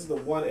spirituality? This is the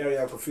one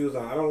area I'm confused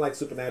on. I don't like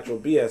supernatural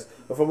BS,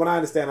 but from what I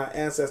understand, our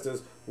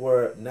ancestors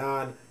were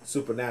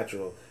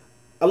non-supernatural.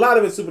 A lot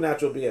of it's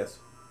supernatural BS.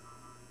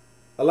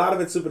 A lot of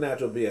it's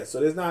supernatural BS. So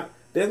there's not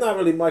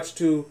really much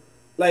to,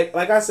 like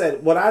I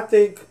said, what I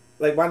think,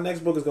 like my next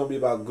book is going to be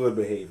about good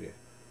behavior.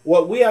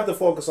 What we have to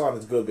focus on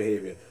is good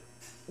behavior.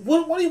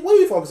 What do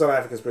you focus on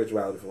African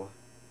spirituality for?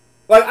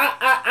 Like,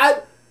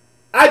 I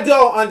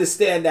don't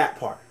understand that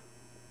part.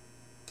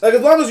 Like,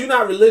 as long as you're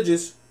not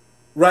religious,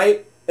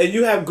 right, and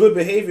you have good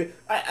behavior.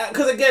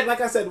 Because, again,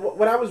 like I said,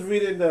 when I was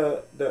reading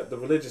the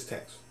religious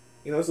text,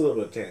 it's a little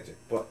bit of a tangent,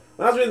 but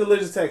when I was reading the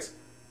religious text,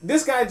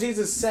 this guy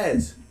Jesus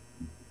says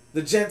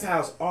the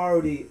Gentiles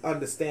already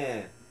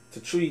understand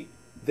to treat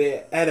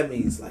their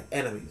enemies like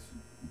enemies.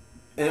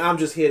 And I'm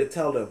just here to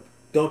tell them,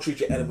 don't treat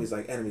your enemies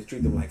like enemies,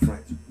 treat them like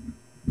friends.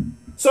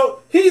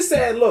 So he's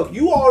saying, look,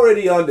 you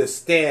already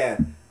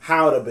understand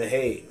how to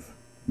behave.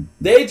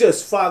 They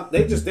just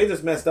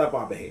messed up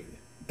on behavior.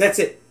 That's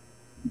it.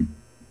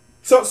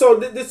 So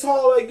this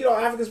whole,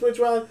 African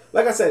spirituality,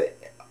 like I said,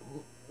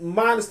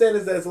 my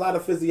understanding is that it's a lot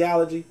of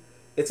physiology.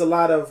 It's a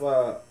lot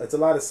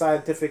of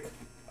scientific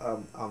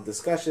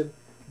discussion.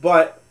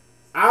 But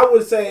I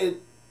would say,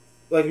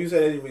 like you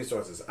said, any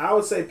resources. I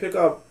would say pick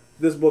up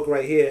this book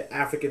right here,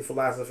 African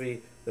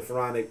Philosophy, the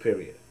Pharaonic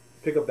Period.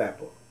 Pick up that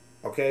book,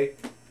 okay?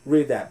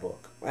 Read that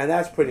book. And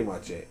that's pretty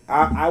much it.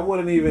 I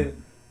wouldn't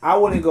even I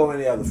wouldn't go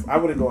any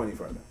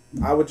further.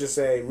 I would just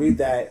say read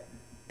that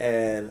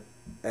and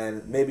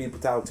maybe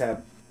Ptah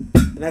Htp,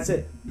 and that's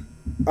it.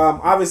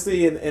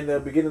 Obviously, in the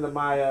beginning of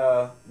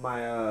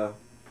my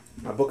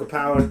Book of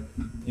Power,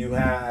 you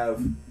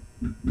have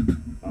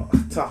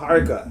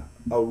Taharka,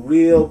 a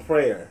real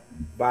prayer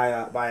by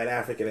an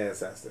African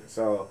ancestor.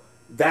 So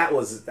that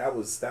was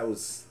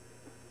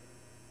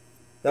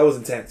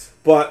intense.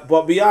 But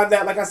beyond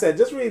that, like I said,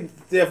 just read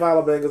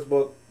Theophilo Benga's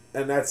book,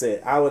 and that's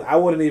it. I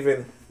wouldn't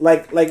even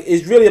like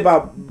it's really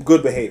about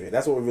good behavior.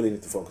 That's what we really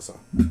need to focus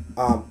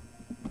on.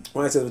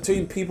 When I said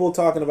between people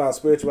talking about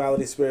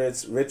spirituality,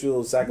 spirits,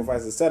 rituals,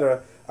 sacrifices,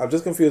 etc., I'm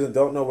just confused and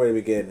don't know where to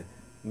begin.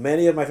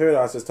 Many of my favorite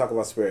artists talk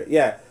about spirit.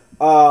 Yeah.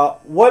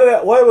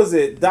 What was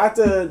it?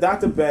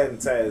 Dr. Ben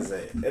says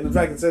it. And in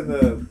fact, it's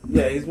in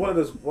he's one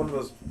of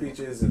those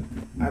speeches,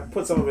 and I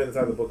put some of it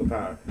inside the Book of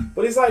Power.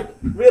 But he's like,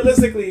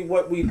 realistically,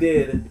 what we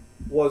did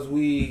was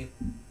we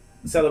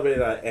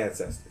celebrated our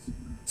ancestors.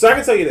 So I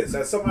can tell you this,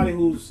 as somebody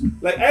who's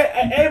like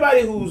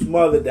anybody whose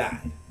mother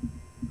died.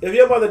 If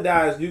your mother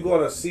dies, you're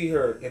gonna see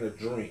her in a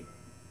dream.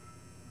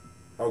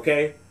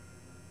 Okay?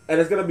 And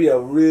it's gonna be a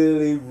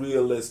really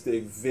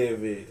realistic,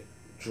 vivid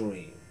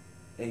dream.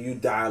 And you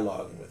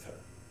dialoguing with her.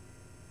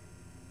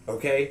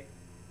 Okay?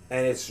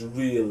 And it's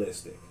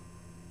realistic.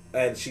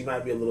 And she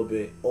might be a little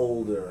bit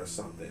older or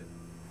something.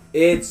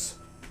 It's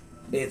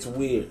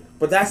weird.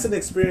 But that's an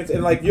experience,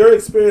 and like you're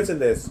experiencing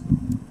this,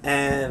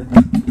 and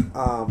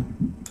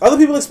other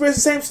people experience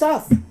the same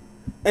stuff.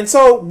 And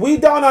so we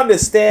don't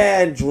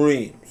understand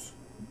dreams.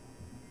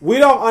 We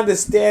don't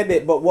understand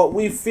it, but what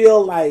we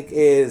feel like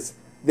is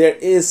there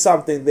is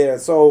something there.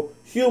 So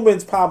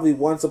humans probably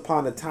once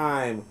upon a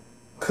time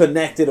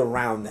connected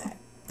around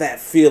that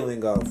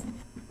feeling of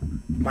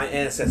my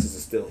ancestors are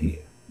still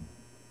here,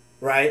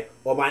 right?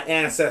 Or my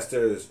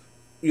ancestors,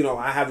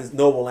 I have these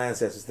noble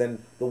ancestors,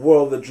 then the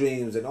world of the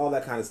dreams and all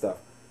that kind of stuff.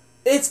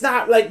 It's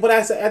not like, but I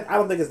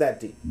don't think it's that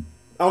deep.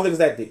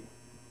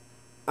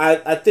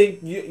 I think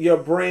your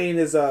brain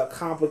is a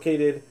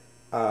complicated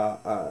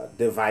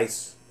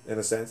device, in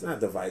a sense.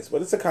 Not device,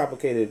 but it's a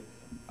complicated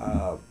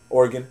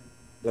organ,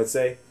 let's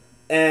say.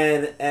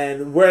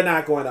 And we're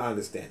not going to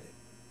understand it.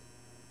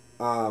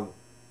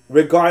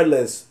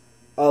 Regardless,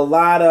 a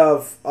lot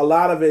of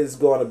it is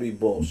going to be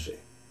bullshit.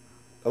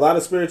 A lot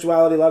of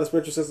spirituality, a lot of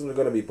spiritual systems are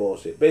going to be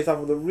bullshit, based off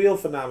of the real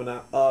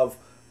phenomena of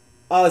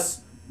us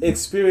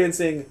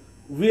experiencing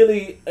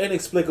really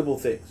inexplicable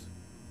things,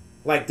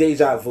 like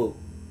deja vu,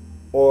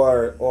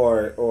 or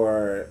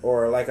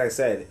like I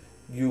said,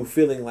 you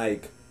feeling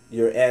like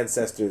your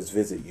ancestors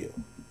visit you.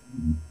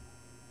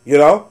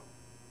 You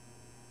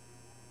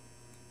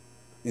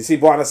see,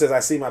 Barna says, "I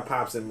see my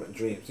pops in my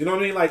dreams." You know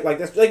what I mean? Like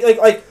that's like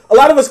a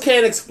lot of us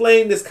can't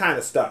explain this kind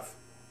of stuff.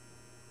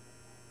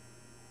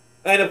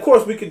 And of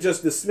course, we could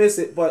just dismiss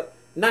it, but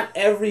not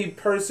every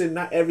person,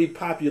 not every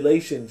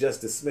population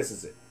just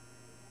dismisses it.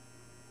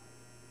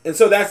 And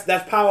so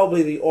that's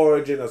probably the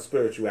origin of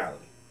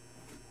spirituality,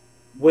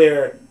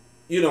 where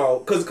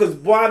because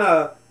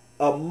Barna,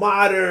 a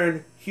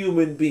modern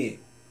human being,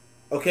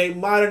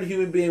 modern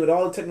human being with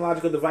all the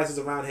technological devices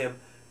around him,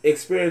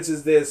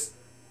 experiences this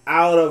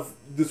out of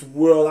this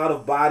world, out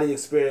of body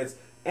experience,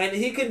 and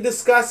he can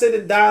discuss it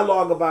and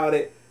dialogue about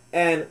it.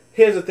 And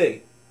here's the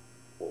thing.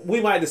 We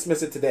might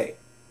dismiss it today,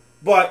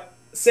 but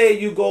say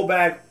you go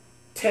back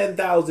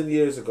 10,000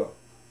 years ago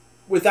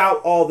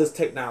without all this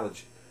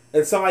technology,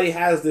 and somebody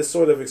has this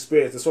sort of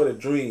experience, this sort of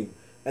dream,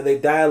 and they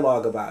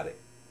dialogue about it,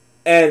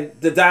 and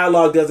the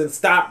dialogue doesn't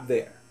stop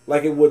there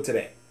like it would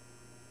today,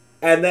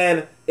 and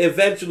then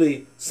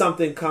eventually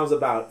something comes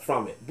about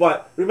from it.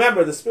 But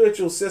remember, the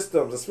spiritual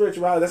systems, the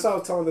spirituality, that's what I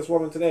was telling this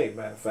woman today,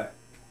 matter of fact.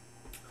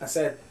 I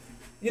said,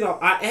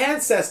 our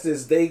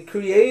ancestors, they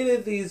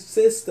created these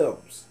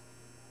systems,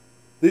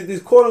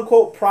 these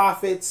quote-unquote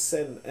prophets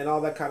and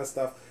all that kind of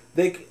stuff.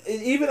 They,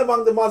 even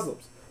among the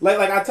Muslims. I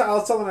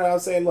was telling her, I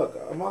was saying, look,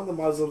 among the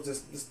Muslims,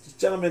 this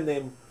gentleman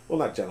named, well,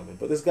 not gentleman,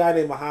 but this guy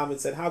named Muhammad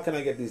said, how can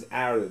I get these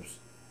Arabs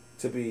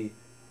to be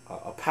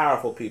a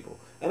powerful people?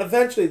 And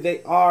eventually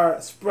they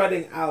are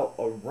spreading out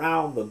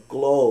around the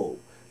globe.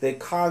 They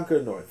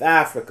conquer North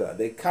Africa.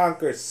 They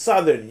conquer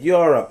Southern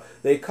Europe.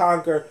 They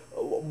conquer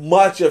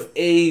much of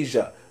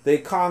Asia. They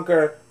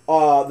conquer,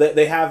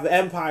 they have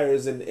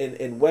empires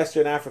in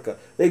Western Africa.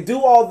 They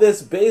do all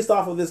this based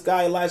off of this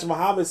guy, Elijah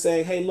Muhammad,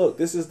 saying, hey, look,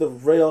 this is the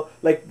real,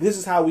 this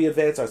is how we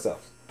advance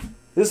ourselves.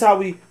 This is how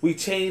we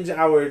change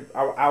our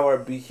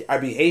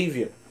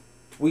behavior.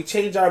 We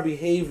change our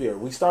behavior.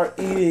 We start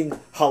eating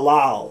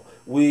halal.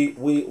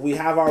 We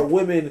have our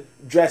women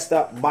dressed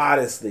up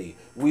modestly.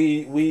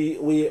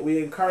 We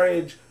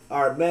encourage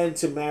our men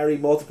to marry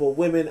multiple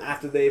women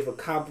after they've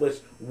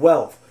accomplished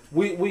wealth.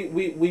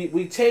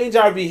 We change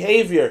our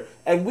behavior,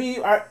 and we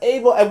are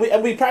able,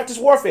 and we practice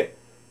warfare.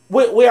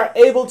 We are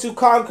able to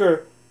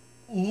conquer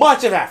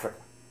much of Africa,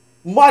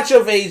 much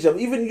of Asia,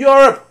 even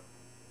Europe.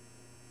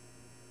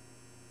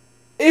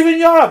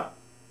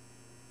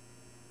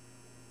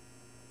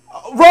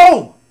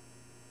 Rome.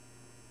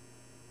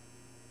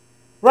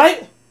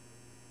 Right?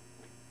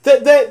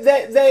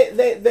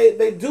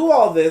 they do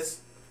all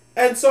this,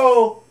 and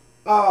so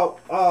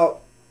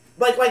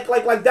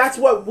like that's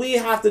what we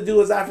have to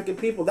do as African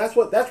people. That's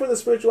where the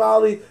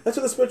spirituality, that's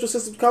where the spiritual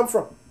systems come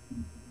from.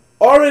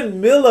 Aaron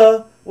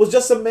Miller was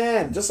just a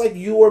man, just like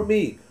you or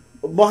me.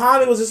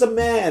 Muhammad was just a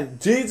man.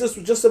 Jesus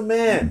was just a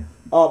man.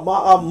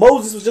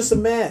 Moses was just a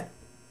man.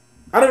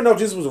 I don't even know if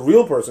Jesus was a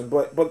real person,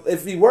 but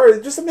if he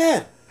were, just a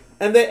man.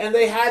 And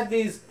they had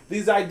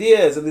these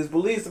ideas and these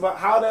beliefs about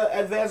how to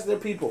advance their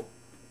people,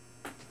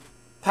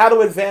 how to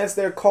advance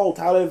their cult,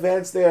 how to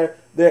advance their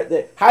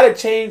how to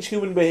change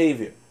human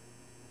behavior.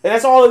 And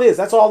that's all it is.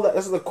 That's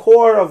the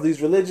core of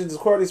these religions, the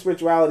core of these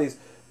spiritualities,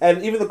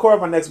 and even the core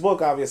of my next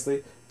book,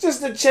 obviously.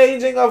 Just the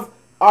changing of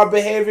our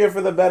behavior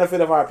for the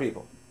benefit of our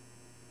people.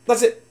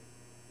 That's it.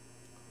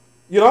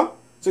 You know?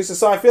 So he says,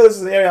 so I feel this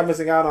is an area I'm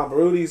missing out on.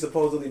 Barudi's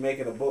supposedly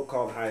making a book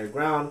called Higher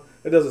Ground.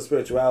 It deals with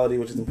spirituality,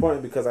 which is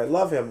important because I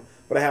love him,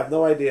 but I have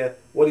no idea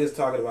what he was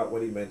talking about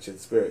when he mentioned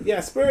spirit.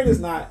 Yeah, spirit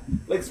is not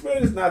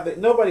that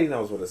nobody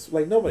knows what it's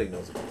like. Nobody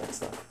knows about that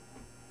stuff.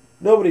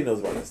 Nobody knows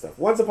about that stuff.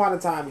 Once upon a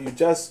time, you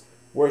just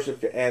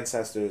worshipped your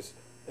ancestors.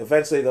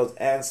 Eventually, those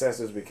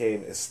ancestors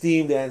became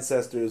esteemed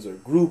ancestors or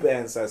group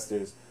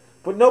ancestors.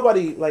 But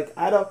nobody, nobody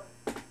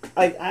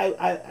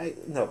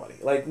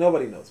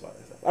knows about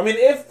that stuff. I mean,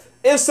 if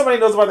somebody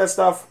knows about that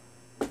stuff,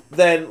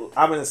 then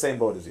I'm in the same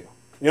boat as you.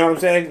 You know what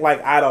I'm saying?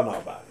 Like, I don't know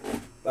about it.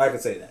 I can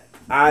say that.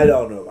 I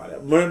don't know about it.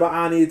 Remember,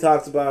 Ani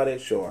talks about it?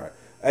 Sure.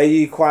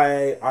 Ayi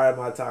Kwae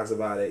Arama talks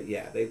about it?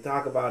 Yeah, they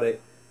talk about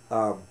it.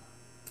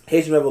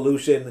 Haitian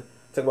Revolution,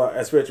 talk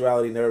about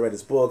spirituality, never read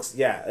his books.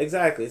 Yeah,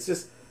 exactly. It's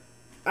just,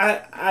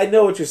 I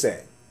know what you're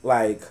saying.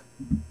 Like,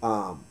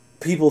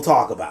 people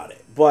talk about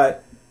it.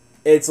 But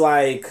it's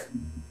like,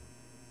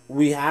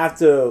 we have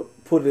to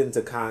put it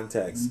into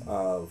context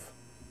of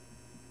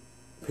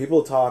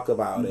people talk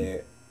about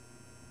it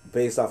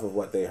based off of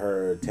what they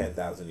heard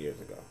 10,000 years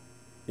ago.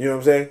 You know what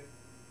I'm saying?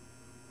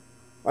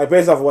 Like,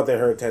 based off of what they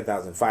heard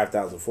 10,000,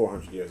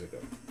 5,400 years ago.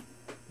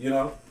 You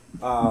know?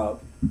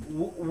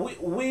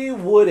 We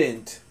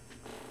wouldn't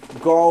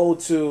go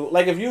to...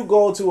 Like, if you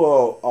go to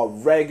a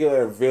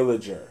regular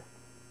villager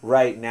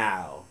right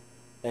now,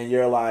 and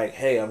you're like,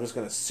 hey, I'm just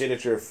going to sit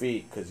at your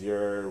feet because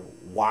you're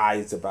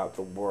wise about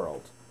the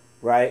world,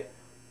 right?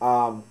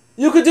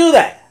 You could do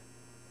that.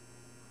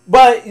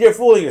 But you're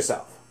fooling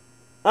yourself.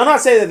 I'm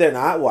not saying that they're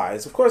not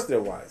wise. Of course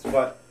they're wise.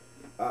 But,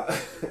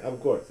 of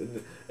course,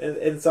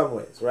 in some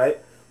ways, right?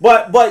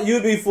 But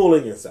you'd be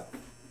fooling yourself.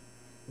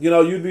 You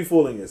know, you'd be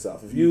fooling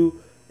yourself.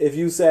 If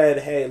you said,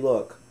 hey,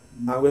 look,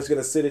 I'm just going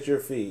to sit at your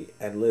feet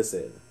and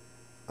listen,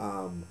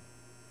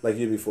 like,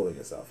 you'd be fooling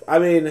yourself. I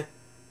mean,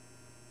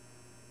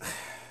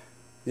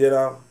 you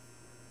know,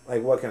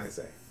 like, what can I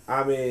say?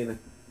 I mean,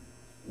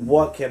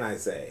 what can I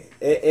say?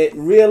 It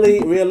really,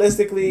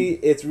 realistically,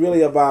 it's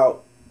really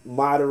about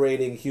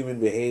moderating human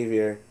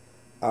behavior.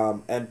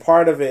 And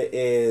part of it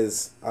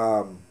is,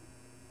 part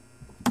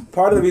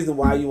of the reason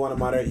why you want to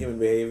moderate human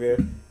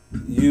behavior,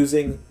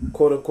 using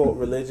quote-unquote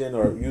religion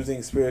or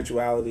using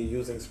spirituality,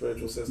 using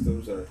spiritual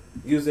systems, or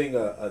using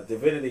a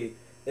divinity,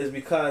 is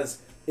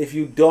because if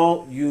you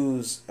don't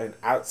use an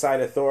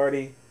outside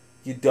authority,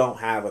 you don't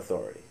have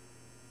authority.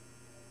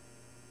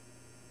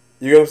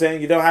 You know what I'm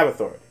saying? You don't have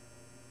authority.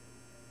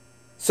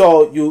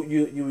 So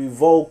you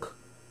evoke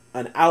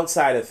an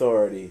outside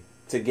authority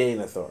to gain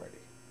authority.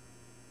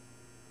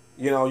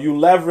 You know, you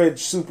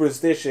leverage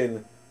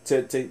superstition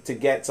to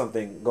get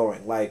something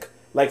going. Like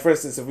for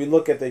instance, if we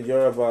look at the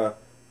Yoruba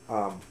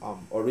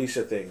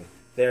Orisha thing,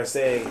 they're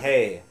saying,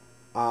 hey,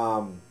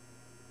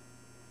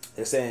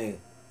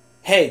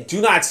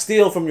 do not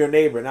steal from your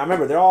neighbor. Now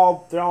remember, they're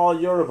all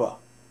Yoruba,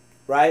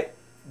 right?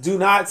 Do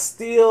not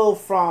steal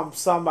from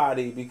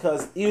somebody,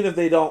 because even if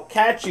they don't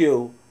catch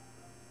you,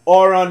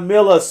 Oran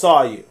Miller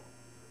saw you.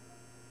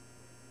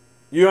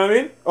 You know what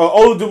I mean? Or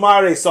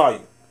Oludumare saw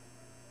you.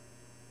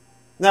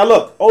 Now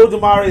look,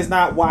 Oludumare is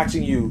not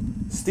watching you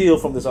steal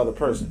from this other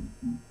person.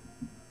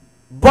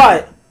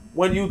 But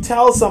when you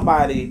tell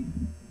somebody,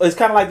 it's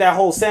kind of like that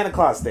whole Santa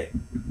Claus thing.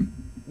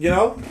 You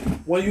know?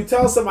 When you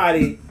tell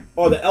somebody,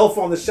 or the elf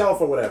on the shelf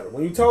or whatever,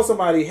 when you tell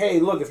somebody, hey,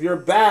 look, if you're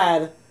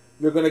bad,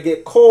 you're going to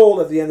get cold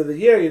at the end of the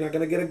year, you're not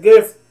going to get a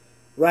gift,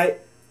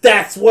 right?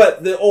 That's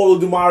what the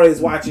Oludumare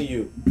is watching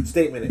you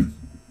statement is.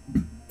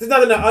 There's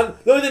nothing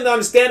the only thing to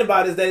understand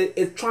about it is that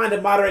it's trying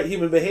to moderate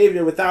human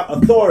behavior without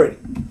authority.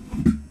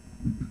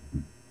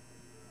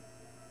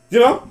 You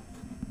know?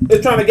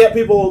 It's trying to get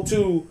people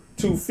to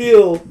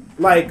feel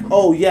like,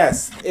 oh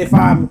yes, if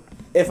I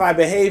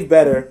behave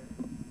better,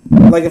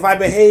 like if I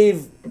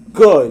behave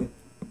good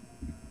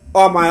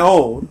on my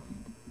own,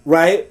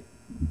 right?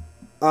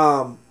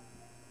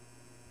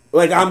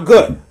 Like I'm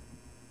good.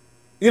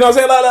 You know what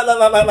I'm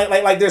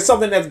saying? Like there's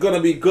something that's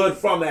gonna be good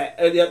from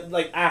that,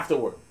 like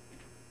afterward.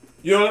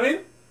 You know what I mean?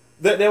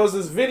 There was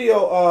this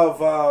video of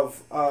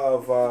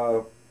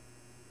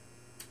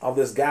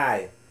this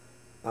guy,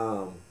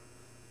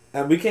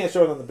 and we can't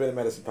show it on the Bit of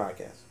Medicine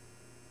podcast,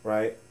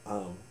 right?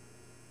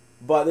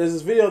 But there's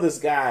this video of this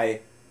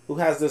guy who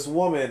has this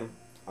woman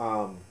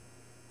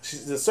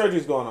the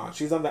surgery's going on.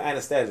 She's under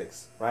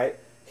anesthetics, right?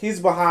 He's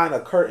behind a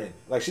curtain.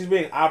 Like, she's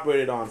being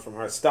operated on from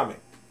her stomach,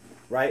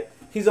 right?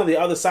 He's on the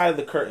other side of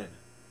the curtain,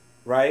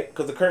 right?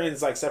 Because the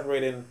curtain's like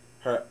separating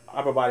her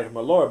upper body from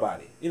her lower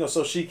body. You know,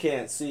 so she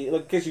can't see.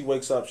 Look, in case she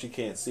wakes up, she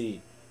can't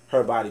see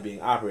her body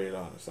being operated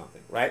on or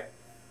something, right?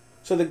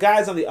 So the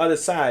guy's on the other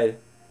side,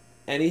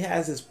 and he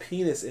has his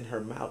penis in her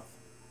mouth.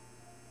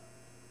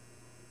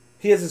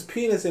 He has his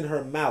penis in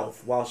her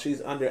mouth while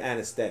she's under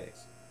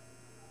anesthetics.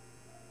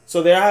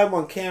 So they have him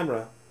on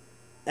camera,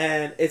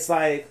 and it's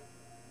like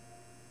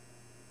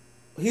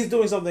he's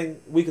doing something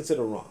we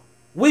consider wrong.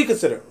 We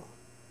consider it wrong,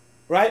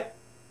 right?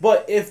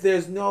 But if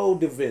there's no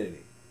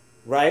divinity,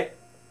 right,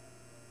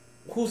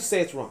 who's to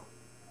say it's wrong?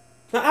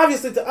 Now,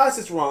 obviously, to us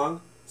it's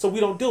wrong, so we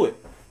don't do it.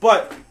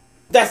 But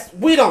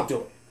we don't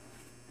do it.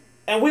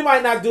 And we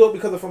might not do it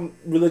because of some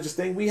religious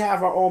thing. We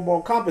have our own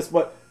moral compass,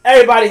 but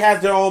everybody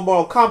has their own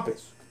moral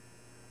compass.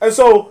 And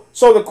so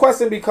the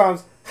question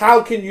becomes,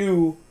 how can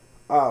you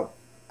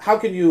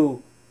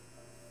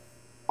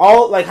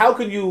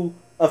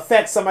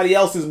affect somebody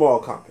else's moral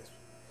compass?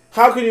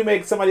 How can you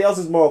make somebody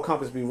else's moral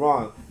compass be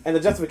wrong? And the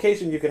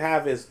justification you could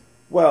have is,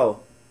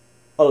 well,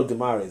 oh,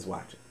 Dumare is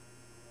watching.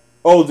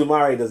 Oh,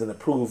 Dumare doesn't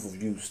approve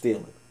of you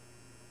stealing.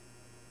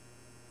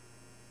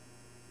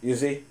 You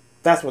see?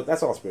 That's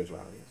all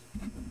spirituality is.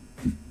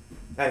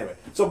 Anyway,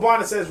 so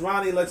Barna says,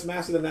 Ronnie, let's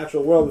master the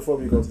natural world before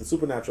we go to the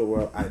supernatural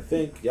world. I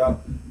think,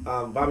 yup.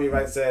 Bobby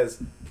Wright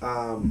says,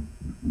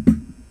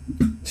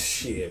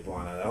 shit,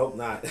 Barna, I hope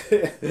not.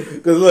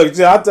 Because look,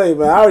 I'll tell you,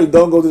 man, I already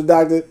don't go to the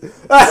doctor.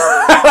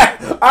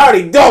 I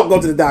already don't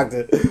go to the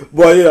doctor.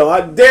 But, you know,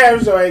 I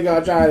damn sure ain't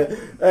gonna try to.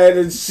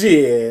 And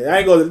shit, I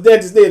ain't going to the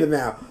dentist either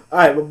now. All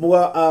right,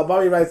 but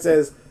Bobby Wright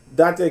says,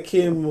 Dr.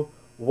 Kim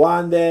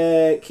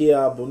Wande Kia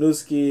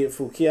Bonuski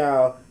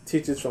Fukiao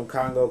teaches from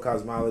Congo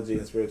cosmology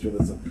and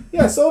spiritualism.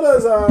 Yeah, so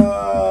does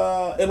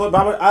I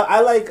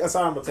like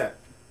Asara Motep.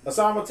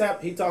 Asara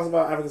Motep, he talks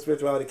about African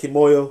spirituality,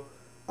 Kimoyo,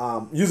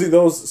 using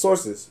those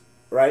sources,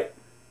 right?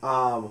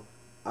 Yeah.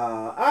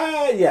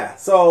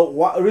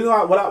 So the reason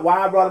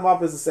why I brought him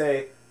up is to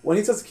say, when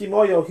he says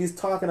Kimoyo, he's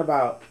talking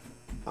about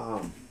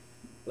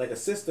like a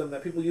system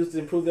that people use to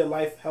improve their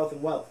life, health,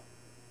 and wealth.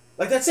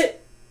 Like, that's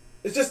it.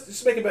 It's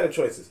just making better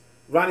choices.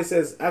 Ronnie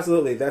says,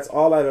 absolutely, that's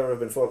all I've ever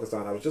been focused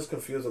on. I was just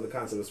confused with the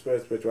concept of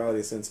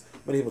spirituality since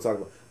many people talk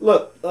about.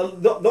 Look,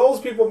 those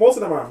people, most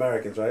of them are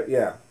Americans, right?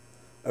 Yeah.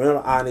 I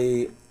remember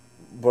Ani,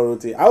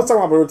 Baruti. I was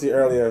talking about Baruti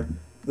earlier,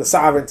 the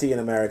sovereignty in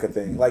America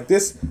thing. Like,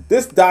 this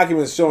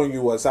document is showing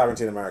you what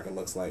sovereignty in America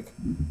looks like.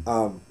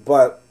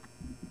 But,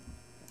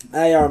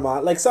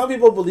 Armand, like, some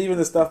people believe in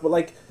this stuff, but,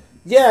 like,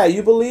 yeah,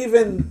 you believe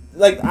in,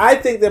 like, I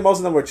think that most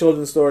of them were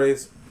children's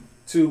stories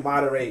to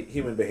moderate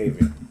human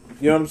behavior.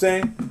 You know what I'm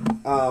saying?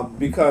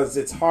 Because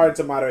it's hard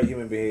to moderate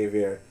human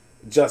behavior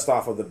just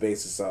off of the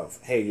basis of,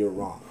 hey, you're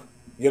wrong.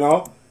 You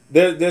know?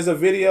 There's a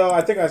video,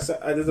 I think there's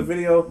a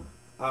video,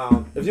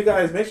 if you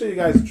guys, make sure you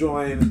guys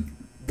join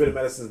Bit of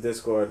Medicine's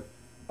Discord.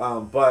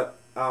 But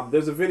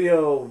there's a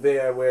video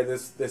there where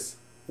this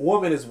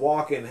woman is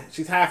walking,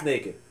 she's half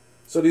naked.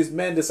 So these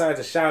men decide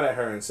to shout at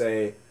her and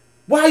say,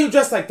 why are you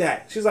dressed like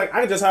that? She's like, I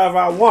can dress however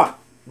I want,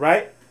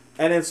 right?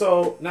 And then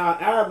so now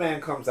an Arab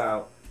man comes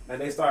out, and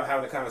they start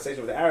having a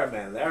conversation with the Arab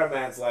man. The Arab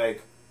man's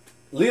like,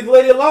 leave the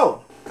lady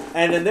alone.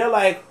 And then they're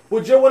like,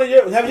 have you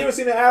ever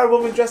seen an Arab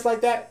woman dressed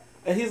like that?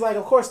 And he's like,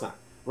 of course not,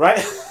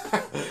 right?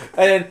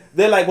 And then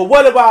they're like, well,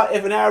 what about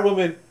if an Arab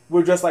woman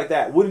were dressed like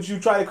that? Wouldn't you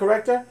try to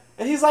correct her?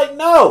 And he's like,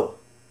 no.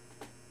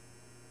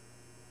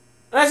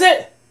 And that's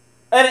it.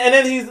 And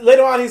then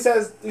later on he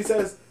says,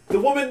 the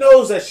woman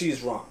knows that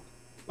she's wrong.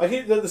 Like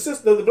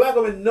the black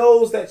woman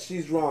knows that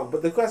she's wrong.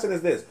 But the question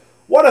is this: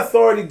 what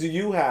authority do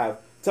you have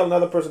to tell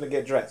another person to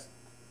get dressed?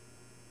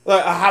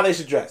 Like how they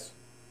should dress?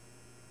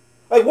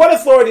 Like, what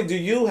authority do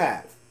you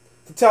have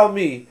to tell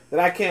me that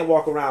I can't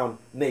walk around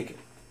naked?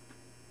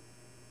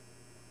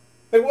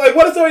 Like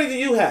what authority do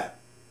you have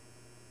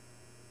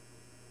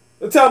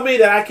to tell me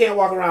that I can't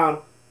walk around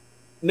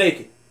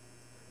naked?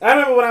 I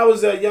remember when I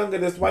was younger,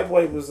 this white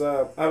boy was,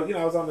 I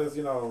was on this,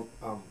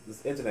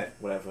 this internet,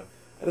 whatever.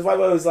 And this white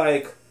boy was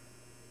like,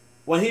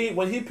 when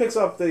he picks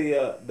up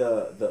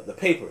the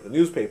paper, the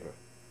newspaper,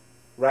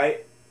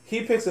 right?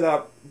 He picks it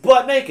up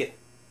butt naked.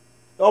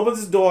 Opens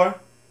his door.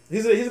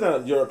 He's in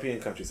a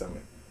European country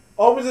somewhere.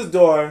 Opens his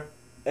door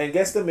and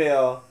gets the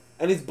mail,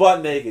 and he's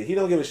butt naked. He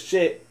don't give a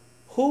shit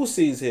who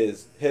sees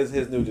his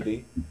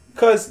nudity,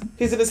 because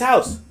he's in his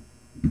house.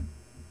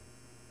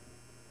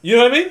 You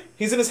know what I mean?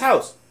 He's in his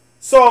house.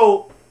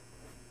 So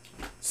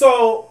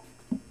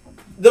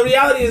the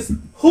reality is,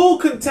 who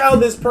can tell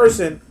this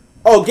person,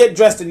 oh, get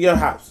dressed in your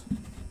house?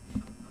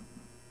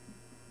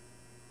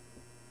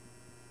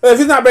 If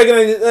he's not breaking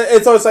any,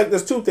 so it's like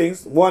there's two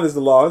things. One is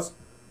the laws.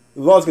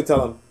 The laws can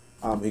tell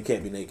him he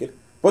can't be naked.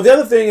 But the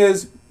other thing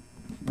is,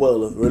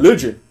 well,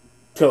 religion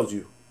tells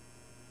you.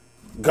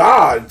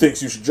 God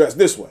thinks you should dress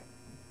this way.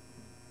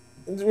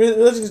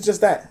 Religion is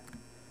just that.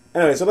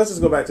 Anyway, so let's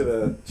just go back to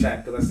the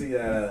chat, because I see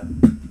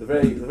that The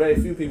very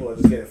few people are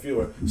just getting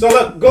fewer. So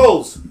look,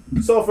 goals.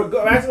 So for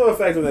maximum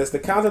effectiveness, the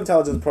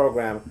counterintelligence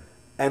program,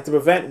 and to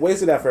prevent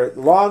wasted effort,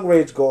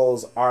 long-range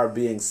goals are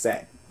being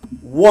set.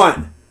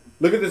 1.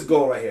 Look at this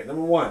goal right here.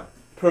 Number 1.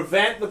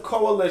 Prevent the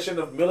coalition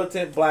of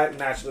militant black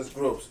nationalist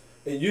groups.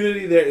 In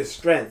unity there is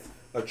strength,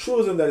 a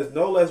truism that is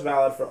no less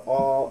valid for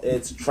all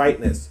its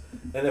triteness.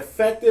 An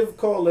effective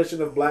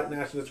coalition of black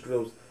nationalist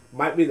groups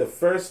might be the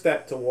first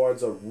step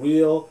towards a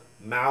real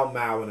Mau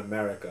Mau in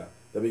America,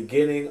 the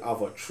beginning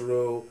of a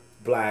true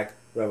black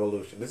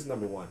revolution. This is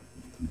number 1.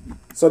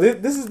 So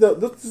this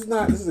is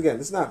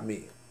not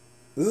me.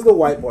 This is the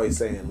white boy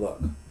saying,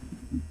 look,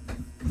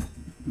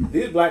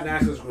 these black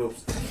nationalist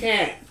groups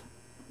can't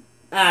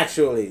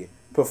actually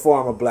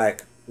perform a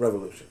black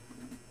revolution.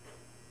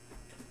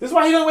 This is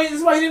why he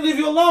didn't leave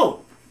you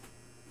alone.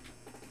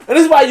 And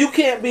this is why you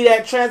can't be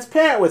that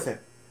transparent with him.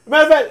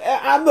 Matter of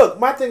fact, look,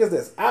 my thing is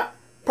this. I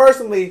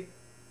personally,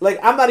 like,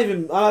 I'm not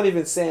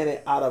even saying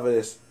it out of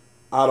this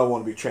I don't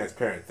want to be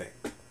transparent thing.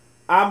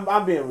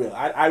 I'm being real.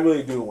 I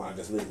really do want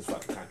to just leave this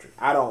fucking country.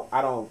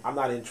 I'm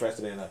not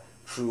interested in a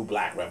true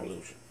black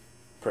revolution,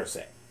 per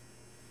se.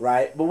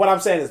 Right? But what I'm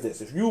saying is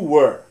this. If you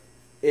were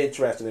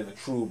interested in a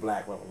true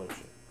black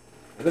revolution,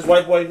 and this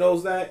white boy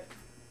knows that,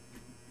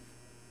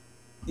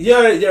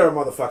 you're a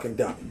motherfucking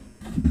dummy.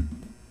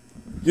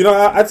 You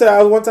know, I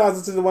tell you, one time I was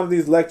listening to one of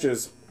these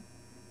lectures,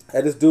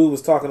 and this dude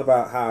was talking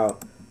about how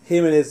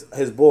him and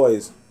his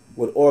boys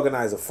would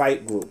organize a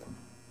fight group.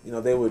 You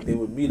know, they would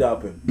meet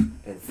up and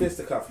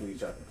fisticuff with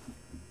each other.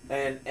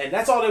 And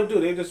that's all they would do.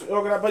 They just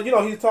organize. But, you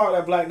know, he's talking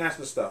that black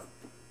nationalist stuff.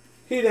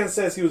 He then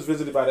says he was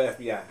visited by the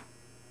FBI,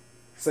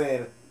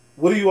 saying,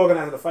 what are you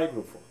organizing a fight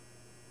group for?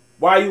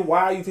 Why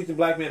are you teaching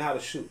black men how to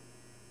shoot?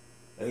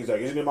 And he's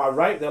like, isn't it my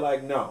right? They're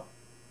like, no.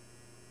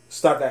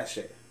 Stop that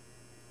shit.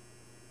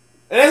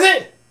 And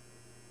that's it.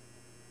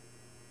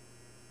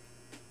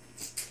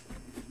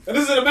 And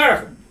this is in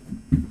America.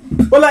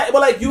 But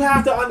like you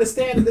have to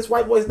understand that this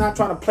white boy is not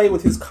trying to play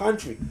with his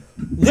country.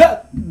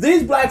 Yeah,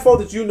 these black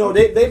folks that you know,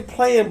 they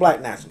playing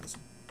black nationalism.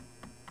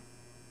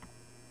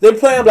 They're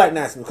playing black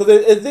nationalism.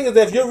 Because the thing is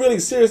that if you're really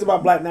serious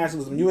about black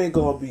nationalism, you ain't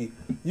gonna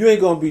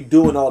be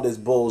doing all this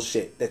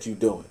bullshit that you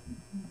doing.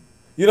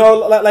 You know,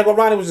 like what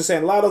Ronnie was just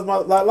saying, a lot of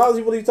those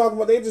people you talking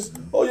about, they just,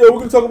 oh yeah, we're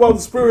gonna talk about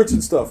the spirits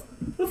and stuff.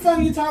 What the fuck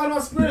are you talking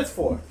about spirits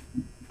for?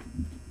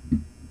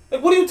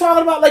 Like, what are you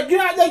talking about? Like, you're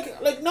not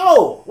like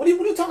no. What are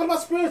you talking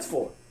about spirits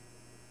for?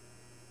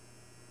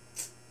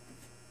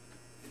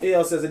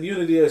 EL says in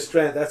unity of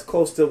strength, that's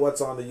close to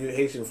what's on the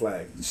Haitian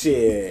flag.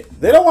 Shit,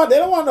 they don't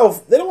want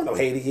no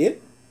Haiti here.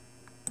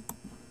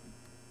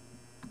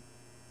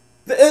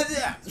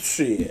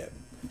 Shit.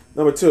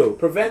 Number 2,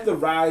 prevent the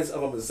rise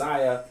of a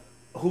messiah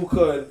who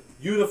could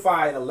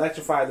unify and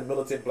electrify the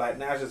militant black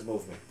nationalist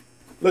movement.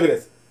 Look at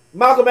this.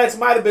 Malcolm X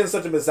might have been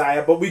such a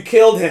messiah, but we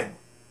killed him.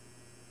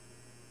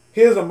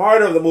 Here's a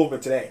martyr of the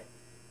movement today.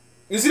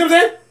 You see what I'm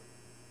saying?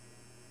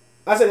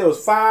 I said there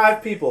was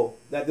 5 people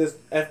that this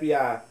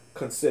FBI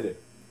considered.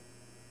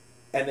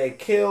 And they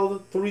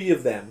killed 3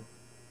 of them.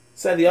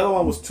 Said the other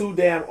one was too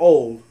damn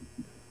old.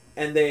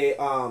 And they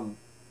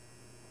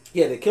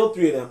killed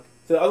 3 of them.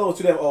 So the other one was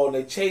too damn old,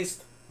 and they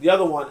chased the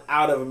other one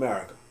out of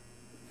America.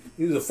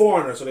 He was a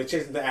foreigner, so they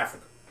chased him to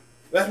Africa.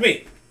 That's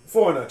me.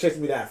 Foreigner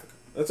chasing me to Africa.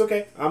 That's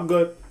okay. I'm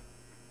good.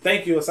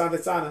 Thank you, Asante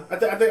Sana. I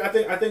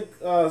think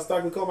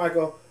Stockley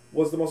Carmichael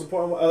was the most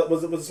important.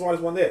 Was the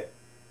smartest one there.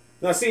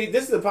 Now, see,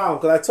 this is the problem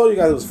because I told you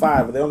guys it was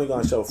 5, but they're only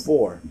going to show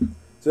 4.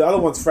 So the other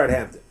one's Fred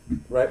Hampton,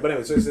 right? But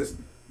anyway, so it says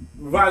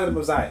Revival of the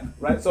Messiah,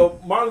 right? So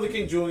Martin Luther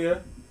King Jr.,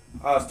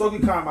 Stokely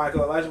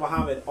Carmichael, Elijah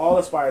Muhammad all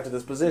aspire to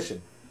this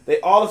position. They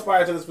all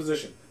aspire to this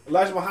position.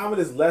 Elijah Muhammad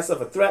is less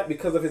of a threat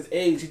because of his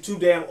age. He's too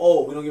damn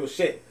old. We don't give a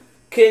shit.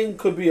 King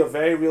could be a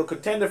very real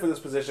contender for this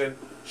position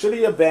should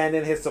he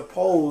abandon his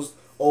supposed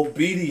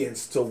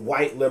obedience to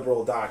white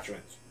liberal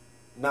doctrines,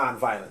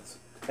 nonviolence,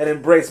 and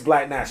embrace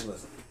black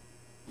nationalism.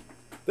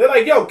 They're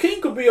like, yo,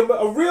 King could be a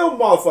real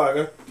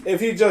motherfucker if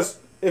he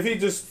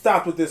just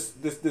stopped with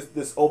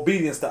this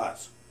obedience to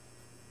us.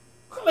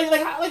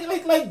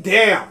 Like,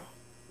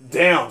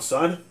 damn,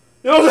 son.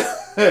 You know what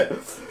I'm saying?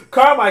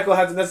 Carmichael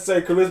has the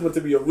necessary charisma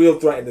to be a real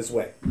threat in this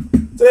way.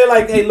 So they're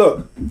like, hey,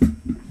 look,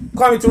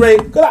 Kwame Ture,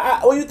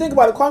 when you think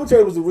about it, Kwame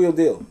Ture was the real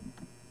deal.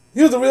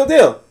 He was the real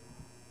deal.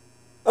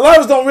 A lot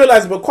of us don't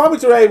realize it, but Kwame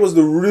Ture was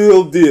the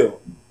real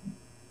deal.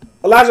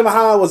 Elijah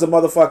Muhammad was a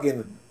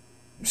motherfucking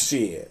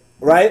shit,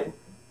 right? He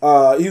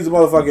was a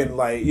motherfucking,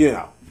 like, you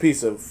know,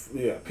 piece of,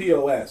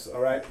 POS,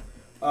 all right?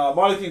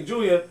 Martin King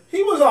Jr.,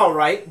 he was all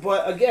right,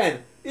 but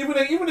again, even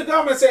the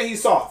government saying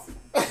he's soft.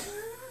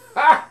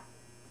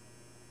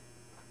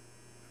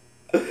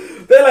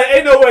 They're like,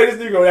 ain't no way this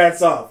nigga that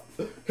soft.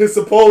 His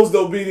supposed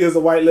obedience to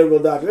white liberal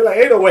doctrine. They're like,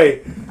 ain't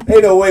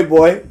no way,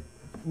 boy.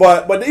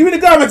 But even the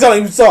government telling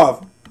him he's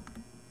soft.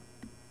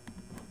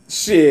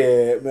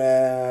 Shit,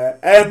 man.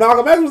 And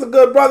Malcolm X was a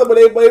good brother, but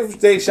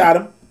they shot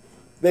him.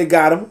 They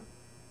got him.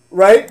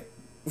 Right?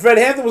 Fred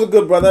Hampton was a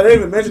good brother. They didn't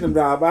even mention him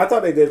now, but I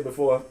thought they did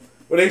before.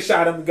 But they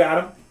shot him,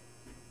 got him.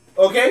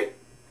 Okay?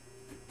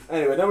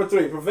 Anyway, number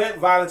 3, prevent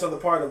violence on the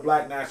part of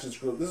black nationalist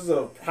groups. This is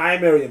of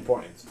primary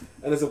importance,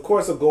 and is of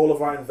course a goal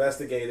of our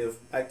investigative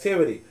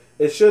activity.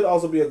 It should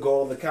also be a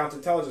goal of the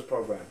counterintelligence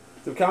program.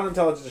 Through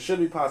counterintelligence, it should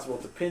be possible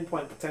to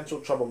pinpoint potential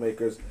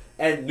troublemakers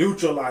and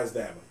neutralize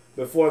them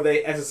before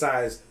they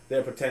exercise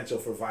their potential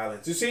for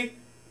violence. You see?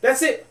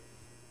 That's it.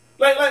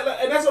 Like,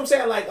 and that's what I'm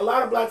saying. Like, a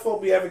lot of black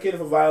folk be advocating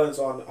for violence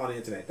on the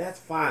internet. That's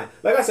fine.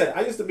 Like I said,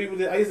 I used to get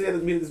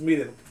this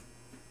meeting.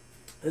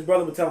 His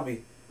brother would tell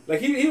me, like,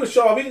 he would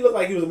show up. He looked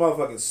like he was a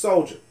motherfucking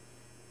soldier.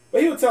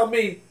 But he would tell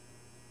me,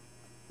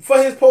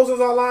 for his postings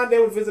online, they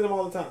would visit him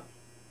all the time.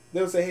 They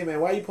would say, hey, man,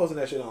 why are you posting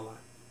that shit online?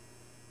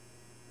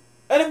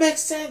 And it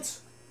makes sense.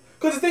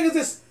 Because the thing is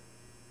this,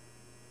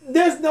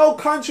 there's no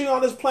country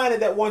on this planet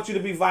that wants you to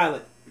be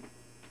violent.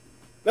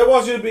 That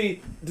wants you to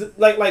be,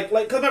 like,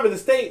 because remember, the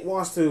state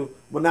wants to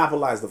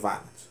monopolize the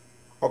violence.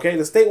 Okay?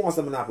 The state wants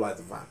to monopolize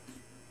the violence.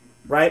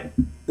 Right?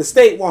 The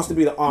state wants to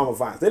be the arm of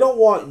violence. They don't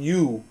want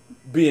you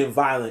being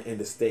violent in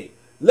the state.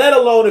 Let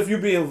alone if you're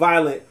being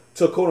violent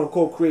to,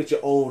 quote-unquote, create your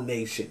own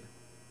nation.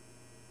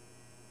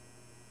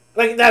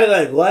 Like,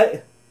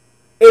 what?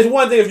 It's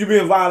one thing if you're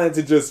being violent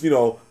to just,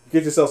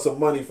 get yourself some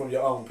money from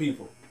your own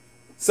people.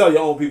 Sell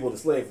your own people to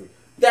slavery.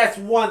 That's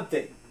one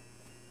thing.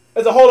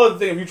 It's a whole other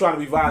thing if you're trying to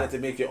be violent to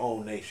make your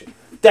own nation.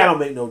 That don't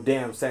make no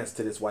damn sense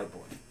to this white boy.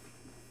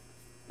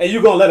 And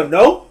you gonna let him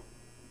know?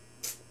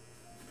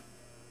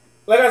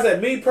 Like I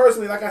said, me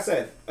personally, like I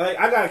said,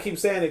 I gotta keep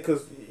saying it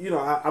because,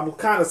 I'm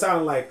kind of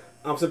sounding like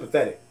I'm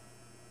sympathetic.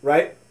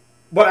 Right?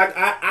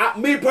 But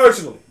me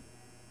personally,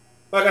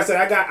 like I said,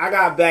 I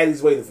got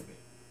baddies waiting for me.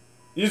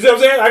 You see what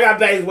I'm saying? I got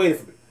baddies waiting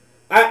for me.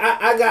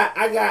 I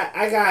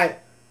got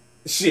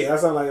shit. I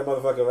sound like a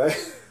motherfucker, right?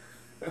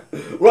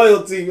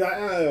 Royalty,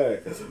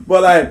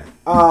 but I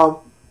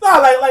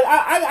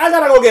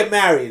gotta go get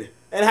married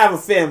and have a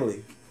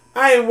family.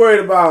 I ain't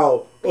worried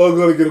about I'm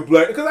gonna get a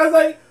black, because I was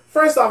like,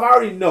 first off, I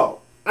already know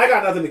I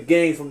got nothing to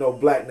gain from no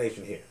black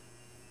nation here.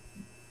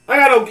 I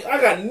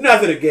got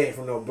nothing to gain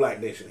from no black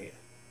nation here.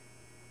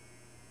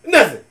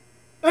 Nothing.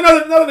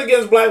 Nothing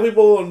against black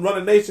people and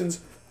running nations.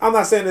 I'm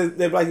not saying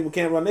that black people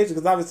can't run nations,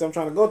 because obviously I'm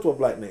trying to go to a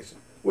black nation,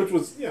 which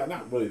was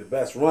not really the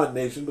best run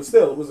nation, but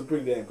still it was a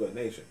pretty damn good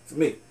nation to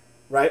me.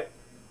 Right?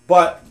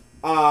 But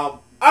I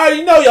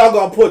already know y'all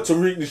gonna put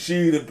Tariq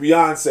Nasheed and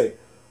Beyonce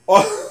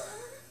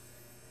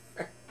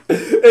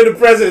in the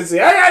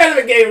presidency. I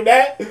never gave him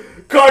that.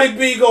 Cardi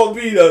B gonna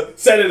be the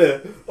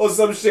senator or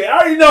some shit. I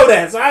already know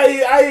that. So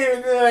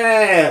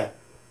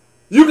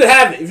you can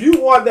have it. If you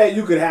want that,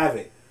 you can have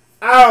it.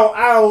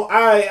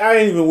 I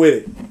ain't even with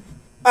it.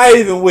 I ain't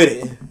even with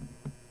it.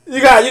 You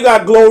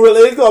got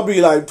Glorilla. It's gonna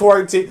be like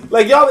Tory T.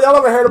 Like y'all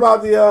ever heard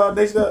about the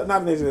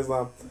Nation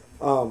of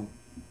Islam?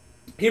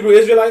 Hebrew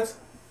Israelites?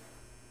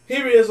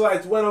 Hebrew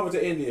Israelites went over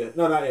to India.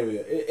 No, not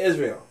India.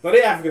 Israel. No,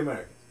 they're African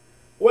Americans.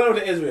 Went over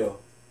to Israel.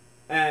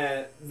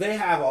 And they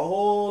have a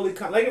holy...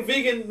 like a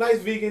vegan, nice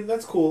vegan.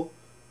 That's cool.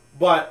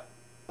 But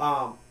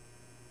the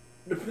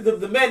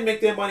men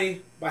make their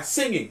money by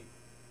singing.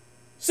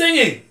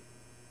 Singing!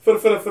 For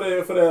the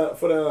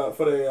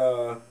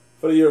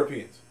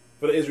Europeans.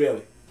 For the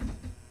Israeli.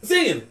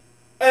 Singing!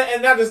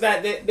 And not just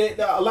that. They,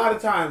 a lot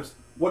of times,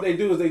 what they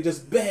do is they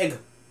just beg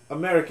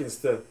Americans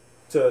to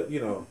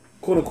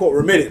quote unquote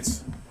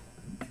remittance.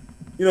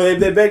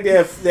 They beg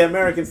their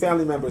American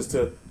family members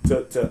to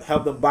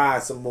help them buy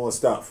some more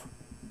stuff.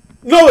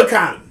 No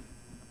economy.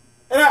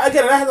 And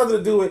again, that has nothing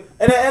to do with,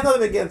 and it has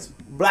nothing against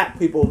black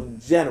people in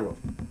general.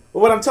 But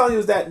what I'm telling you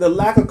is that the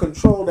lack of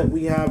control that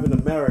we have in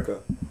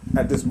America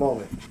at this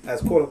moment, as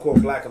quote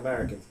unquote black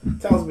Americans,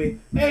 tells me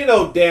ain't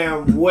no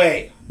damn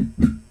way.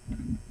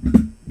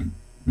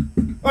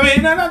 I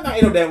mean, not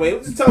ain't no damn way.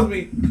 It just tells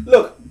me,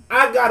 look,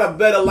 I got a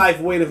better life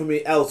waiting for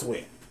me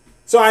elsewhere.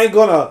 So I ain't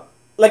gonna,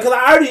 cause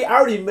I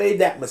already made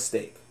that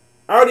mistake.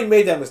 Y'all,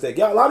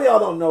 a lot of y'all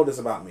don't know this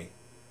about me.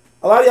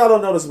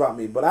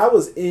 But I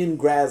was in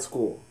grad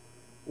school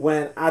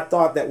when I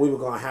thought that we were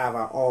gonna have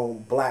our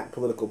own black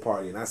political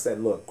party. And I said,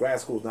 look,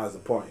 grad school is not as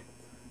important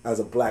as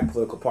a black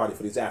political party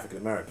for these African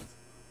Americans.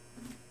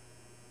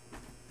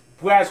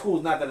 Grad school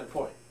is not that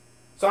important.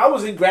 So I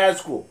was in grad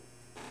school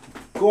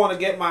going to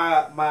get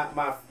my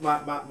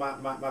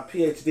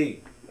PhD.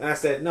 And I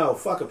said, no,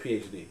 fuck a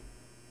PhD.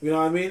 You know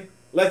what I mean?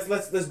 Let's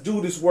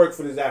do this work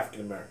for these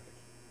African Americans.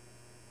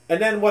 And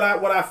then what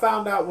I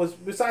found out was,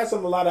 besides a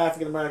lot of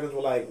African Americans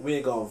were like, we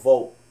ain't gonna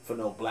vote for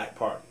no black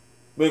party.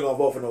 We ain't gonna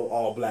vote for no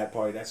all black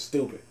party. That's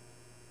stupid.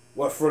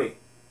 We're free,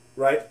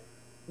 right?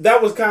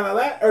 That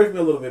irked me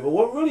a little bit. But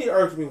what really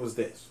irked me was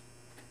this: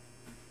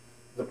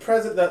 the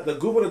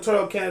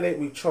gubernatorial candidate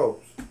we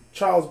chose,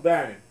 Charles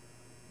Barron,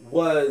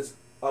 was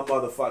a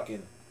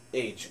motherfucking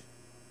agent.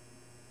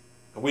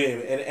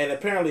 And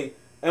apparently,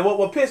 and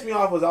what pissed me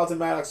off was Alton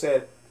Maddox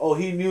said, oh,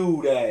 he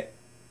knew that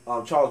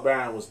Charles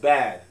Barron was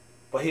bad,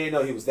 but he didn't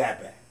know he was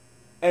that bad.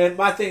 And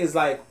my thing is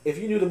like, if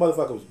you knew the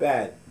motherfucker was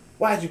bad,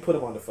 why did you put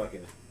him on the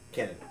fucking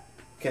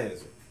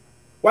candidacy?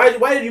 Why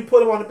did you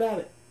put him on the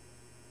ballot?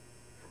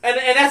 And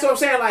that's what I'm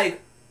saying.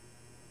 Like,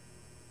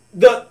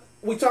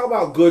 we talk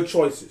about good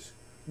choices.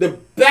 The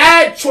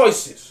bad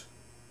choices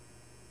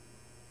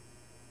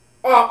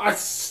are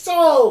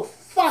so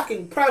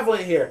fucking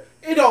prevalent here.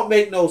 It don't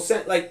make no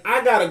sense. Like,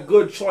 I got a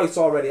good choice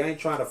already. I ain't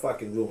trying to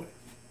fucking ruin it.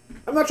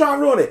 I'm not trying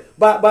to ruin it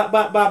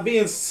by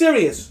being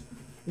serious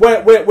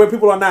where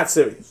people are not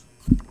serious.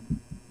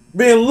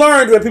 Being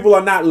learned where people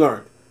are not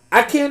learned.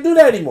 I can't do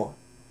that anymore.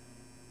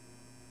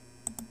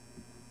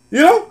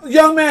 You know, the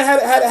young man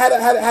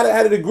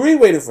had a degree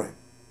waiting for him.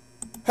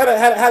 Had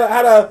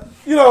a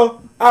you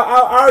know,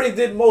 I already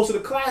did most of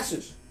the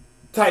classes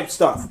type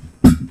stuff.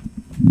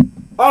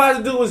 All I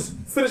had to do was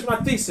finish my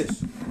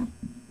thesis.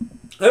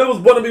 And it was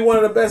going to be one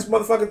of the best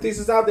motherfucking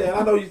theses out there. And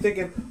I know you're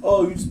thinking,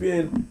 oh, you're just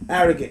being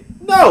arrogant.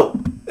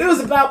 No! It was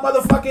about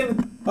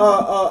motherfucking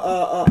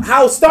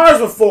how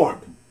stars were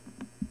formed.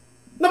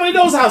 Nobody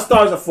knows how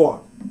stars are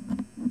formed.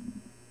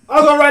 I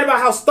was going to write about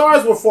how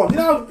stars were formed. You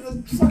know,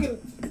 fucking,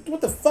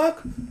 what the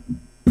fuck?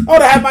 I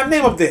would have had my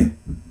name up there.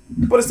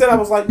 But instead I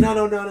was like,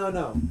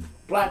 no.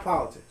 Black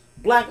politics.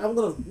 Black, I'm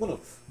gonna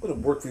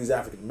work for these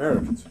African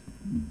Americans.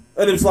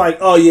 And it was like,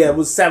 oh yeah, it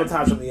was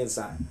sabotage from the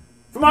inside.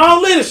 From our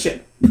own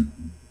leadership.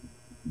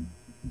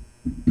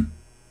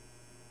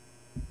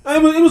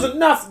 And it was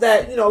enough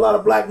that, you know, a lot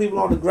of black people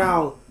on the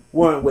ground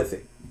weren't with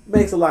it.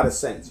 Makes a lot of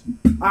sense.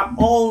 Our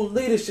own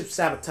leadership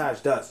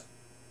sabotaged us.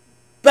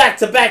 Back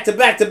to back to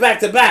back to back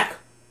to back.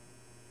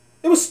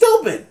 It was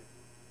stupid.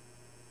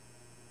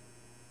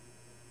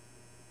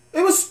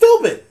 It was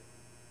stupid.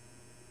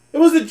 It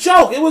was a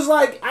joke. It was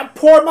like I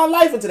poured my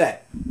life into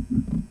that.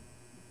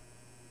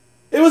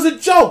 It was a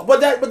joke,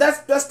 but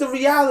that's the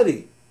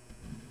reality.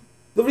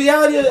 The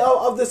reality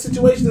of the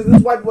situation is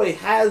this white boy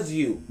has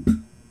you.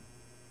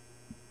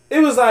 It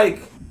was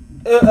like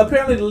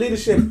apparently the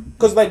leadership,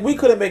 because like we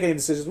couldn't make any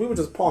decisions. We were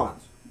just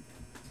pawns.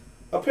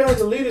 Apparently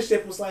the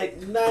leadership was like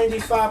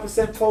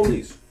 95%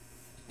 police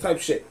type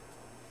shit.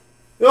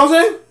 You know what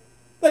I'm saying?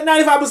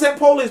 Like 95%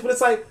 police, but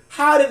it's like,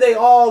 how did they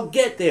all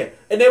get there?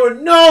 And they were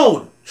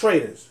known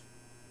traitors.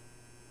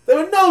 They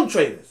were known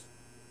traitors.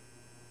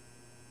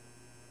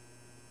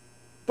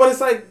 But it's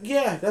like,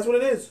 yeah, that's what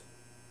it is.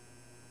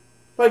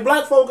 Like,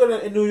 black folk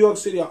in New York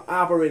City are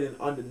operating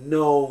under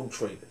known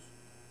traitors.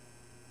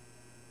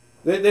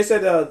 They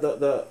said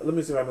let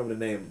me see if I remember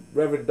the name.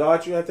 Reverend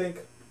Daughtry, I think.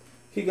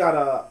 He got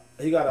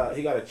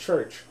a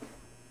church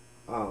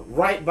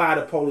right by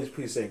the police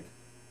precinct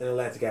in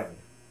Atlantic Avenue.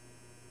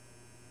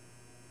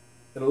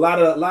 And a lot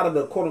of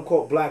the quote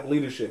unquote black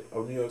leadership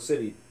of New York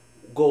City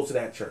goes to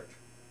that church.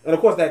 And of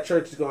course that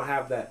church is gonna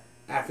have that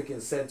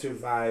African centered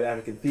vibe,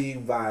 African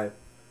themed vibe,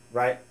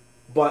 right?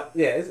 But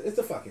yeah, it's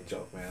a fucking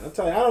joke, man. I'm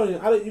telling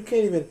you, you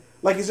can't even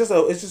like it's just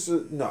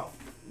a no.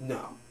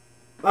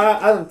 I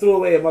done threw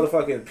away a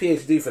motherfucking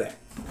PhD for that.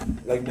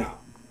 Like no.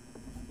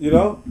 You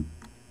know?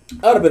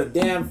 I would have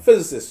been a damn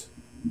physicist.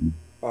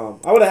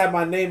 I would have had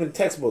my name in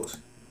textbooks.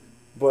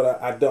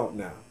 But I don't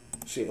now.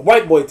 Shit.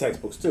 White boy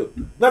textbooks too.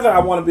 Not that I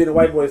want to be in the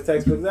white boys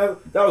textbooks.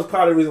 That was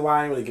part of the reason why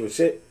I didn't really give a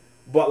shit.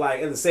 But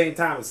like at the same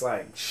time, it's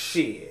like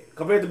shit.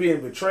 Compared to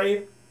being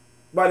betrayed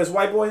by this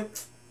white boy,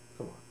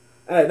 come on.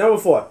 All right, number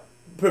 4,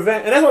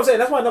 prevent. And that's what I'm saying.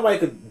 That's why nobody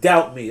could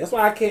doubt me. That's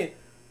why I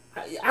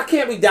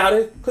can't be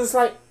doubted because it's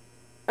like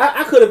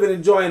I could have been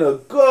enjoying a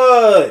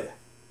good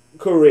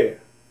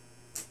career.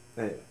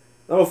 Anyway,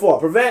 number 4,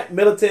 prevent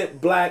militant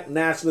black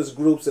nationalist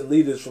groups and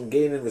leaders from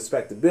gaining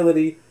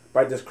respectability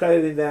by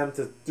discrediting them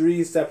to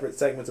 3 separate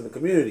segments of the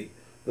community.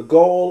 The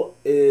goal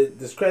is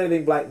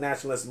discrediting black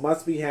nationalists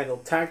must be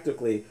handled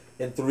tactically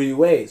in 3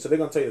 ways. So they're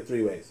going to tell you the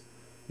 3 ways.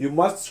 You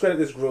must discredit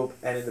this group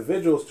and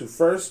individuals to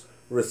first,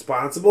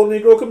 responsible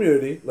Negro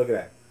community. Look at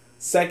that.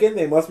 Second,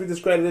 they must be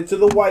discredited to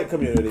the white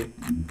community,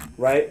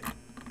 right?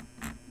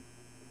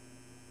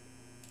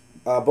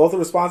 Both the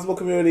responsible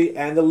community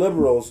and the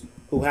liberals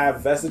who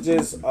have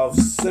vestiges of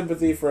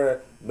sympathy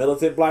for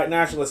militant black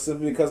nationalists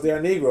simply because they are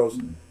Negroes.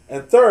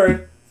 And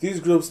third, these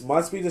groups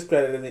must be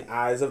discredited in the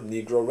eyes of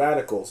Negro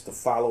radicals, the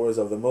followers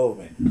of the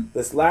movement.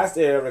 This last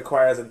area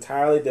requires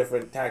entirely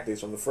different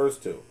tactics from the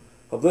first 2.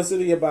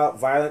 Publicity about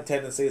violent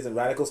tendencies and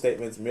radical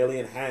statements merely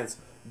enhance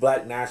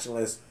black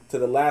nationalists to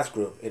the last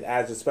group. It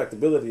adds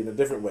respectability in a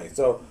different way.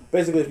 So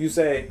basically if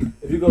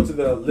you go to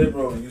the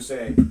liberal and you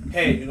say,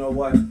 hey, you know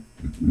what?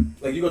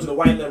 Like you go to the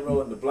white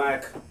liberal and the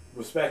black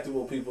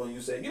respectable people and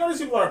you say, you know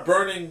these people are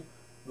burning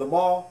the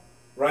mall,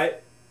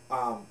 right?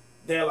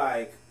 They're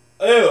like,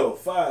 ew,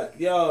 fuck,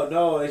 yo,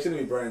 no, they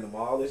shouldn't be burning the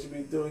mall. They should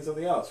be doing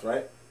something else,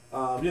 right?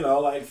 You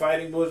know, like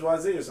fighting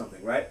bourgeoisie or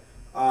something, right?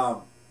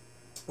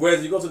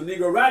 Whereas you go to the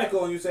Negro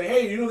radical and you say,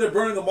 hey, you know they're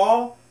burning the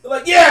mall? They're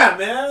like, yeah,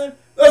 man.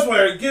 That's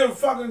why I give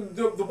fucking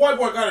the white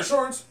boy got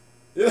insurance.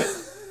 Yeah.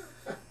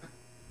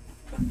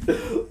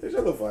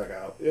 Shut the fuck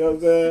out. You know what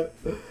I'm saying?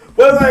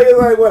 But it's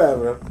like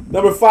whatever.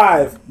 Number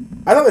 5.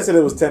 I thought they said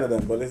it was 10 of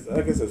them, but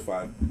I guess it's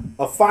 5.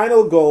 A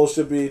final goal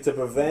should be to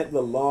prevent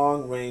the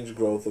long-range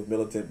growth of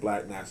militant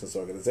black nationalist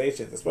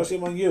organizations, especially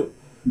among youth.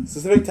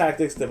 Specific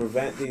tactics to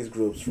prevent these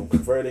groups from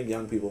converting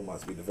young people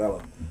must be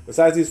developed.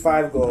 Besides these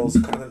 5 goals,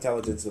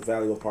 counterintelligence is a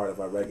valuable part of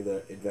our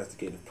regular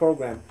investigative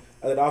program,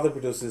 and it often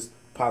produces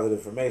positive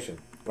information,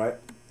 right?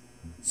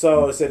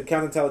 So it said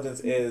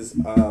counterintelligence is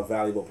a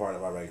valuable part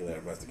of our regular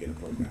investigative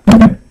program.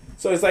 Okay?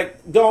 So it's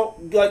like,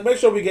 make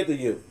sure we get the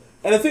youth.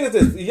 And the thing is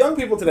this, the young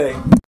people today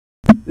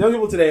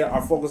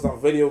are focused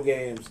on video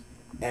games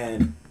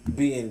and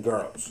being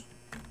girls.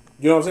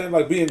 You know what I'm saying?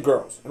 Like being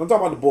girls. And I'm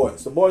talking about the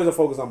boys. The boys are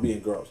focused on being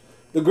girls.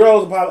 The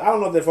girls are probably, I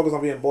don't know if they're focused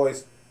on being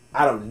boys.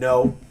 I don't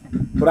know.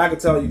 But I can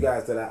tell you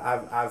guys that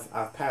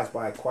I've passed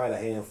by quite a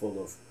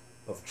handful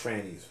of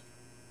trannies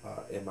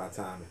in my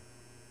time.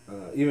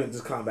 Even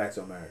just coming back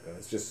to America.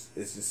 It's just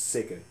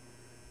sickening.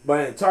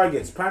 But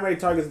primary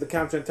targets of the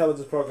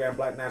counterintelligence program,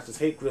 black nationalist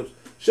hate groups,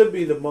 should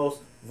be the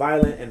most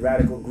violent and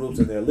radical groups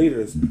and their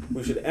leaders.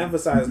 We should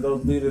emphasize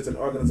those leaders and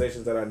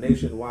organizations that are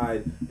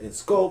nationwide in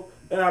scope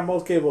and are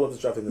most capable of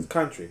disrupting this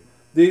country.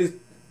 These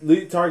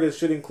lead targets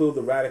should include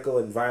the radical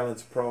and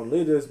violence-prone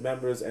leaders,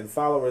 members, and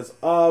followers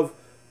of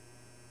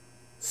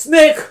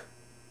SNCC,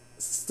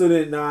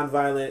 Student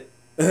Nonviolent,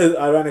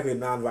 ironically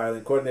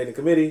Nonviolent Coordinating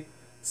Committee,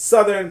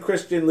 Southern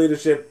Christian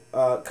Leadership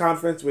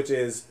Conference, which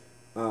is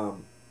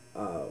Dr.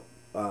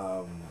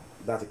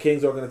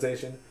 King's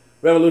organization,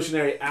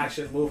 Revolutionary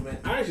Action Movement.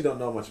 I actually don't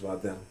know much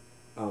about them.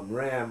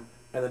 RAM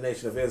and the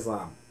Nation of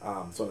Islam, so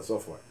on and so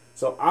forth.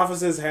 So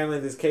officers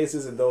handling these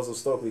cases and those of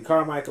Stokely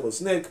Carmichael of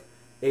SNCC,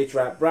 H.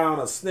 Rap Brown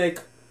of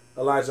SNCC,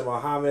 Elijah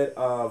Muhammad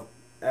of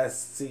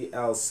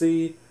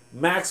SCLC,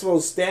 Maxwell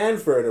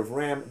Stanford of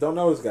RAM, don't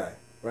know this guy,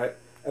 right?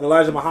 And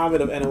Elijah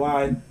Muhammad of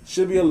NOI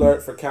should be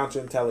alert for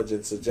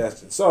counterintelligence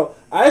suggestions. So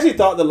I actually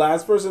thought the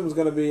last person was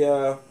going to be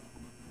the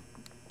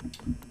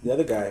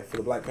other guy for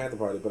the Black Panther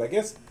Party, but I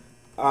guess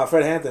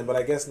Fred Hampton, but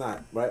I guess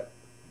not, right?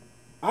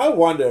 I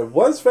wonder,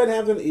 was Fred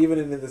Hampton even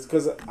in this?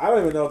 Because I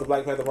don't even know if the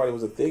Black Panther Party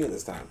was a thing at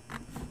this time.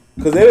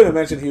 Because they didn't even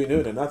mention Huey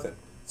Newton or nothing.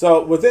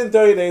 So within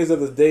 30 days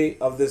of the date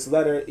of this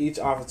letter, each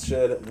office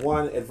should,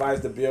 1, advise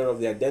the Bureau of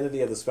the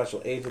identity of the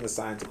special agent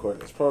assigned to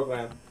coordinate this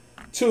program.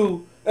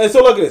 2, and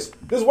so look at this.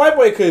 This white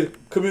boy could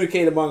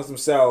communicate amongst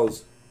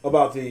themselves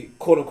about the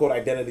quote-unquote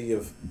identity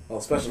of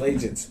special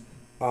agents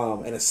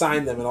and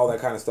assign them and all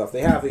that kind of stuff.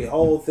 They have the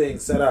whole thing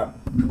set up.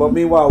 But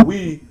meanwhile,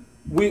 we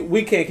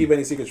can't keep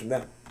any secrets from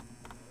them.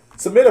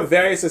 Submit a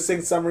very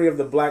succinct summary of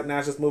the Black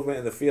nationalist movement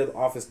in the field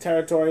office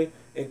territory.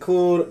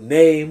 Include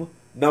name,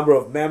 number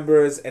of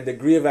members, and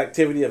degree of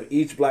activity of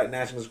each Black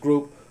nationalist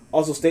group.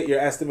 Also state your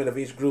estimate of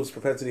each group's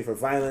propensity for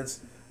violence.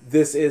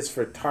 This is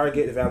for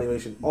target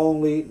evaluation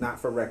only, not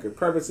for record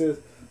purposes.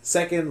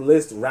 2nd,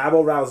 list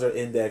rabble-rouser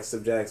index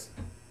subjects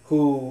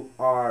who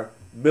are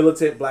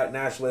militant Black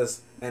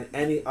nationalists and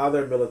any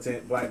other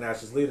militant Black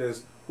nationalist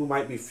leaders who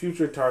might be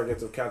future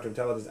targets of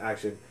counterintelligence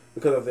action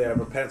because of their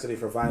propensity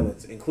for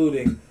violence,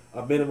 including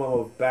a minimum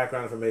of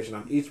background information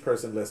on each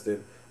person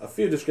listed. A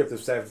few descriptive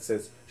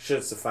sentences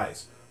should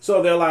suffice.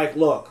 So they're like,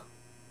 look,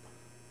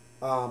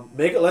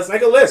 let's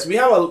make a list. We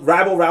have a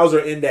rabble-rouser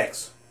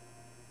index.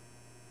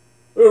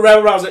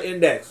 Rabble-rouser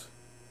index.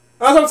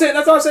 That's what I'm saying.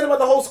 That's what I'm saying about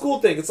the whole school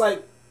thing. It's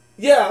like,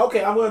 yeah,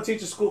 okay, I'm going to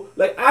teach a school.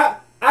 Like, I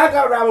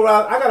got a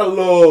rabble-rouser. I got a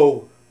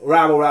low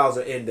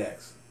rabble-rouser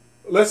index.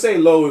 Let's say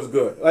low is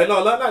good. Like,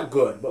 no, not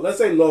good, but let's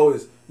say low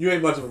is you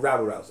ain't much of a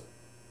rabble-rouser,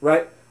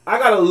 right? I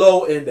got a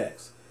low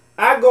index.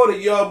 I go to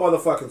your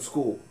motherfucking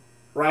school,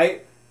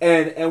 right?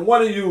 And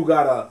one of you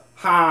got a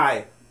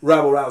high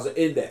rabble-rouser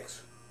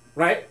index,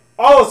 right?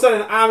 All of a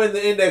sudden, I'm in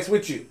the index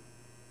with you.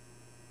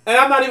 And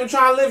I'm not even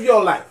trying to live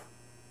your life.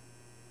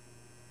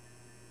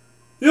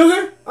 You know what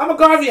I'm saying? I'm a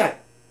Garveyite.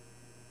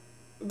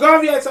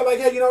 Garveyites are like,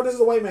 hey, you know, this is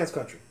a white man's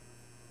country.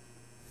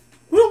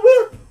 We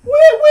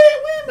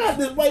mad at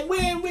this white. We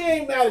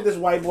ain't mad at this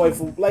white boy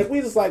for like.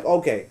 We just like,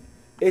 okay,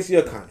 it's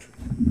your country.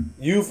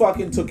 You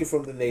fucking took it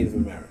from the Native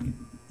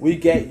American. We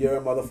get your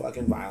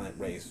motherfucking violent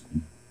race.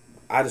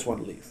 I just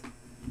want to leave.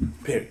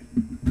 Period.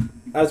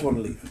 I just want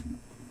to leave.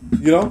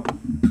 You know?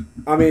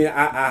 I mean,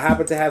 I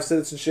happen to have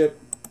citizenship.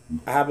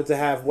 I happen to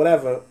have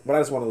whatever, but I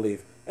just want to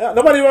leave.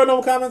 Nobody wrote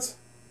no comments?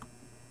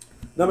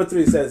 Number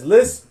 3 says,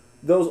 list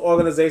those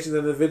organizations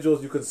and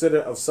individuals you consider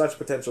of such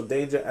potential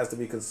danger as to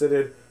be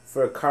considered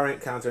for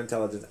current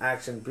counterintelligence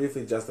action.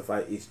 Briefly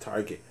justify each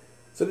target.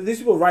 So these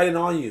people writing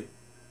on you.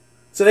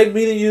 So they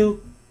meeting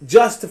you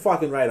just to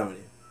fucking write on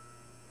you.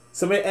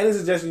 Submit any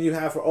suggestion you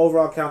have for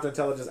overall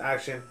counterintelligence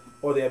action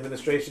or the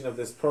administration of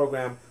this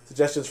program.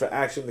 Suggestions for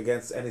action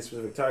against any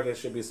specific target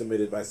should be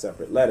submitted by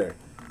separate letter.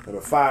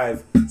 Number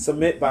 5,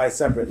 submit by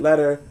separate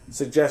letter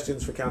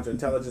suggestions for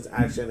counterintelligence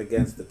action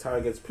against the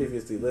targets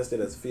previously listed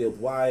as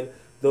field-wide.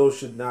 Those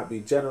should not be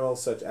general,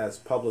 such as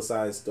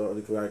publicized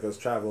story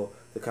travel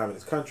to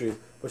communist countries,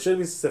 but should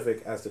be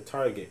specific as to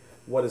target,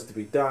 what is to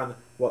be done,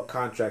 what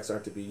contracts are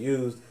to be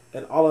used,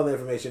 and all other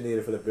information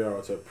needed for the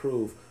Bureau to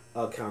approve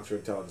a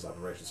counterintelligence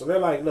operation. So they're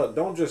like, look,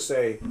 don't just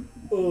say,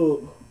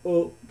 you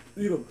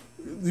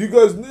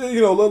guys,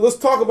 let's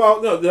talk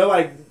about, no, they're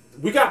like,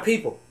 we got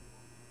people.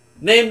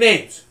 Name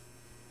names.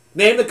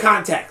 Name the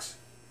contacts.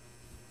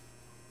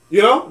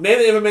 You know? Name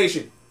the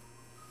information.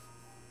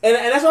 And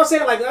that's what I'm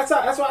saying. Like that's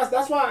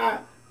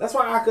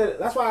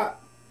why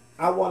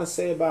I want to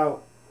say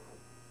about.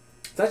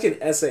 It's actually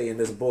an essay in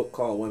this book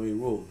called When We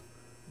Ruled,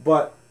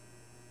 but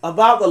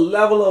about the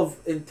level of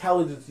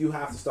intelligence you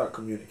have to start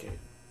communicating.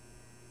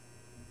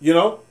 You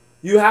know?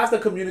 You have to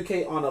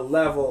communicate on a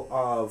level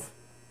of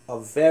a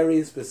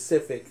very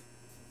specific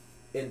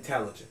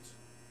intelligence.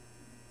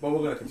 But we're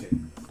going to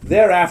continue.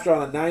 Thereafter,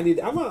 on a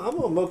 90... I'm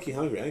on low-key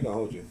hungry. I ain't going to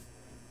hold you.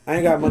 I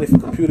ain't got money for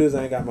computers.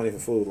 I ain't got money for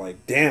food.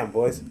 Like, damn,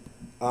 boys.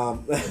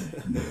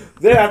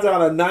 Thereafter,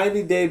 on a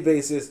 90-day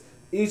basis,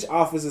 each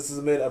officer to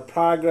submit a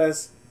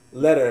progress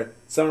letter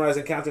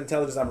summarizing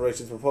counterintelligence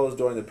operations proposed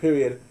during the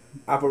period,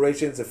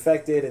 operations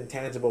effected, and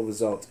tangible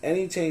results.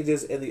 Any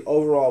changes in the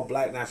overall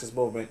Black nationalist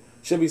movement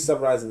should be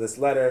summarized in this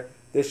letter.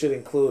 This should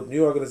include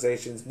new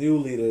organizations, new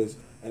leaders,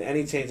 and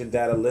any change in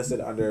data listed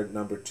under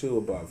number 2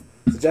 above.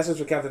 Suggestions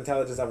for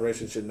counterintelligence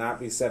operations should not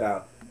be set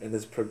out in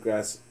this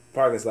progress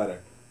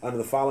letter under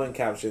the following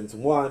captions: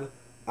 1.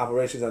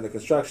 Operations under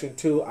construction.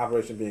 2.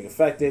 Operation being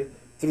effected.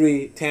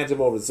 3.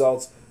 Tangible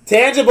results.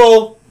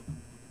 Tangible!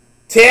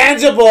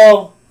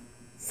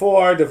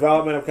 4.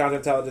 Development of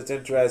counterintelligence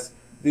interests.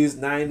 These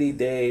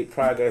 90-day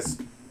progress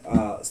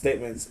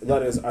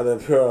letters are the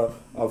Bureau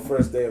of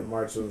first day of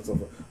March and so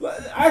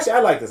forth. Actually, I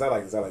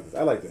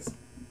like this.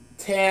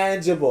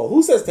 Tangible.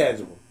 Who says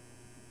tangible?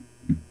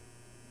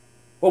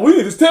 What we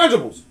need is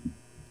tangibles.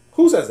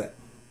 Who says that?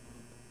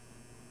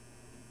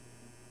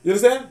 You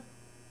understand?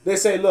 They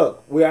say,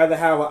 look, we either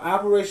have an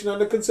operation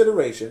under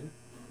consideration,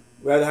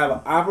 we either have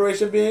an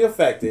operation being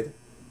effected,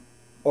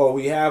 or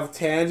we have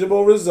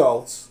tangible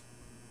results,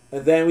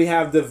 and then we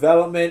have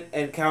development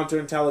and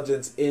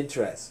counterintelligence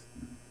interests.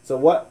 So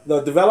what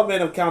the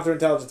development of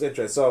counterintelligence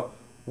interests. So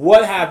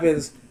what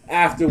happens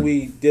after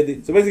we did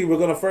it? So basically, we're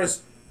going to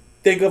first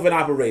think of an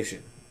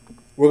operation.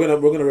 We're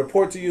gonna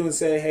report to you and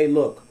say, hey,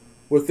 look,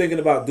 we're thinking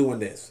about doing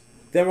this.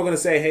 Then we're gonna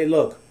say, hey,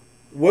 look,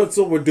 what's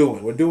what we're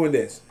doing? We're doing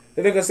this.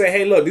 Then they're gonna say,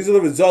 hey, look, these are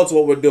the results of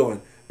what we're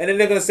doing. And then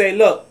they're gonna say,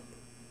 look,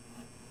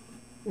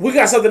 we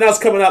got something else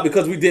coming up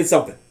because we did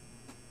something.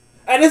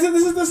 And this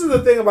is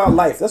the thing about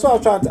life. That's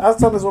what I was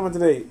telling this woman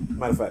today,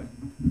 matter of fact.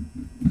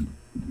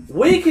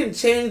 We can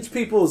change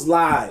people's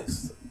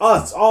lives.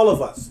 Us, all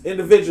of us,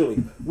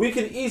 individually. We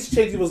can each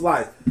change people's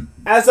lives.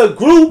 As a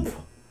group,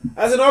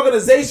 as an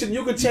organization,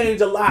 you could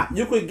change a lot.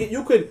 You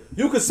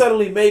could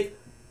suddenly make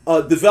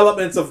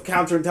developments of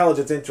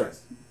counterintelligence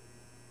interest.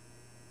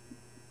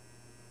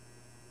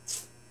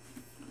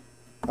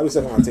 I'll be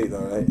sucking my teeth though,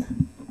 right?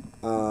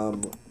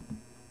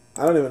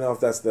 I don't even know if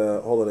that's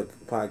the whole of the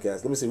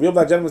podcast. Let me see. Real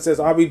Black Gentleman says,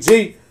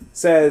 RBG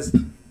says,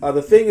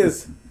 the thing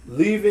is,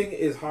 leaving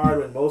is hard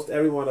when most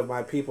every one of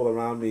my people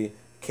around me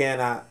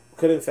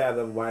couldn't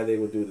fathom why they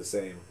would do the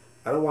same.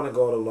 I don't want to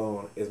go it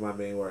alone is my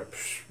main word.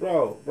 Psh,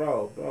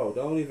 bro,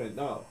 don't even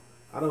know.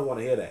 I don't want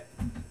to hear that.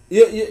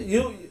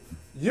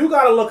 You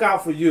got to look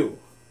out for you.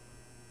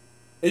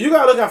 And you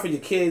got to look out for your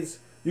kids.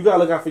 You got to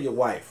look out for your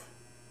wife.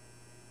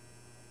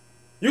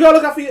 You got to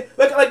look out for your...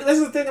 Like this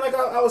is the thing like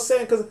I was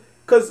saying,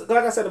 because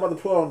like I said about the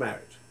plural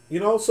marriage. You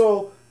know,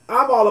 so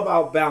I'm all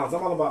about balance.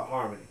 I'm all about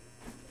harmony.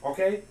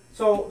 Okay?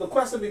 So the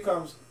question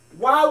becomes,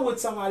 why would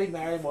somebody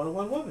marry more than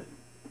one woman?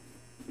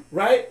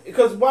 Right?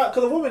 Because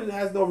a woman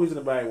has no reason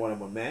to marry more than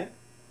one man.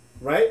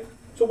 Right?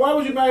 So why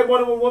would you marry more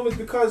than one woman?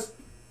 Because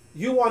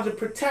you want to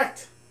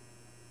protect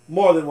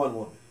more than one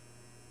woman.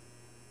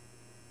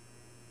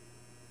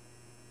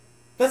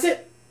 That's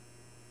it.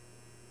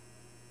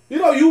 You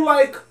know, you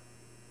like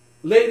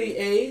Lady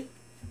A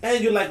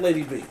and you like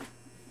Lady B.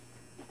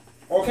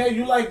 Okay?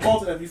 You like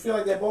both of them. You feel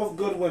like they're both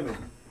good women.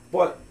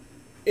 But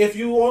if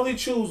you only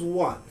choose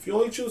one, if you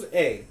only choose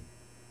A,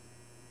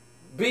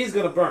 B is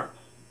going to burn.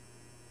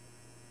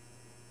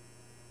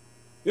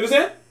 You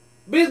understand?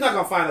 B's not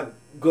going to find a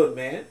good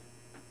man.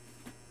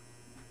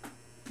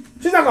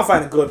 She's not going to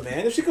find a good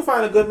man. If she could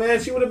find a good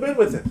man, she would have been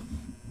with him.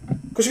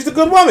 Because she's a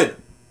good woman.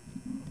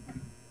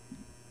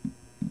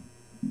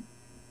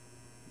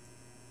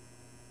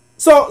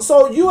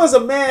 So you as a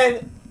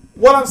man,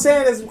 what I'm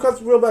saying is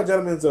because Real Black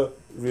Gentleman's a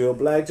real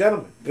black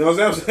gentleman. You know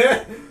what I'm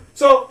saying?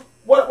 So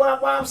what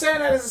I'm saying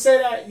that is to say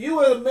that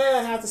you as a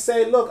man have to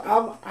say, look,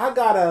 I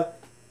gotta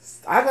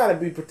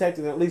be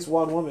protecting at least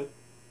one woman.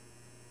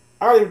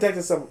 I gotta be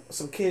protecting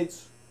some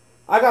kids.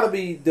 I gotta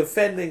be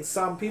defending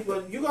some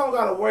people. You don't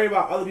gotta worry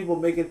about other people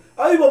making.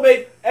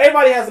 Everybody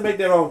has to make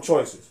their own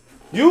choices.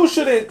 You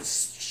shouldn't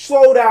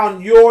slow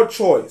down your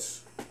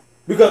choice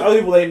because other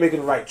people ain't making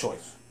the right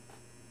choice.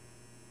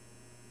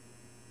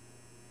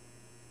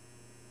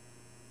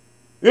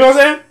 You know what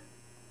I'm saying?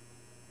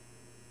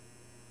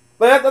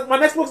 But my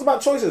next book's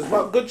about choices,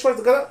 about good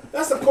choices.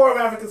 That's the core of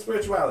African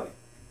spirituality.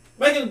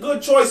 Making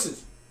good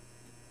choices.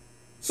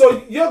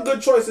 So your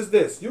good choice is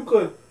this. You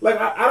could, like,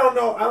 I don't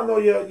know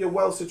your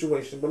wealth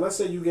situation, but let's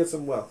say you get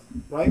some wealth,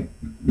 right?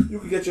 You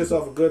could get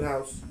yourself a good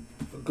house,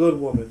 a good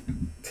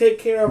woman, take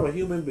care of a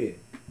human being,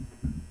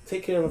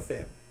 take care of a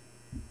family.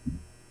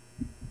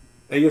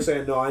 And you're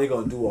saying, no, I ain't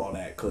going to do all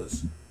that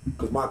because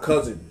my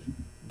cousins,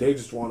 they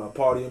just want to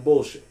party and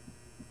bullshit.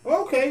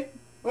 Okay.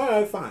 All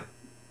right, fine.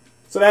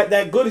 So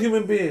that good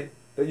human being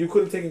that you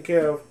couldn't take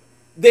care of,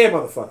 they're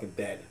motherfucking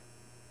dead.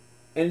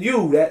 And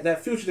you,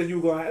 that future that you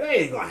were going to have, they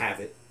ain't going to have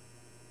it.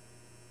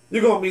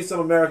 You're gonna meet some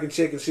American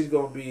chick and she's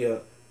gonna be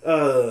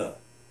cause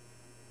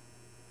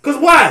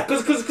why?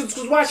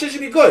 Cause why should she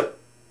be good?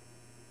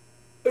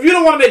 If you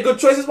don't want to make good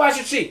choices, why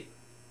should she?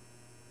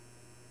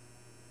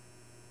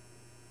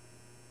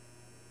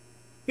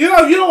 You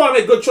know, if you don't want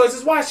to make good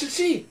choices, why should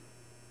she?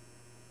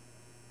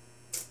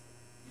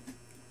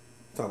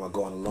 Talking about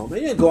going alone,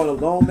 man. You ain't going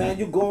alone, man.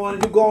 You going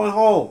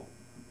home.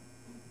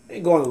 You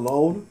ain't going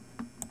alone.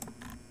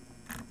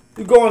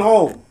 You're going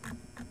home.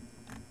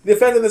 The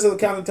effectiveness of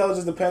the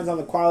counterintelligence depends on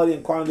the quality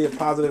and quantity of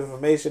positive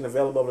information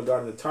available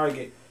regarding the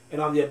target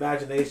and on the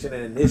imagination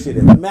and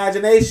initiative.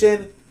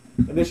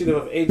 Initiative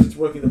of agents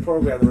working the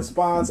program. The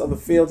response of the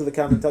field to the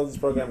counterintelligence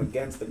program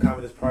against the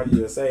Communist Party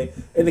USA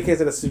indicates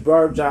that a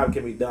superb job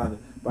can be done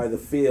by the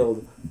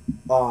field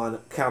on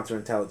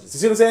counterintelligence. You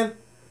see what I'm saying?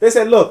 They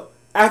said, look,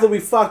 after we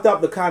fucked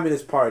up the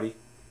Communist Party,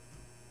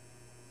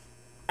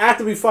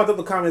 we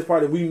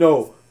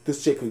know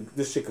this shit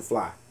could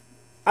fly.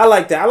 I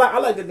like that. I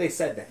like that they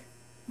said that.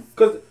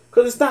 Cause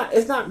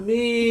it's not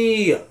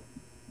me.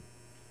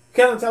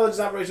 Counterintelligence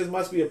operations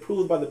must be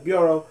approved by the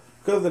Bureau.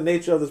 Because of the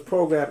nature of this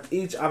program,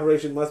 each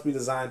operation must be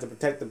designed to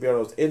protect the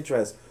Bureau's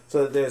interests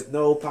so that there's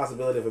no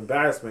possibility of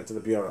embarrassment to the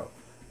Bureau.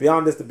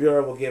 Beyond this, the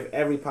Bureau will give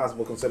every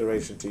possible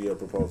consideration to your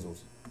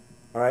proposals.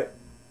 All right?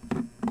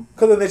 Because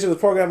of the nature of the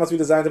program must be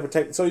designed to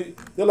protect. So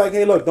they're like,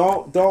 hey, look,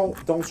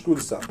 don't screw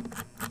this up.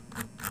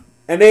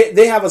 And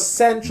they have a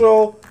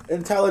central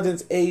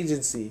intelligence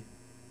agency,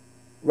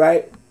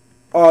 right?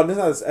 Oh,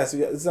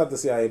 it's not the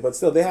CIA, but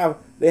still, they have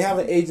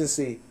an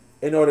agency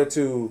in order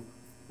to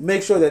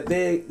make sure that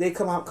they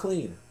come out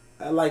clean.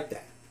 I like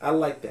that. I don't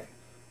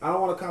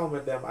want to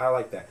compliment them. I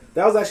like that.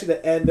 That was actually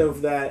the end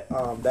of that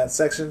that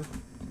section.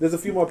 There's a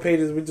few more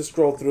pages. We just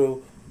scroll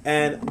through,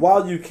 and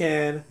while you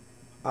can,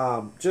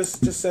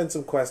 just send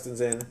some questions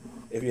in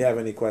if you have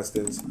any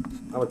questions.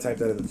 I'm gonna type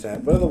that in the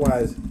chat. But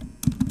otherwise,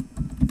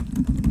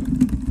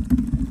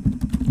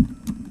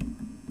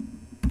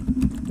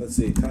 let's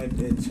see. Type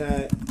in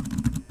chat.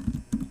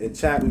 In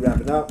chat, we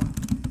wrapping up.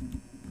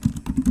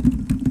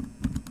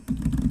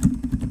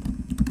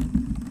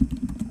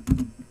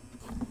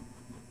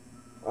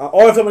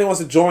 Or if somebody wants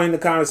to join the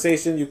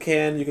conversation, you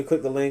can. You can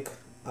click the link.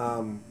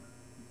 Let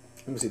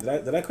me see. Did I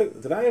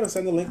ever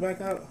send the link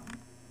back out?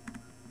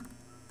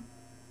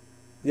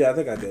 Yeah, I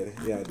think I did.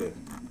 Yeah, I did.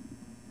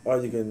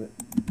 Or you can.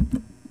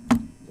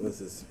 What's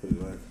this? Put it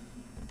back.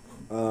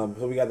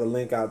 So we got the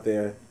link out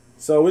there.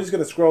 So we're just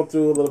gonna scroll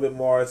through a little bit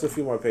more. It's a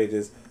few more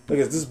pages. Look,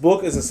 this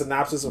book is a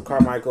synopsis of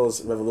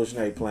Carmichael's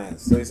revolutionary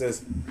plans. So he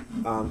says,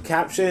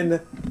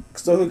 captioned,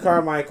 Stokely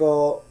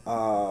Carmichael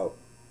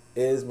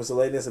is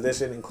miscellaneous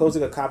edition,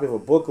 enclosing a copy of a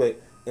booklet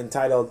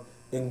entitled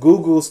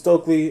Ndugu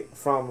Stokely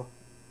from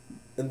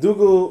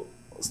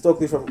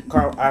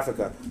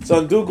Africa.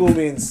 So Ndugu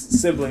means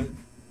sibling.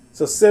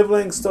 So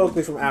sibling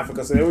Stokely from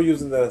Africa. So they were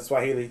using the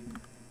Swahili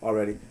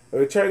already. The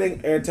returning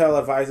Airtel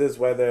advises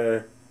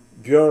whether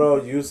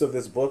Bureau use of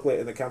this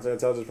booklet in the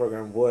counterintelligence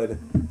program would.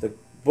 The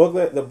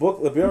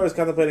Bureau is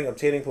contemplating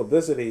obtaining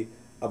publicity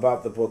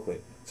about the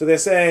booklet. So they're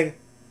saying,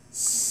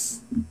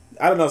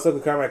 I don't know if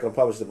Stokely Carmichael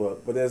published the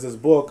book, but there's this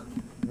book.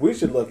 We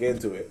should look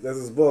into it. There's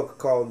this book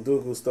called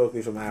Ndugu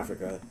Stokely from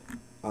Africa,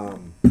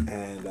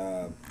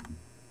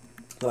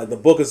 like the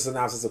book is a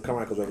synopsis of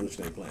Carmichael's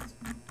revolutionary plans,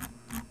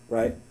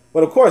 right?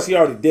 But of course, he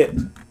already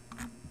dipped,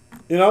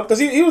 you know, because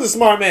he was a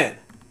smart man.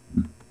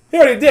 He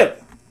already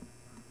dipped.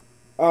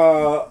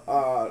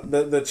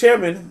 The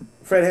chairman,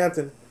 Fred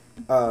Hampton,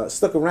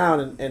 stuck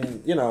around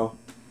and you know,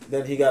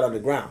 then he got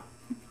underground.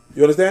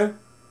 You understand?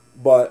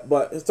 But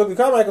Stokely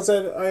Carmichael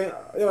said,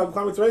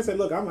 Kwame Ture said,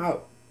 look, I'm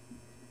out.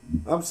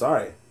 I'm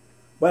sorry.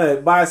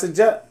 But by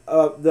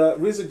the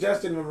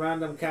resuggestion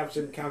memorandum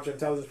caption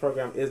counterintelligence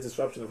program is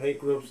disruption of hate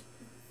groups.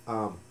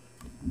 The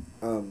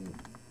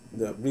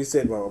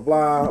reset, blah, blah,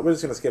 blah. We're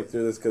just going to skip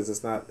through this because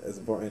it's not as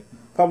important.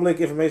 Public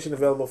information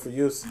available for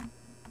use.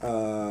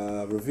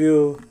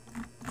 Review.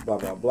 Blah,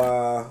 blah,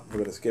 blah. We're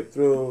going to skip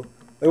through.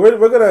 Like,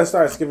 we're going to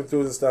start skipping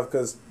through this stuff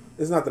because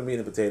it's not the meat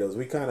and potatoes.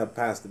 We kind of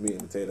passed the meat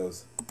and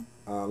potatoes.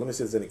 Let me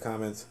see if there's any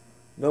comments.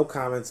 No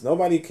comments.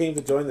 Nobody came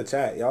to join the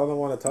chat. Y'all don't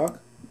want to talk?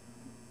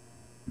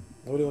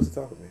 Nobody wants to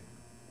talk with me.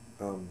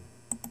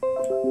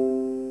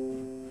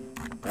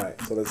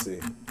 Alright, so let's see.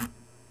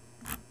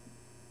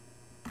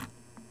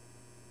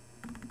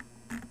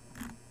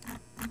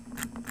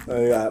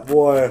 Oh, yeah,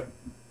 boy.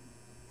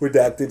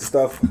 Redacted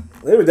stuff.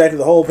 They redacted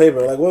the whole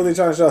paper. Like, what are they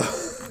trying to show?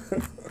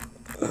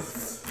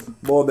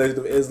 More Nation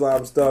of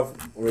Islam stuff.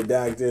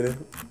 Redacted.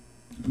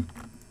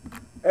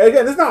 And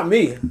again, it's not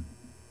me.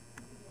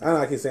 I know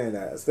I keep saying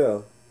that.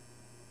 Still.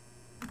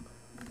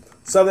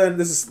 Southern,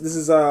 this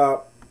is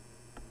oh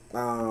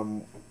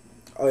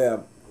yeah,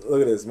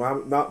 look at this.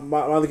 Martin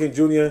Luther King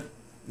Jr.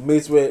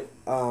 meets with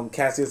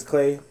Cassius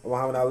Clay,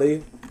 Muhammad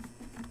Ali.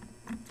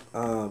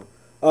 Oh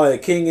yeah,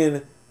 King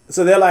and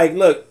so they're like,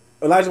 look,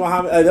 Elijah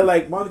Muhammad. They're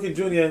like Martin Luther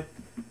King Jr.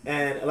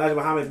 and Elijah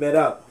Muhammad met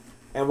up,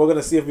 and we're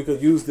gonna see if we could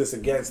use this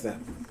against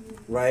them,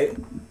 right?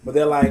 But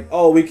they're like,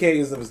 oh, we can't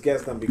use them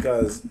against them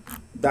because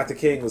Dr.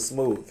 King was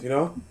smooth, you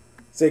know.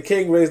 So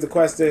King raised the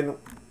question,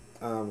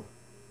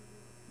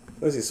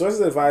 Let's see.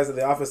 Sources advise in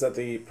the office that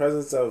the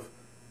presence of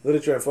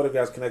literature and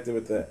photographs connected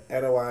with the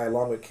NOI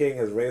along with King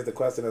has raised the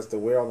question as to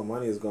where all the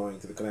money is going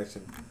to the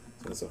connection. So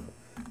on and so forth.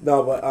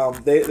 No,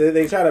 but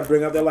they try to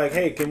bring up. They're like,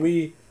 hey, can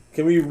we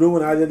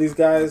ruin either of these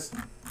guys?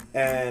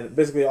 And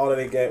basically, all that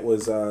they get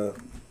was hold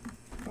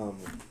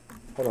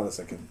on a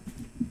second.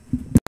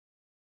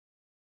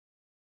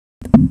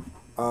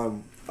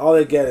 All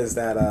they get is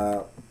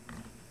that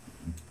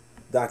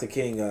Dr.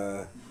 King,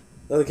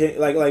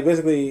 like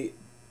basically,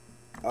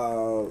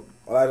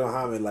 Elijah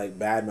Muhammad like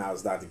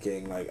badmouths Dr.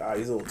 King, like,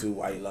 he's a little too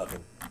white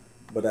looking,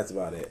 but that's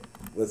about it.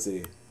 Let's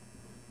see.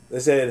 They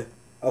said,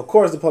 of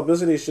course, the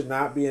publicity should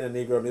not be in a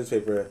Negro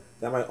newspaper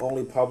that might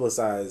only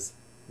publicize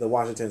the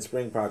Washington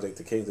Spring Project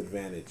to King's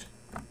advantage.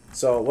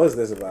 So what is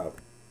this about?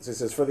 So it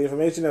says, for the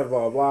information of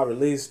blah blah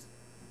released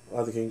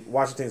the King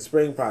Washington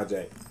Spring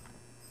Project.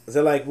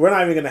 So like, we're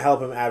not even gonna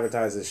help him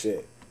advertise this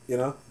shit, you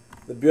know?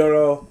 The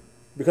Bureau,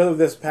 because of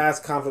this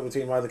past conflict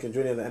between Martin Luther King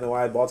Jr. and the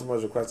NOI, Baltimore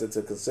is requested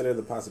to consider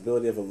the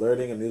possibility of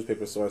alerting a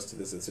newspaper source to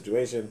this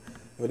situation.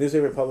 If a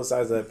newspaper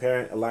publicized the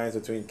apparent alliance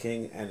between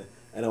King and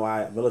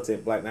NOI, a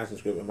militant black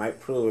nationalist group, it might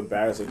prove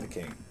embarrassing to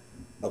King.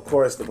 Of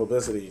course, the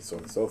publicity, so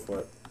on and so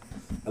forth.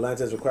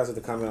 Atlanta is requested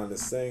to comment on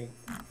this thing.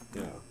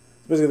 You know,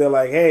 basically they're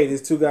like, hey,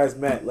 these two guys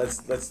met. Let's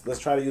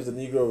try to use a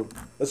Negro.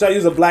 Let's try to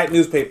use a black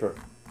newspaper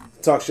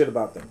to talk shit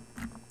about them.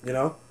 You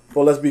know,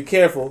 but let's be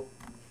careful,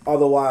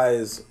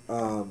 otherwise,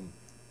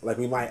 like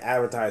we might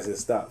advertise this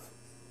stuff.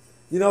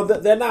 You know,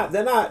 they're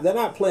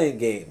not playing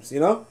games.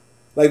 You know,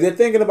 like they're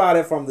thinking about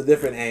it from the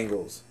different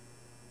angles.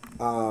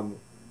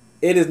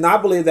 It is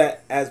not believed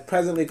that as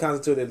presently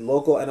constituted,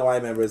 local NOI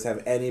members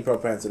have any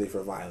propensity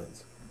for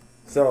violence.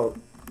 So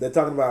they're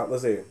talking about,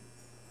 let's see,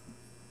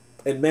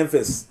 in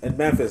Memphis,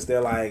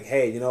 they're like,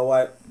 hey, you know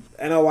what,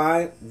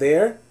 NOI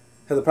there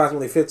has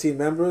approximately 15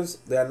 members.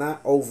 They are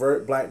not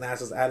overt black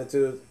nationalist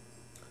attitudes.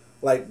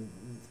 Like,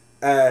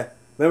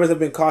 members have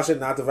been cautioned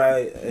not to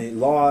violate any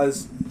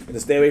laws and to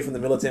stay away from the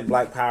militant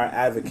black power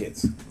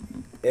advocates.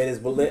 It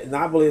is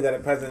not believed that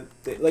at present,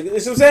 like, you know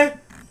what I'm saying?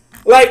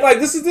 Like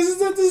this is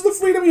the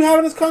freedom you have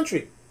in this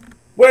country,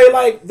 where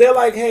like they're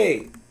like,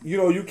 hey, you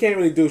know, you can't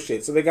really do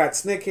shit. So they got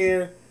SNCC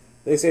here.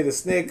 They say the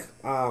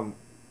SNCC,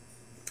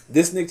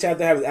 this SNCC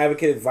chapter has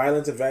advocated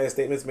violence in various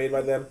statements made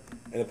by them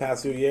in the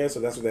past few years. So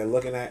that's what they're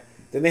looking at.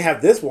 Then they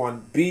have this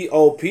one,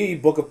 BOP,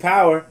 Book of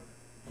Power.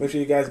 Make sure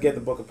you guys get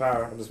the Book of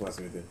Power. I'm just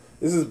messing with you.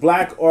 This is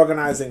Black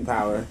Organizing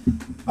Power.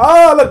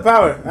 Oh, look,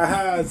 power.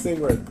 Aha, same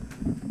word.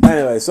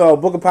 Anyway, so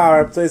Book of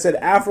Power. So they said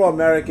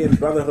Afro-American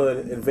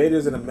Brotherhood,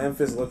 invaders in a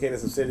Memphis located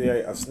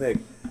subsidiary of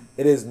SNCC.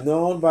 It is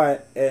known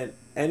by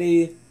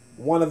any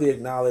one of the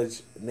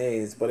acknowledged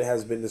names, but it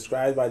has been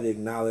described by the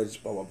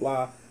acknowledged blah, blah,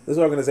 blah. This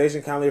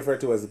organization, commonly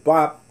referred to as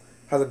BOP,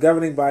 has a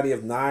governing body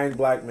of 9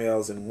 black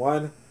males and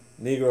 1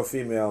 Negro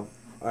female.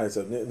 All right,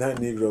 so 9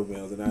 Negro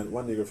males and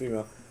 1 Negro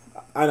female.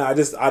 I know, I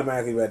just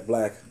automatically read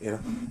black, you know.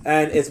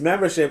 And its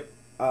membership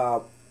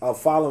of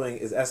following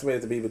is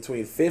estimated to be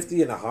between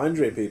 50 and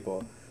 100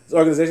 people. This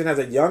organization has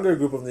a younger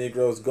group of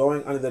Negroes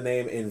going under the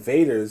name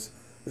Invaders,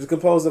 which is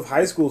composed of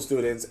high school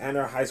students and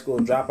or high school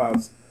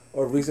dropouts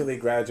or recently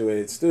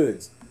graduated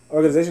students. An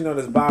organization known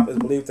as BOP is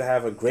believed to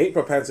have a great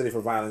propensity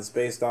for violence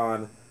based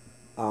on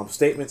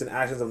statements and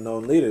actions of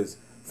known leaders.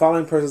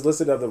 Following persons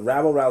listed of the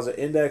rabble-rouser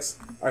index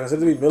are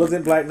considered to be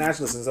militant black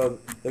nationalists, and so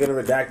they're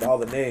going to redact all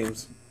the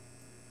names.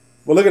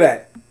 Well, look at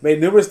that. Made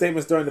numerous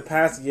statements during the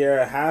past year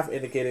and a half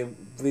indicating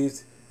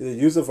beliefs in the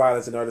use of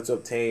violence in order to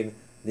obtain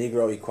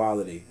Negro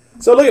equality.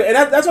 So look at it.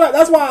 And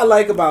that's why I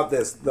like about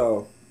this,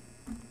 though.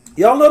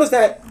 Y'all notice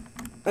that?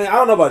 I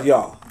don't know about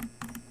y'all,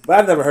 but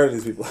I've never heard of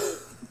these people.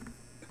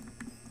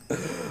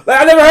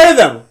 Like, I never heard of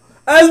them.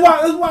 And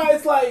that's why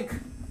it's like,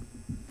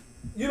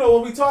 you know,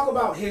 when we talk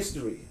about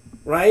history,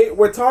 right?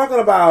 We're talking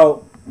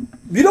about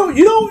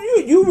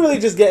you really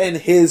just getting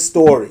his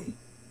story.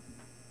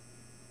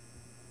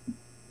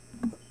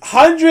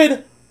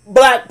 100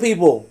 black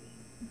people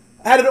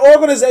had an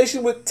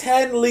organization with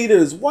 10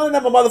 leaders. One of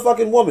them a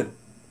motherfucking woman,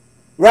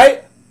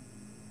 right?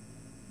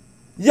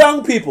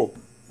 Young people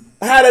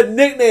had a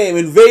nickname,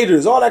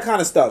 Invaders, all that kind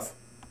of stuff.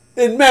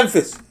 In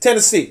Memphis,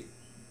 Tennessee.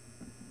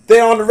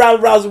 They're on the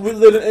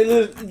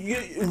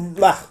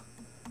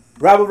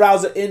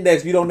rabble-rouser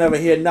index. You don't never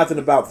hear nothing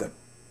about them.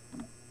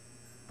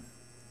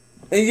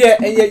 And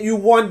yet you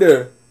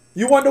wonder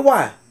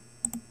why.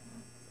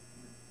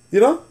 You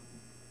know?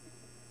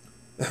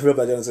 I feel like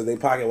Jonathan said they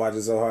pocket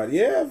watching so hard.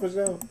 Yeah, for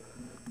sure.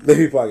 They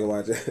be pocket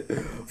watching.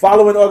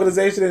 Following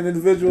organization and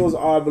individuals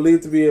are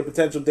believed to be a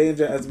potential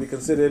danger as to be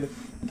considered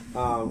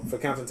for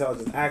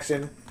counterintelligence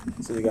action.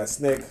 So you got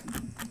SNCC.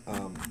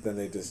 Then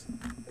they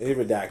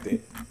redact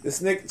it. The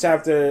SNCC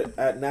chapter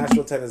at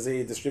Nashville,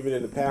 Tennessee,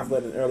 distributed a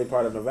pamphlet in the early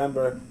part of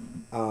November,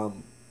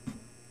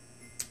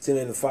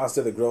 seeming to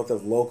foster the growth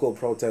of local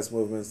protest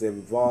movements. They've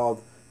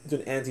evolved into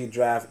an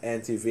anti-draft,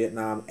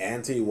 anti-Vietnam,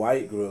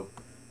 anti-white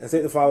group, and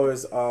state the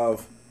followers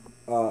of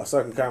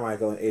Sarkin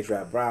Carmichael and H.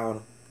 Rap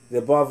Brown. The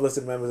above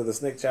listed members of the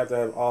SNCC chapter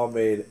have all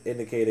made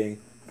indicating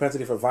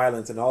propensity for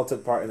violence and all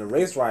took part in the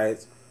race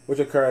riots which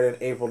occurred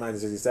in April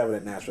 1967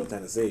 at Nashville,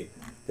 Tennessee.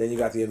 Then you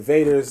got the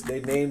invaders.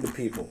 They named the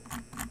people.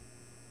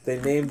 They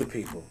named the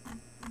people.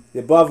 The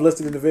above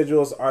listed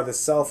individuals are the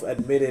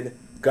self-admitted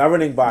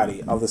governing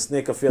body of the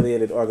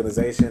SNCC-affiliated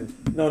organization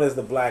known as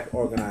the Black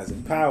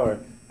Organizing Power,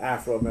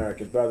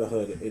 Afro-American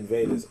Brotherhood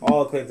Invaders.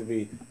 All claim to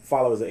be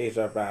followers of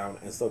H.R. Brown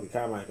and Stokely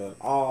Carmichael, and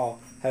all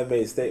have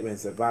made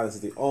statements that violence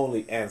is the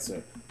only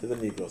answer to the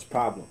Negro's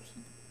problems.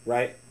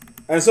 Right?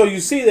 And so you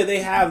see that they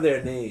have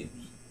their names.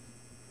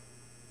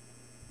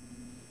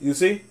 You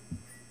see?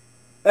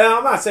 And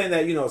I'm not saying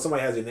that,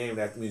 somebody has your name,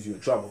 that means you're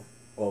in trouble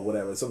or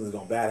whatever, something's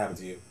going to bad happen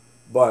to you.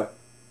 But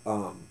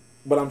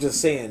I'm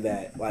just saying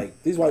that,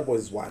 like, these white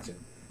boys is watching.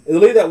 It's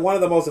believed that one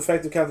of the most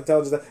effective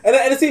counterintelligence...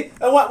 And see,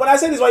 and when I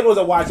say these white boys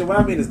are watching, what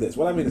I mean is this.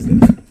 Who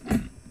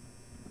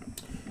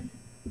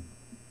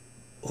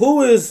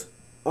is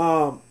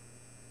Tariq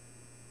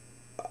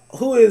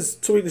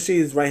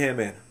Nasheed's right-hand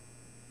man?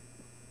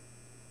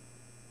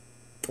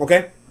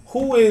 Okay?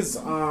 Who is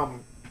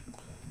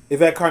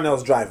Yvette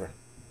Carnell's driver?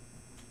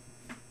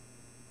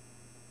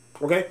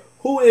 Okay?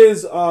 Who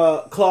is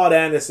Claude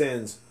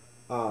Anderson's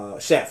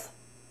chef?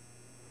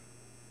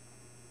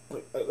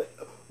 The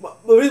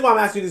reason why I'm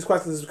asking you these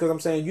questions is because I'm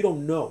saying you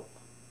don't know.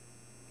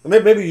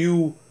 Maybe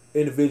you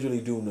individually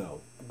do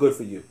know. Good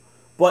for you.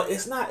 But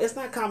it's not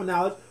common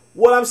knowledge.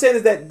 What I'm saying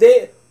is that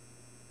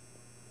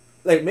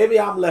maybe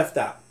I'm left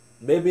out.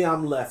 Maybe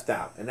I'm left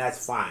out, and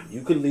that's fine.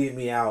 You could leave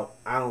me out.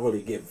 I don't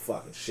really give a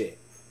fucking shit.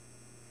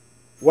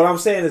 What I'm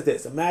saying is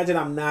this. Imagine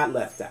I'm not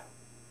left out.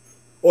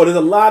 Or there's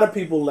a lot of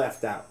people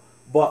left out.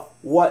 But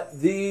what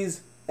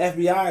these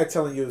FBI are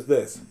telling you is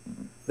this.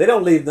 They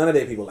don't leave none of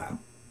their people out.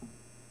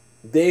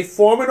 They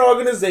form an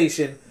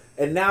organization,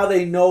 and now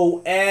they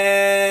know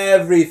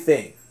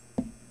everything.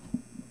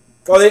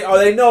 Or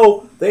they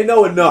know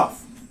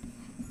enough.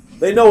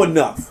 They know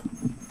enough.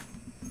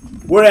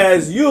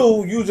 Whereas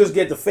you just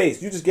get the face.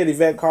 You just get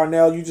Yvette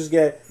Carnell. You just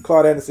get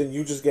Claude Anderson.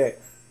 You just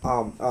get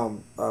Tariq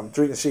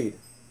Nasheed.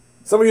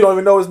 Some of you don't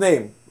even know his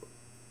name.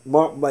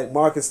 Like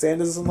Marcus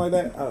Sanders or something like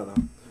that. I don't know.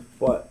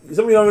 But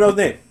some of you don't even know his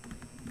name.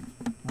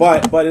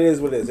 But it is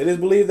what it is. It is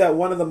believed that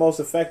one of the most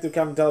effective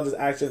counterintelligence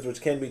actions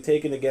which can be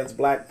taken against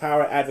black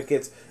power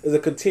advocates is a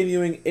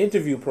continuing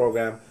interview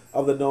program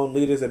of the known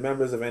leaders and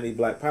members of any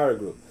black power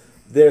group.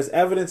 There's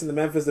evidence in the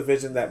Memphis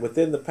division that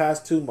within the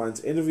past 2 months,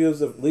 interviews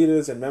of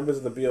leaders and members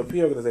of the BOP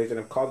organization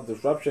have caused a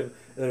disruption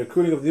in the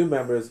recruiting of new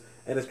members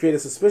and has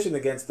created suspicion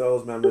against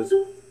those members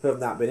who have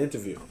not been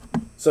interviewed.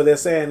 So they're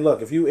saying,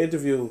 look, if you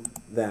interview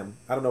them,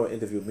 I don't know what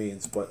interview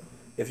means, but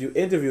if you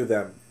interview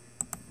them,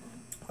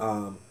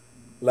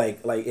 like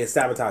it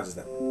sabotages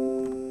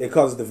them. It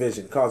causes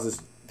division,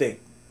 causes thing.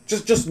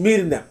 Just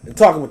meeting them and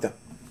talking with them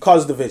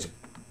causes division.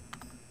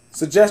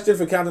 Suggestion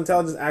for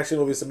counterintelligence action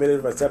will be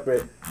submitted by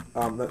separate.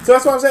 So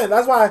that's what I'm saying.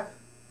 That's why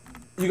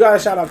you gotta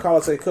shout out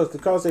Carlos A. Cook.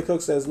 Because Carlos A.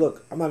 Cook says,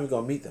 "Look, I'm not even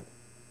gonna meet them."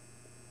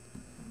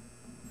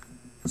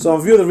 So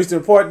in view of the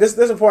recent report, this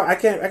report I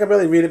can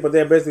barely read it, but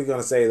they're basically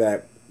gonna say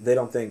that they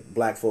don't think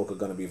black folk are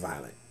gonna be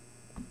violent.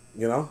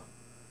 You know,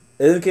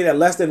 it indicates that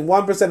less than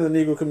 1% of the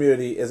Negro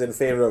community is in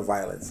favor of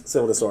violence,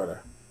 civil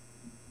disorder,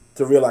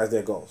 to realize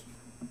their goals,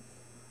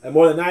 and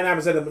more than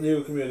 99% of the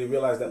Negro community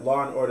realize that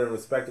law and order and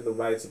respect of the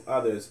rights of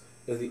others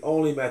is the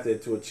only method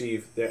to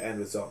achieve their end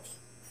results.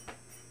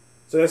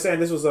 So they're saying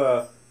this was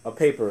a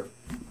paper.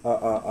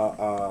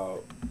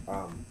 So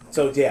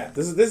yeah,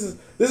 this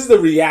is the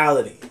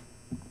reality.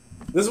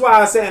 This is why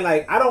I was saying,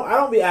 like, I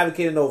don't be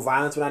advocating no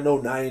violence when I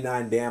know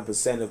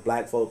 99% of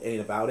black folk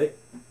ain't about it.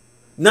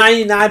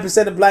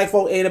 99% of black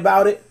folk ain't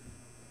about it.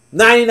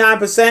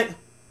 99%.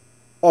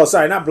 Oh,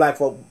 sorry, not black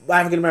folk,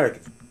 African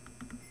Americans.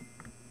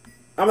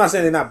 I'm not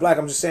saying they're not black.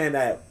 I'm just saying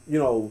that, you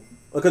know,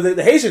 because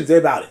the Haitians, they're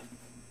about it.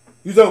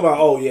 You talking about,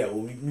 oh yeah,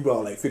 well, we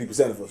about like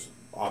 50% of us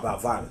are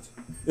about violence.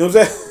 You know what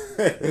I'm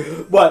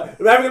saying? But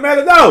African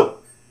Americans, no.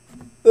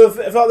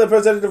 It felt that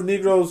percentage of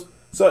Negroes.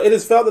 So it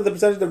is felt that the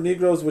percentage of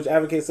Negroes which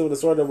advocate civil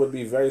disorder would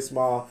be very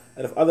small,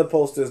 and if other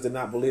pollsters did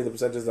not believe the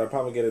percentages are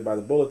promulgated by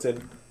the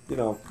bulletin, you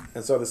know,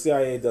 and so the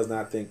CIA does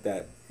not think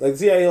that. Like the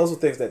CIA also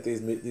thinks that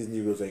these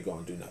Negroes ain't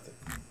going to do nothing.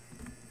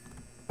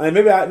 I mean,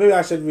 maybe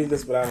I should read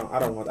this, but I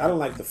don't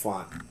like the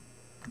font.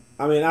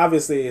 I mean,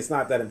 obviously, it's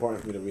not that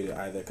important for me to read it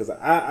either, because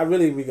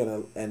we're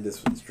gonna end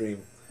this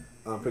stream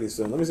pretty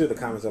soon. Let me see what the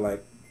comments are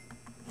like.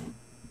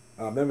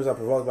 Members are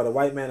provoked by the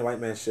white man. The white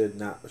man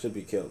should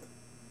be killed.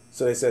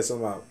 So they said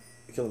something about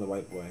killing the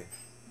white boy.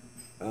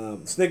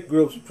 SNCC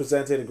groups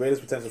presented the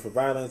greatest potential for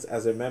violence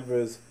as their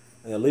members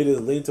and their leaders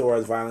lean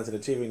towards violence in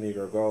achieving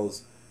Negro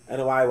goals.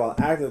 NOI, while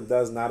active,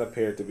 does not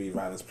appear to be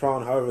violence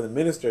prone. However, the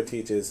minister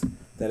teaches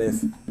that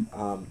if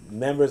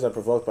members are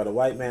provoked by the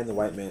white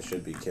man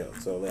should be killed.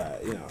 So, yeah,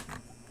 you know.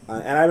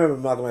 And I remember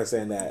Malcolm X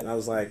saying that, and I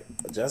was like,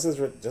 just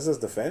as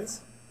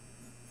defense?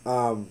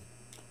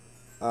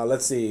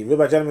 Let's see. Real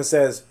by Gentleman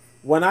says,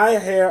 when I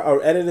hear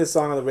or edit a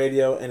song on the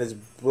radio and it's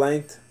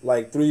blanked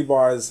like 3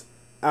 bars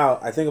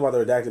out, I think about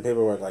the redacted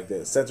paperwork like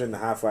this, censoring the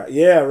hi-fi.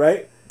 Yeah,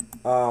 right?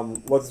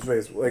 What's his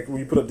face? Like when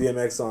you put a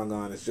DMX song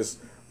on, it's just...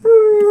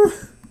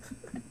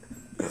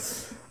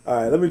 All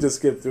right, let me just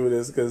skip through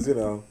this because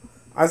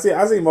I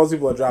see most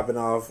people are dropping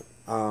off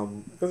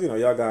because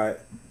y'all got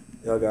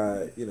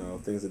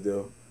things to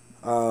do.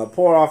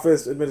 Poor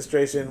office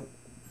administration.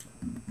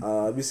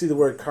 You see the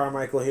word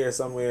Carmichael here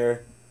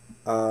somewhere.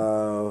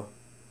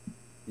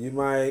 You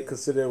might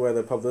consider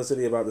whether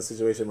publicity about the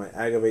situation might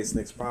aggravate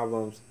SNCC's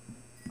problems.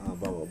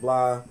 Blah blah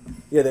blah.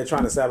 Yeah, they're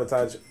trying to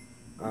sabotage.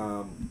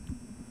 Dr.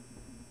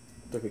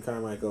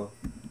 Carmichael.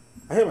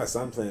 I hear my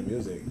son playing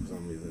music for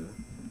some reason.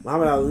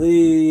 Muhammad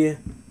Ali,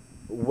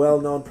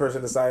 well-known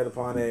person, decided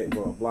upon it.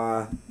 Blah blah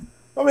blah.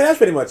 I mean, that's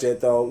pretty much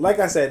it, though. Like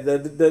I said,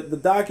 the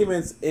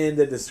documents in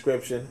the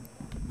description.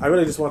 I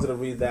really just wanted to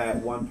read that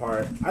one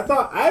part.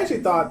 I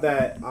actually thought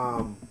that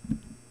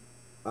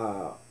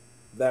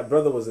that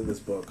brother was in this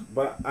book,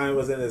 but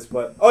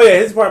oh yeah,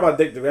 his part about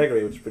Dick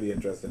Gregory, which is pretty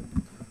interesting.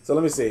 So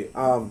let me see.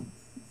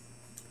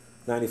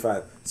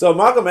 95. So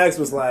Malcolm X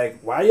was like,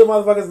 "Why are you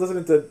motherfuckers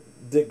listening to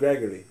Dick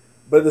Gregory?"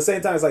 But at the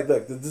same time, it's like,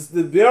 look,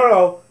 the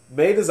Bureau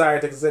may desire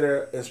to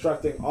consider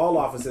instructing all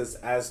officers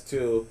as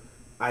to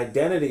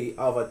identity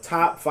of a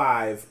top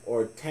 5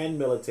 or 10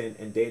 militant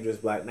and dangerous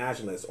black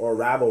nationalists or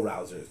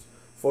rabble-rousers.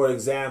 For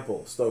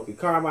example, Stokely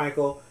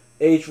Carmichael,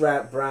 H.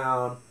 Rap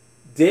Brown,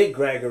 Dick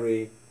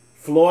Gregory,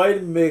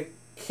 Floyd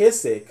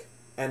McKissick,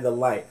 and the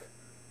like.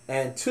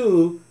 And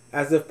 2,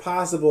 as if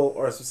possible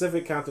or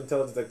specific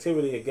counterintelligence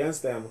activity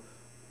against them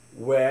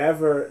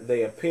wherever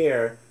they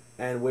appear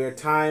and where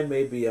time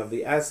may be of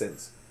the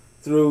essence.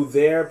 Through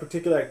their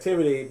particular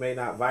activity may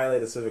not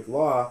violate a specific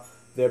law,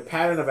 their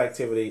pattern of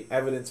activity,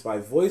 evidenced by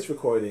voice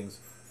recordings,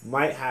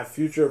 might have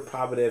future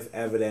probative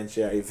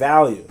evidentiary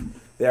value.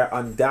 They are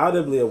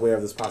undoubtedly aware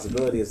of this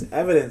possibility as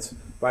evidenced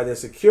by their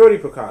security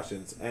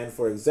precautions, and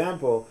for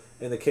example,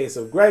 in the case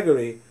of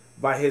Gregory,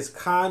 by his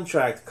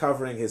contract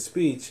covering his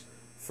speech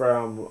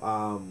from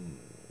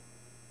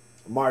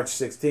March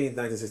 16,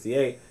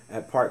 1968,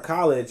 at Park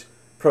College,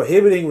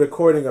 prohibiting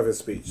recording of his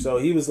speech. So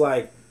he was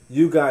like,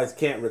 you guys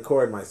can't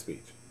record my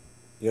speech.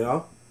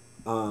 So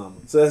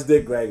that's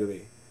Dick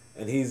Gregory.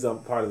 And he's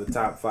part of the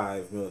top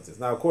 5 militants.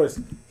 Now, of course,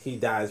 he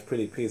dies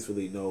pretty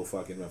peacefully, no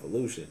fucking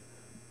revolution.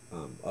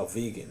 A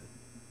vegan.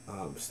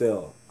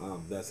 Still,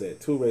 that's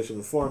it. 2 racial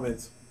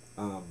informants.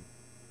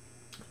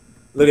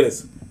 Look at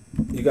this.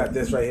 You got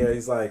this right here.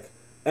 He's like,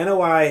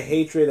 NOI,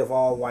 hatred of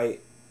all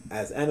white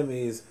as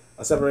enemies,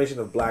 a separation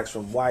of blacks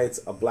from whites,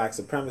 a black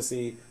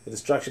supremacy, the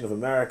destruction of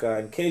America,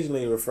 and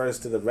occasionally refers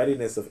to the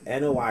readiness of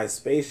NOI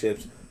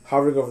spaceships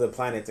hovering over the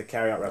planet to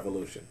carry out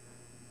revolution.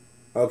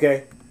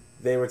 Okay?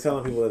 They were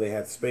telling people that they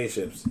had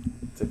spaceships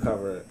to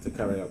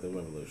carry out the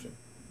revolution.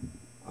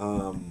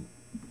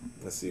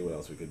 Let's see what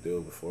else we could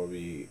do before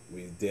we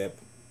dip.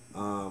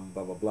 Blah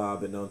blah blah.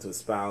 Been known to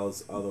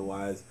espouse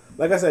otherwise.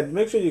 Like I said,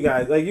 make sure you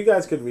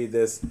guys could read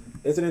this.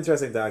 It's an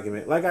interesting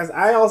document. Like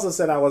I also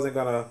said, I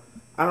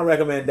don't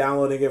recommend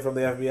downloading it from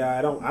the FBI.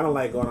 I don't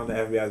like going on the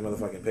FBI's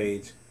motherfucking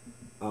page.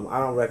 I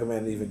don't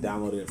recommend even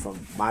downloading it from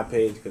my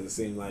page because it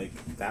seemed like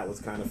that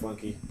was kind of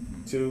funky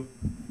too.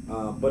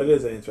 But it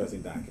is an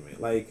interesting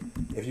document. Like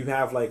if you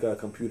have like a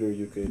computer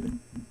you could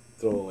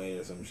throw away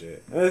or some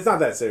shit. And it's not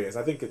that serious.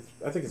 I think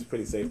it's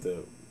pretty safe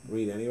to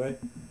read anyway.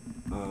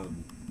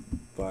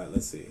 But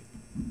let's see.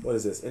 What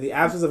is this? In the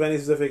absence of any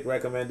specific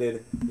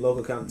recommended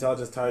local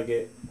counterintelligence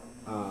target,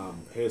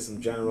 here's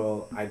some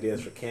general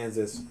ideas for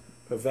Kansas.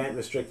 Prevent,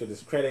 restrict, or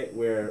discredit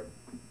where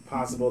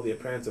possible the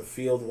appearance of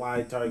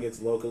field-wide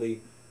targets locally,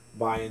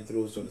 buy-in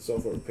through, so on and so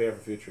forth. Prepare for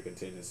future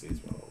contingencies.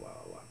 Blah blah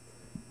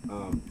blah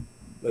blah.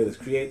 Look at this.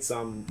 Create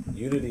some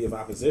unity of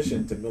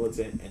opposition to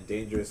militant and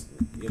dangerous.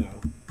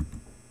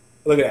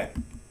 Look at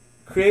that.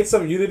 Create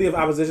some unity of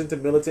opposition to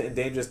militant and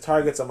dangerous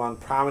targets among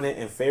prominent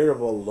and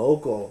favorable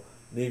local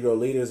Negro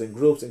leaders and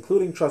groups,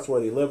 including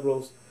trustworthy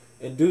liberals.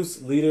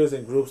 Induce leaders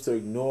and groups to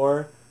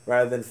ignore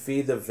rather than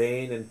feed the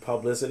vain and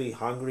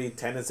publicity-hungry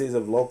tendencies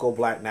of local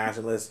black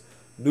nationalists.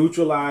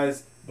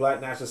 Neutralize black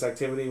nationalist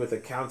activity with a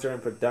counter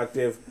and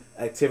productive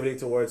activity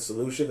towards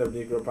solution of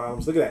Negro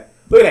problems. Look at that.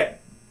 Look at that.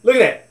 Look at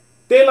that.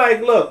 They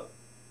like, look,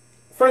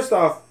 first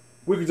off,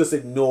 we could just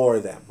ignore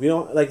them. We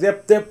don't like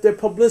they're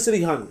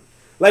publicity hungry.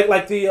 Like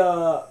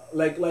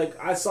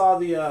I saw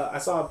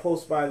a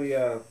post by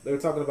they were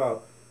talking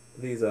about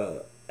these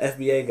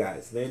FBA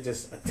guys. They're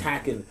just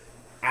attacking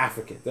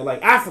African. They're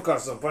like,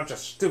 Africa's a bunch of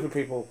stupid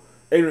people,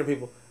 ignorant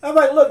people. I'm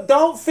like, look,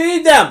 don't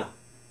feed them.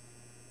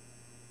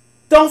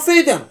 Don't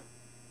feed them.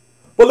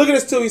 But look at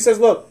this too. He says,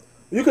 look,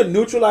 you can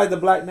neutralize the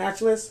black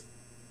nationalists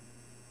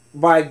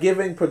by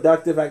giving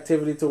productive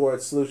activity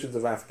towards solutions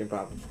of African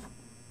problems.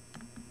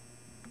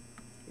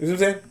 You see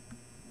what I'm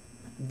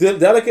saying?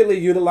 Delicately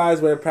utilize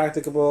where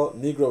practicable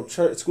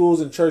Negro schools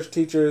and church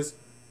teachers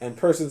and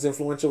persons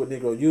influential with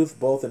Negro youth,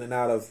 both in and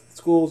out of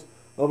schools.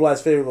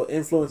 Mobilize favorable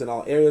influence in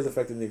all areas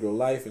affecting Negro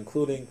life,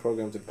 including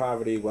programs in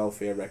poverty,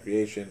 welfare,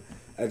 recreation,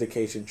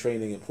 education,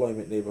 training,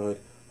 employment, neighborhood,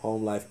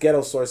 home life,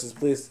 ghetto sources,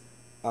 police,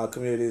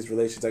 communities,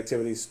 relations,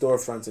 activities,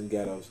 storefronts and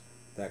ghettos,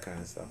 that kind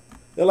of stuff.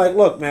 They're like,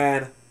 look,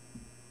 man,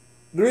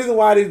 the reason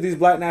why these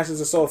black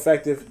nationalists are so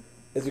effective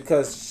is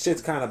because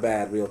shit's kind of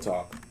bad, real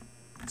talk.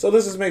 So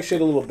let's just make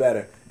shit a little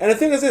better. And the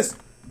thing is this,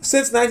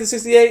 since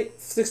 1968,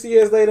 60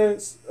 years later,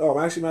 oh,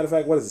 actually, matter of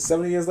fact, what is it,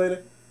 70 years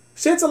later?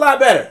 Shit's a lot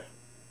better.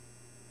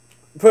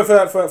 Yeah, it's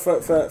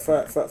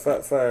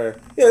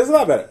a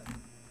lot better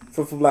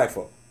for black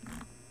folk.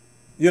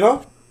 You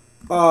know?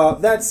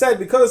 That said,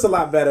 because it's a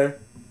lot better,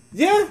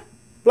 yeah,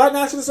 black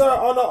nationalists are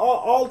on an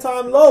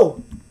all-time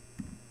low.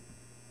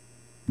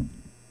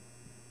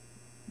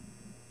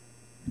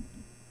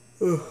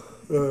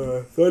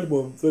 30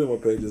 more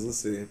pages. Let's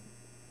see.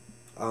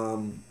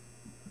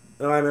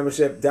 NOI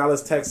membership.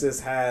 Dallas, Texas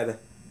had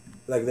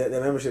like their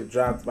membership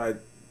dropped by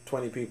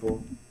 20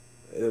 people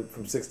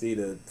from 60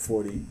 to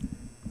 40.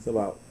 It's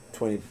about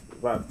 30%.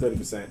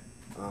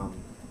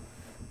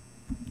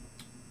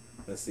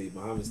 Let's see.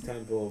 Muhammad's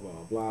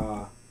Temple. Blah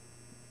blah.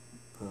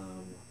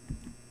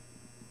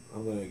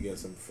 I'm gonna get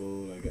some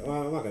food.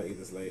 I'm not gonna eat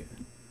this late.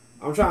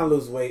 I'm trying to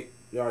lose weight.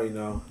 You already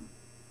know.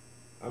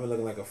 I've been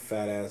looking like a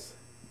fat ass.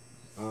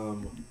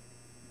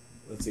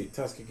 Let's see,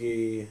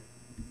 Tuskegee,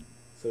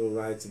 civil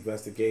rights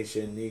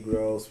investigation,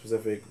 Negro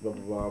specific, blah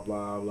blah blah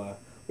blah blah.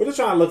 We're just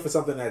trying to look for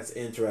something that's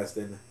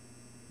interesting.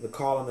 The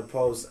call on the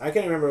post. I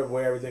can't remember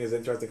where everything is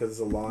interesting because it's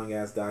a long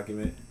ass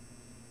document.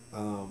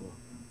 And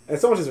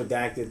so much is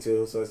redacted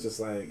too, so it's just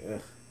like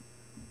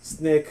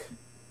SNCC,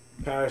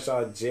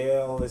 Parashah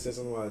jail. They said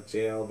something about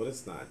jail, but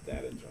it's not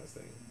that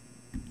interesting.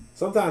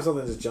 Sometimes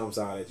something just jumps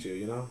out at you,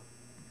 you know.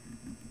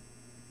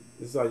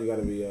 This is all you got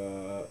to be,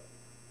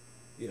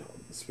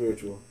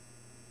 spiritual.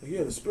 Like,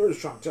 yeah, the spirit is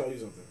trying to tell you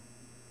something.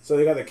 So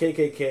they got the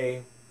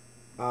KKK.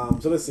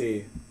 So let's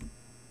see.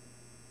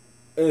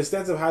 An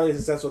extensive, highly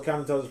successful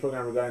counterintelligence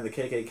program regarding the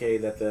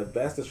KKK that the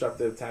best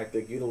disruptive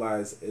tactic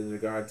utilized in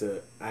regard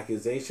to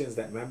accusations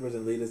that members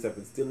and leaders have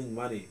been stealing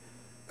money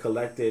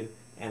collected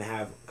and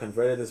have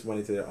converted this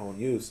money to their own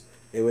use.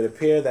 It would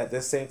appear that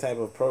this same type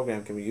of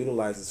program can be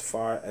utilized as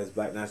far as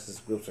black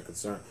nationalist groups are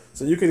concerned.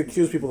 So you could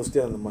accuse people of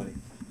stealing the money.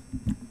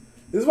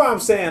 This is why I'm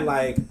saying,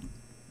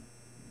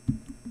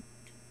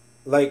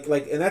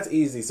 and that's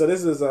easy. So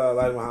this is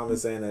Elijah Muhammad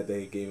saying that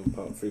they gave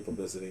him free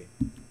publicity,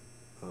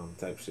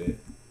 type shit.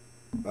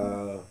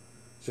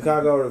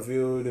 Chicago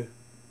reviewed,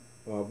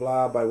 blah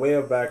blah. By way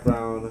of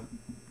background,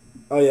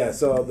 oh yeah.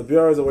 So the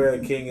bureau is aware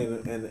that King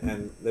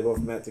and they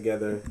both met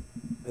together,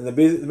 and the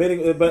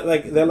meeting, but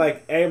they're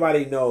like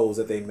everybody knows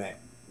that they met,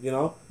 you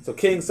know. So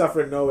King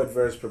suffered no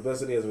adverse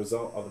publicity as a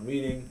result of the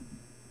meeting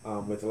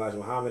with Elijah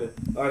Muhammad.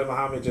 Elijah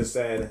Muhammad just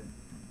said,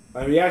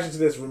 in reaction to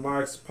this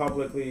remarks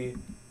publicly.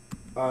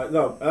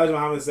 No, Elijah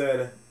Muhammad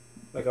said,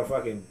 like a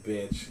fucking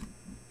bitch.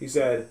 He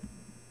said,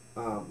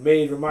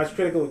 made remarks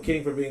critical of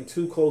King for being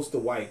too close to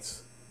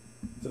whites,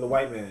 to the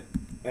white man.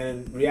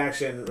 And in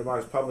reaction,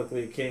 remarks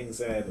publicly, King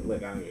said,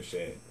 look, I don't give a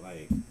shit.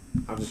 Like,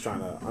 I'm just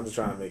trying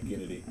to make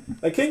unity.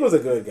 Like, King was a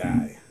good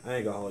guy. I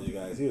ain't gonna hold you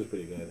guys. He was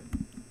pretty good.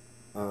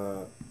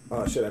 Oh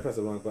shit, I pressed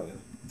the wrong button.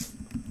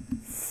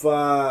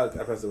 Fuck,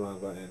 I pressed the wrong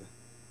button.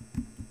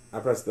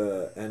 I pressed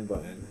the end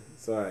button.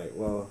 Sorry,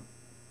 well,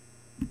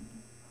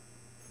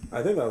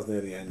 I think that was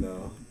near the end,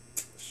 though.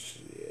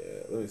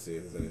 Shit. Let me see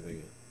if there's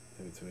anything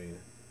in between.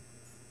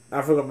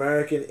 African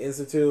American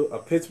Institute, a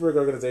Pittsburgh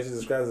organization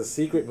described as a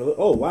secret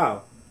oh,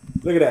 wow.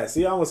 Look at that.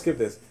 See, I almost skipped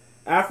this.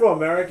 Afro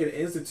American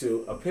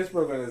Institute, a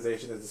Pittsburgh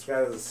organization, is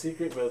described as a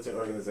secret militant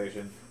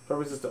organization.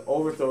 Purpose is to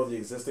overthrow the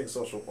existing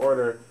social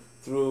order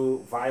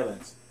through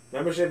violence.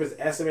 Membership is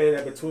estimated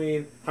at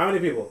between, how many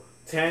people?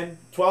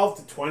 12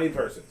 to 20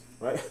 persons,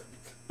 right?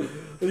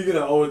 You're going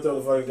to overthrow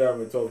the fucking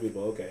government, 12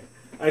 people, okay.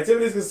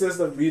 Activities consist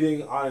of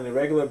meeting on an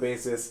irregular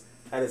basis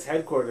at its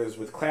headquarters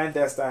with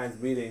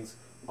clandestine meetings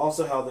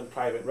also held in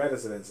private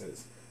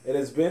residences. It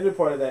has been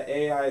reported that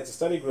AI is a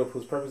study group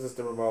whose purpose is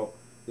to promote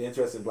the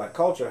interest in black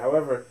culture.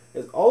 However,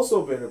 it has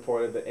also been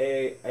reported that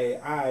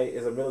AI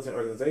is a militant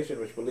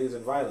organization which believes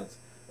in violence.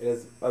 It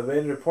has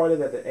been reported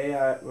that the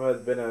AI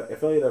has been an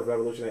affiliate of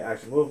Revolutionary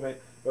Action Movement,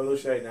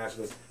 Revolutionary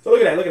Nationalists. So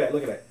look at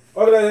that.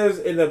 Organizers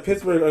in the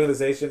Pittsburgh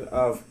organization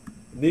of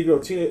Negro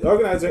teenage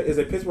organizer is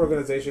a Pittsburgh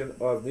organization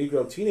of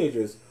Negro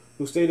teenagers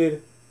who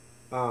stated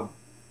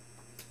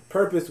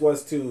purpose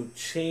was to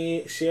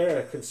share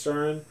a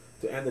concern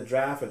to end the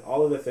draft and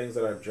all of the things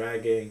that are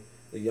dragged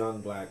to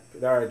young black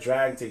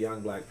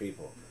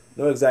people.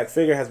 No exact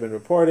figure has been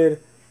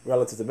reported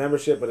relative to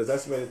membership, but is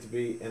estimated to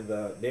be in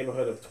the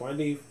neighborhood of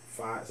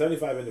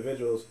 75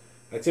 individuals.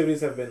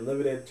 Activities have been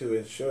limited to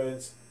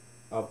issuance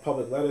of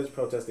public letters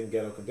protesting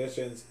ghetto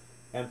conditions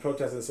and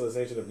protesting the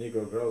solicitation of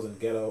Negro girls in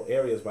ghetto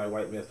areas by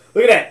white males.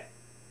 Look at that!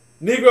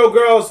 Negro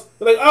girls,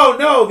 they're like, oh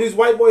no, these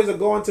white boys are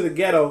going to the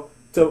ghetto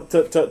to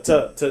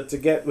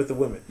get with the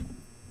women.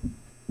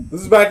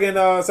 This is back in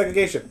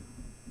segregation.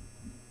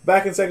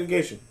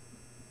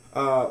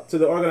 To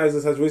the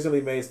organizers has recently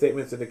made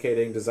statements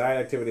indicating desired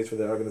activities for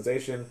the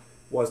organization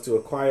was to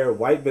acquire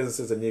white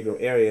businesses in Negro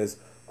areas.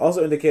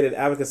 Also indicated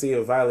advocacy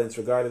of violence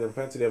regarding the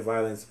propensity of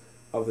violence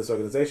of this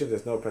organization.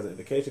 There's no present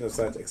indication of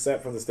such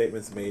except from the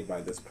statements made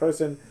by this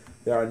person.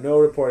 There are no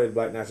reported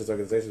black nationalist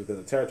organizations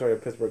within the territory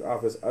of Pittsburgh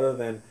office other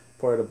than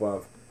reported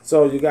above.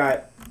 So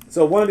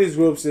one of these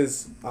groups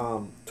is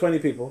 20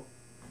 people.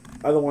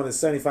 Other one is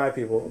 75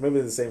 people. Or maybe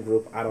it's the same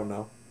group. I don't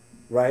know.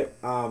 Right?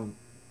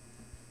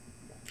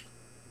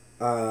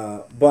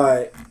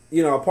 But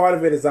you know, a part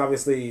of it is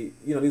obviously,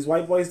 you know, these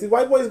white boys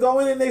go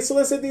in and they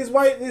solicit these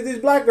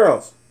black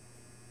girls.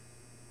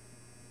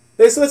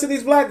 They solicit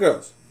these black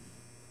girls.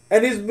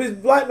 And these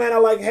black men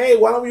are like, hey,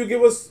 why don't you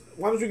give us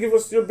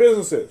your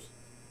businesses?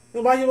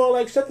 And why you all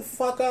like, shut the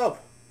fuck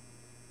up.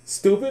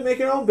 Stupid, make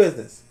your own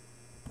business.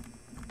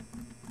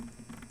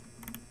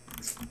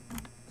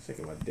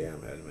 Shaking my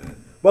damn head, man.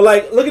 But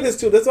like, look at this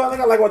too. That's what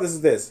I like about this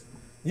is this.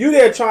 You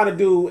there trying to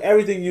do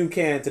everything you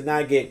can to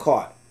not get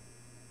caught.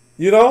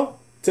 You know?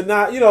 To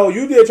not, you know,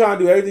 you there trying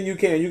to do everything you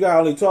can. You got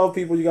only 12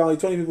 people, you got only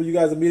 20 people, you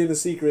guys are meeting in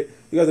secret,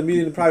 you guys are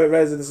meeting in private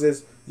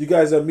residences, you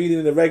guys are meeting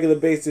on a regular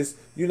basis,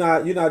 you're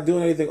not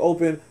doing anything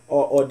open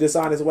or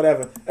dishonest or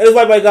whatever. And this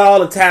white boy got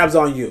all the tabs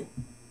on you.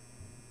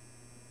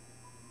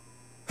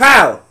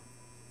 How?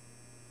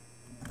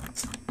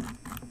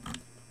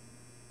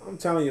 I'm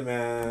telling you,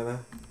 man.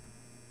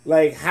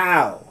 Like,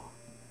 how?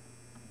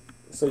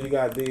 So you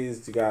got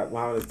these, you got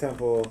Muhammad's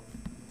Temple.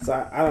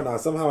 So I don't know.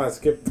 Somehow I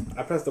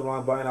pressed the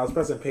wrong button. I was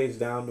pressing page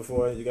down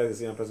before. You guys can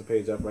see I'm pressing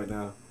page up right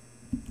now.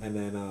 And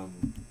then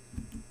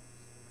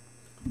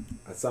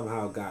I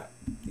somehow got,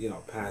 you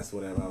know, past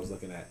whatever I was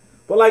looking at.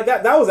 But like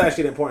that was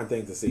actually an important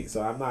thing to see.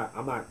 So I'm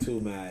not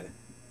too mad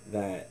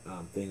that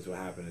things were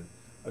happening.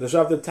 A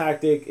disruptive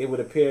tactic. It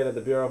would appear that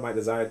the Bureau might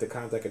desire to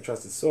contact a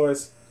trusted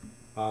source,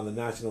 the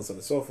nationals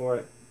and so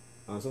forth.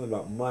 Something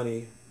about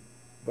money,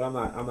 but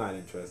I'm not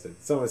interested.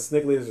 Some of the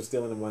SNCC leaders are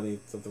stealing the money,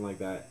 something like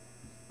that.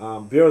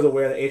 Bureau is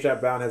aware that A-Trap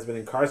Brown has been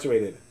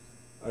incarcerated.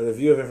 A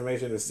review of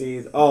information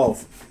received. Oh,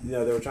 you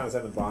know, they were trying to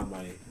send him bond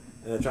money.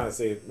 And they're trying to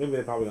say, maybe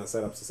they're probably going to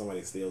set up so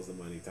somebody steals the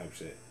money type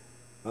shit.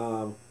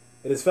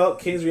 It is felt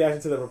King's reaction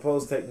to the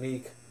proposed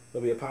technique will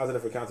be a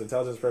positive for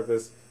counterintelligence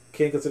purpose.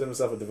 King considered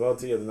himself a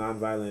devotee of the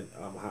nonviolent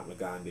Mahatma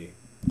Gandhi.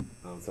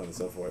 So on and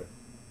so forth.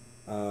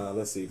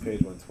 Let's see,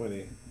 page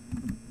 120.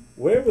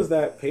 Where was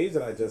that page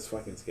that I just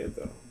fucking skipped,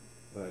 though?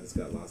 That I just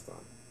got lost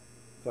on.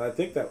 So I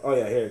think that... Oh,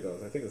 yeah, here it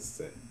goes. I think this is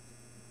it.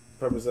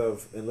 Purpose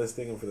of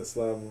enlisting him for the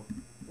slum.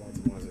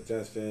 Baltimore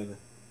suggestion.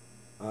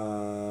 I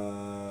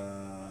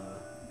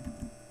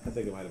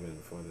think it might have been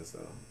before this,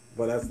 though.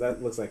 But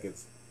that looks like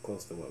it's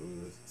close to what we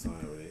saw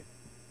already.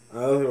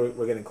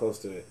 We're getting close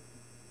to it.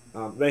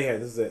 Right here,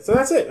 this is it. So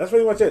that's it. That's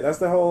pretty much it. That's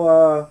the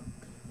whole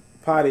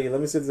potty.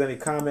 Let me see if there's any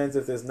comments.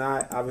 If there's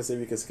not, obviously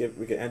we can skip.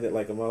 We can end it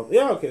like a month.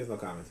 Yeah, okay, there's no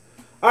comments.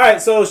 All right,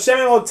 so Shem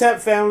Otep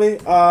family.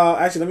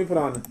 Actually, let me put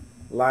on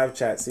live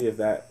chat. See if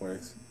that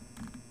works.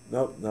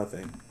 Nope,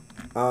 nothing.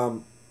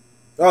 Oh,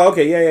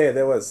 okay, yeah.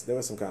 There was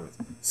some comments.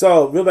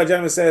 So Real Black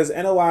Gentleman says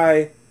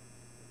NOI.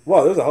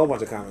 Well, there's a whole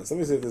bunch of comments. Let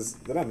me see if this.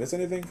 Did I miss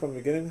anything from the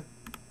beginning?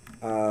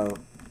 I'll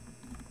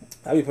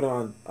be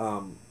putting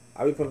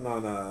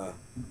on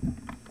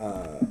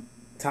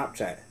top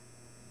chat.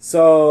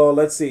 So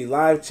let's see,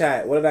 live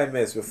chat. What did I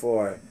miss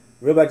before?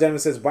 Real Black Gentleman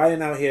says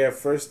Biden out here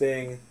first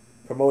thing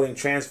promoting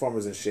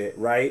Transformers and shit,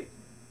 right?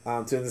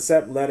 To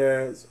intercept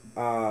letters.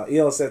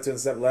 EL said to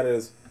intercept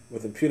letters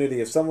with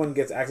impunity. If someone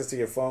gets access to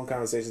your phone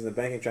conversations and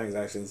banking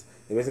transactions,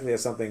 they basically have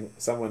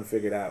someone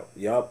figured out.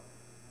 Yup.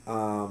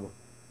 Real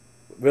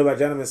Black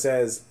Gentleman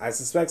says, I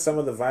suspect some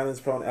of the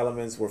violence-prone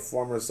elements were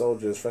former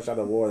soldiers fresh out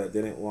of war that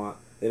didn't want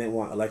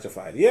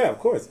electrified. Yeah, of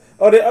course.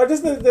 Or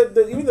just even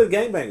the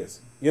gangbangers.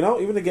 You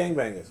know, even the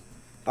gangbangers.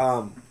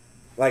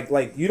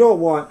 Like you don't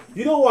want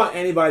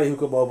anybody who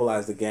can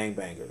mobilize the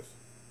gangbangers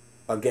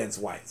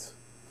against whites.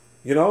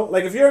 You know,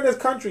 like if you're in this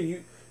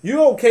country,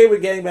 you're okay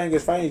with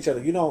gangbangers fighting each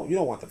other. You don't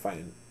want them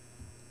fighting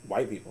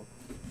white people.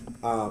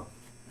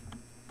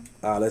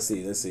 Let's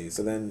see.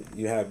 So then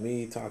you have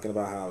me talking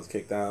about how I was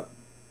kicked out.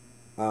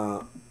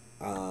 Real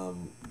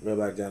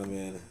Black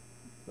Gentleman.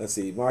 Let's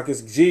see.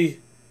 Marcus G.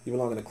 You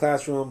belong in the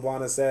classroom.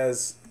 Buana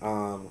says.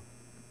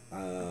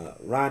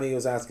 Ronnie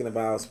was asking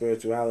about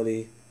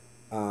spirituality.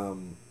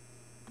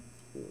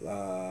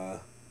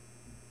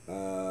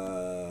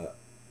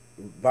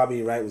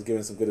 Bobby Wright was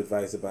giving some good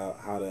advice about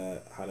how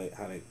to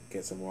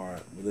get some more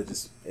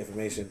religious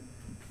information,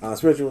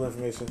 spiritual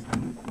information.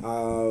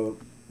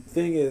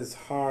 Thing is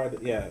hard.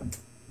 Yeah,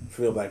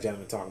 Real Black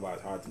Gentleman talking about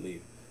it's hard to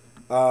leave.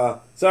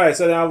 Sorry.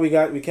 So now we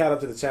caught up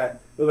to the chat.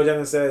 Real Black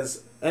Gentleman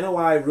says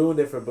NOI ruined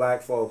it for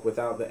black folk.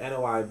 Without the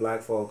NOI,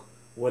 black folk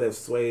would have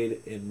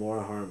swayed in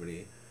more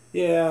harmony.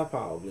 Yeah,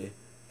 probably.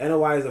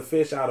 NOI is a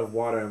fish out of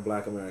water in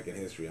Black American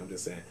history. I'm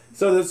just saying.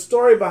 So the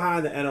story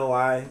behind the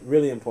NOI,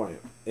 really important,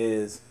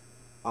 is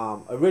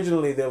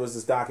originally there was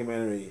this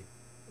documentary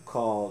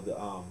called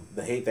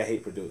The Hate That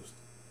Hate Produced.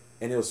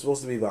 And it was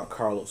supposed to be about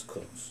Carlos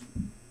Cooks.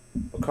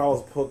 But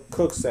Carlos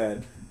Cooks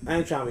said, I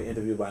ain't trying to be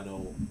interviewed by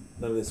none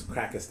of this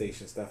cracker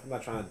station stuff. I'm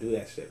not trying to do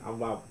that shit. I'm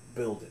about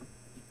building.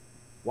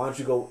 Why don't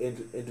you go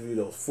interview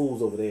those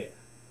fools over there?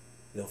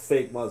 You know,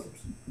 fake Muslims.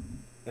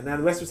 And now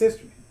the rest was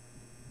history.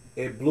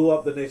 It blew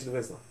up the Nation of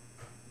Islam.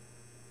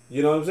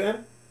 You know what I'm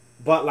saying?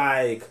 But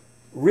like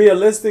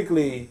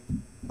realistically,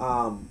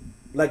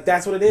 like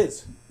that's what it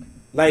is.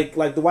 Like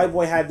the white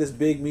boy had this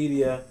big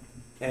media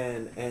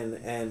and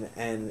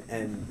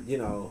you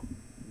know,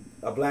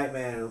 a black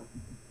man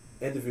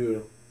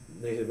interviewed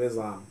Nation of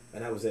Islam,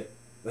 and that was it.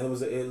 And it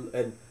was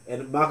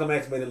and Malcolm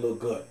X made it look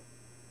good.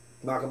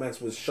 Malcolm X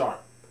was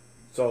sharp,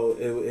 so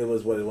it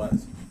was what it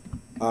was.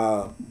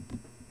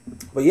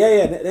 But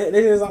yeah, Nation of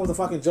Islam was a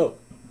fucking joke.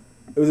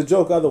 It was a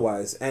joke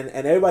otherwise, and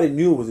everybody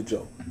knew it was a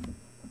joke.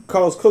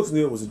 Carlos Cooks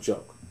knew it was a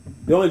joke.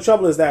 The only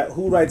trouble is that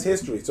who writes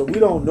history? So we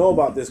don't know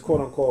about this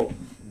quote-unquote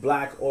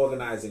black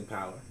organizing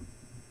power.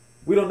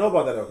 We don't know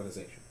about that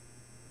organization.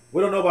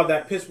 We don't know about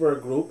that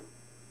Pittsburgh group,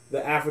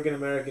 the African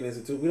American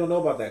Institute. We don't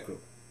know about that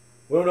group.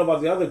 We don't know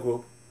about the other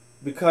group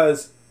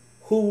because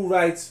who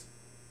writes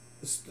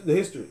the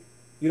history?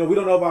 You know, we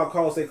don't know about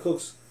Carlos A.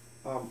 Cook's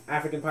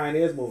African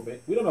Pioneers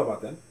movement. We don't know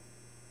about them,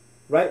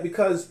 right?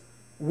 Because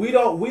we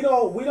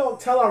don't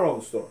tell our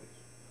own stories.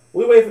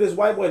 We wait for this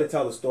white boy to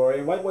tell the story,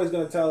 and white boy's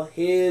gonna tell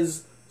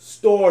his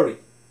story.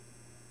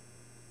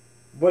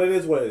 But it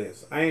is what it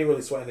is. I ain't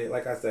really sweating it.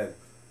 Like I said,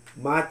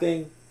 my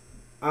thing,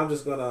 I'm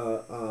just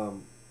gonna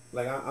I'm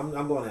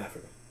going to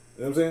Africa.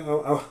 You know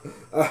what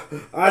I'm saying?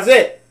 That's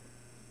it.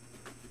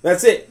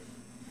 That's it.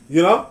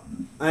 You know,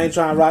 I ain't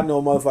trying to rock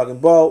no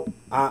motherfucking boat.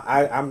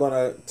 I'm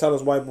gonna tell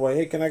this white boy,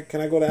 hey, can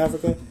I go to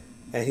Africa?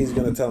 And he's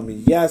gonna tell me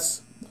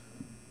yes.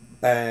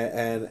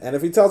 And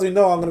if he tells me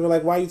no, I'm gonna be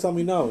like, why you tell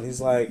me no? And he's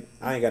like,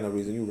 I ain't got no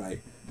reason. You right.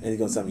 And he's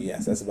gonna tell me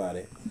yes. That's about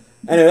it.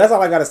 Anyway, that's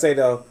all I gotta say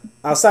though.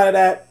 Outside of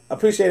that,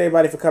 appreciate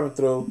everybody for coming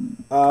through.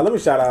 Let me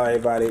shout out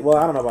everybody. Well,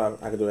 I don't know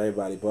if I can do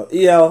everybody, but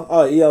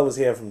EL was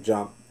here from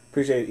Jump.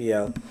 Appreciate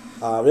EL.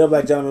 Real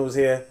Black Gentleman was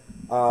here.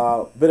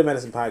 Bit of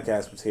Medicine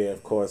Podcast was here,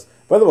 of course.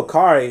 Brother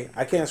Bakari,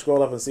 I can't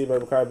scroll up and see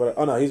Brother Bakari, but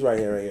oh no, he's right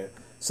here.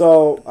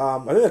 So I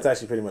think that's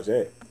actually pretty much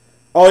it.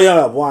 Oh yeah,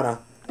 Buana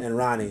and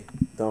Ronnie,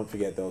 don't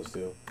forget those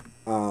two.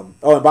 And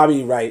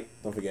Bobby Wright,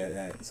 don't forget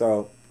that.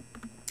 So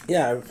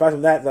yeah, apart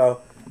from that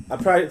though, I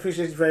probably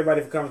appreciate you for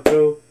everybody for coming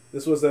through.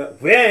 This was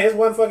it's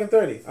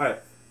 1:30. All right,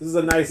 this is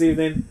a nice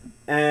evening,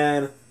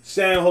 and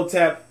Shan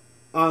Hotep,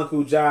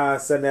 Uncle John,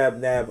 Seneb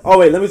Neb. Oh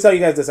wait, let me tell you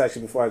guys this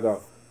actually before I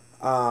go.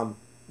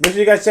 Make sure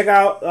you guys check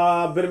out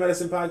Bit of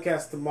Medicine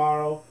Podcast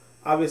tomorrow.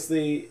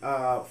 Obviously,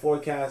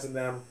 Forecast and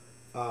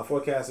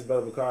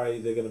Brother Bakari,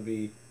 they're gonna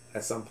be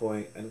at some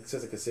point, and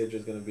Sister Cassandra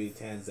is gonna be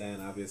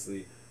Tanzan,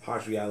 obviously,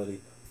 Harsh Reality,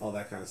 all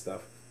that kind of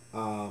stuff.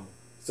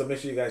 So make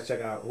sure you guys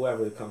check out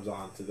whoever comes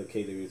on to the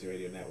KWZ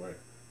Radio Network.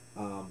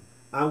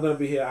 I'm going to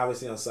be here,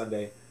 obviously, on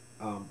Sunday.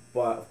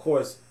 But, of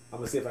course, I'm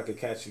going to see if I can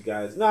catch you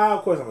guys. No,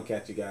 of course I'm going to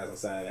catch you guys on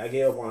Saturday. I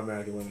gave up on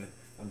American Women.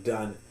 I'm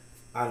done.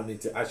 I don't need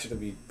to. I shouldn't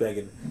be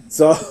begging.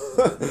 So, I'm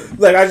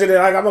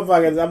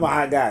a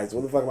hot guy. So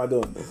what the fuck am I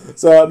doing?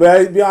 So,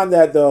 but beyond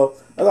that, though,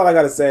 that's all I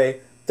got to say.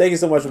 Thank you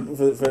so much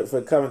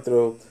for coming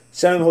through.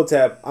 Shem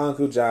Hotep,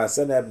 Uncle John,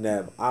 Seneb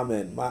Neb,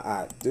 Amen,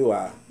 Ma'at,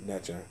 Dua,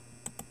 Netcher.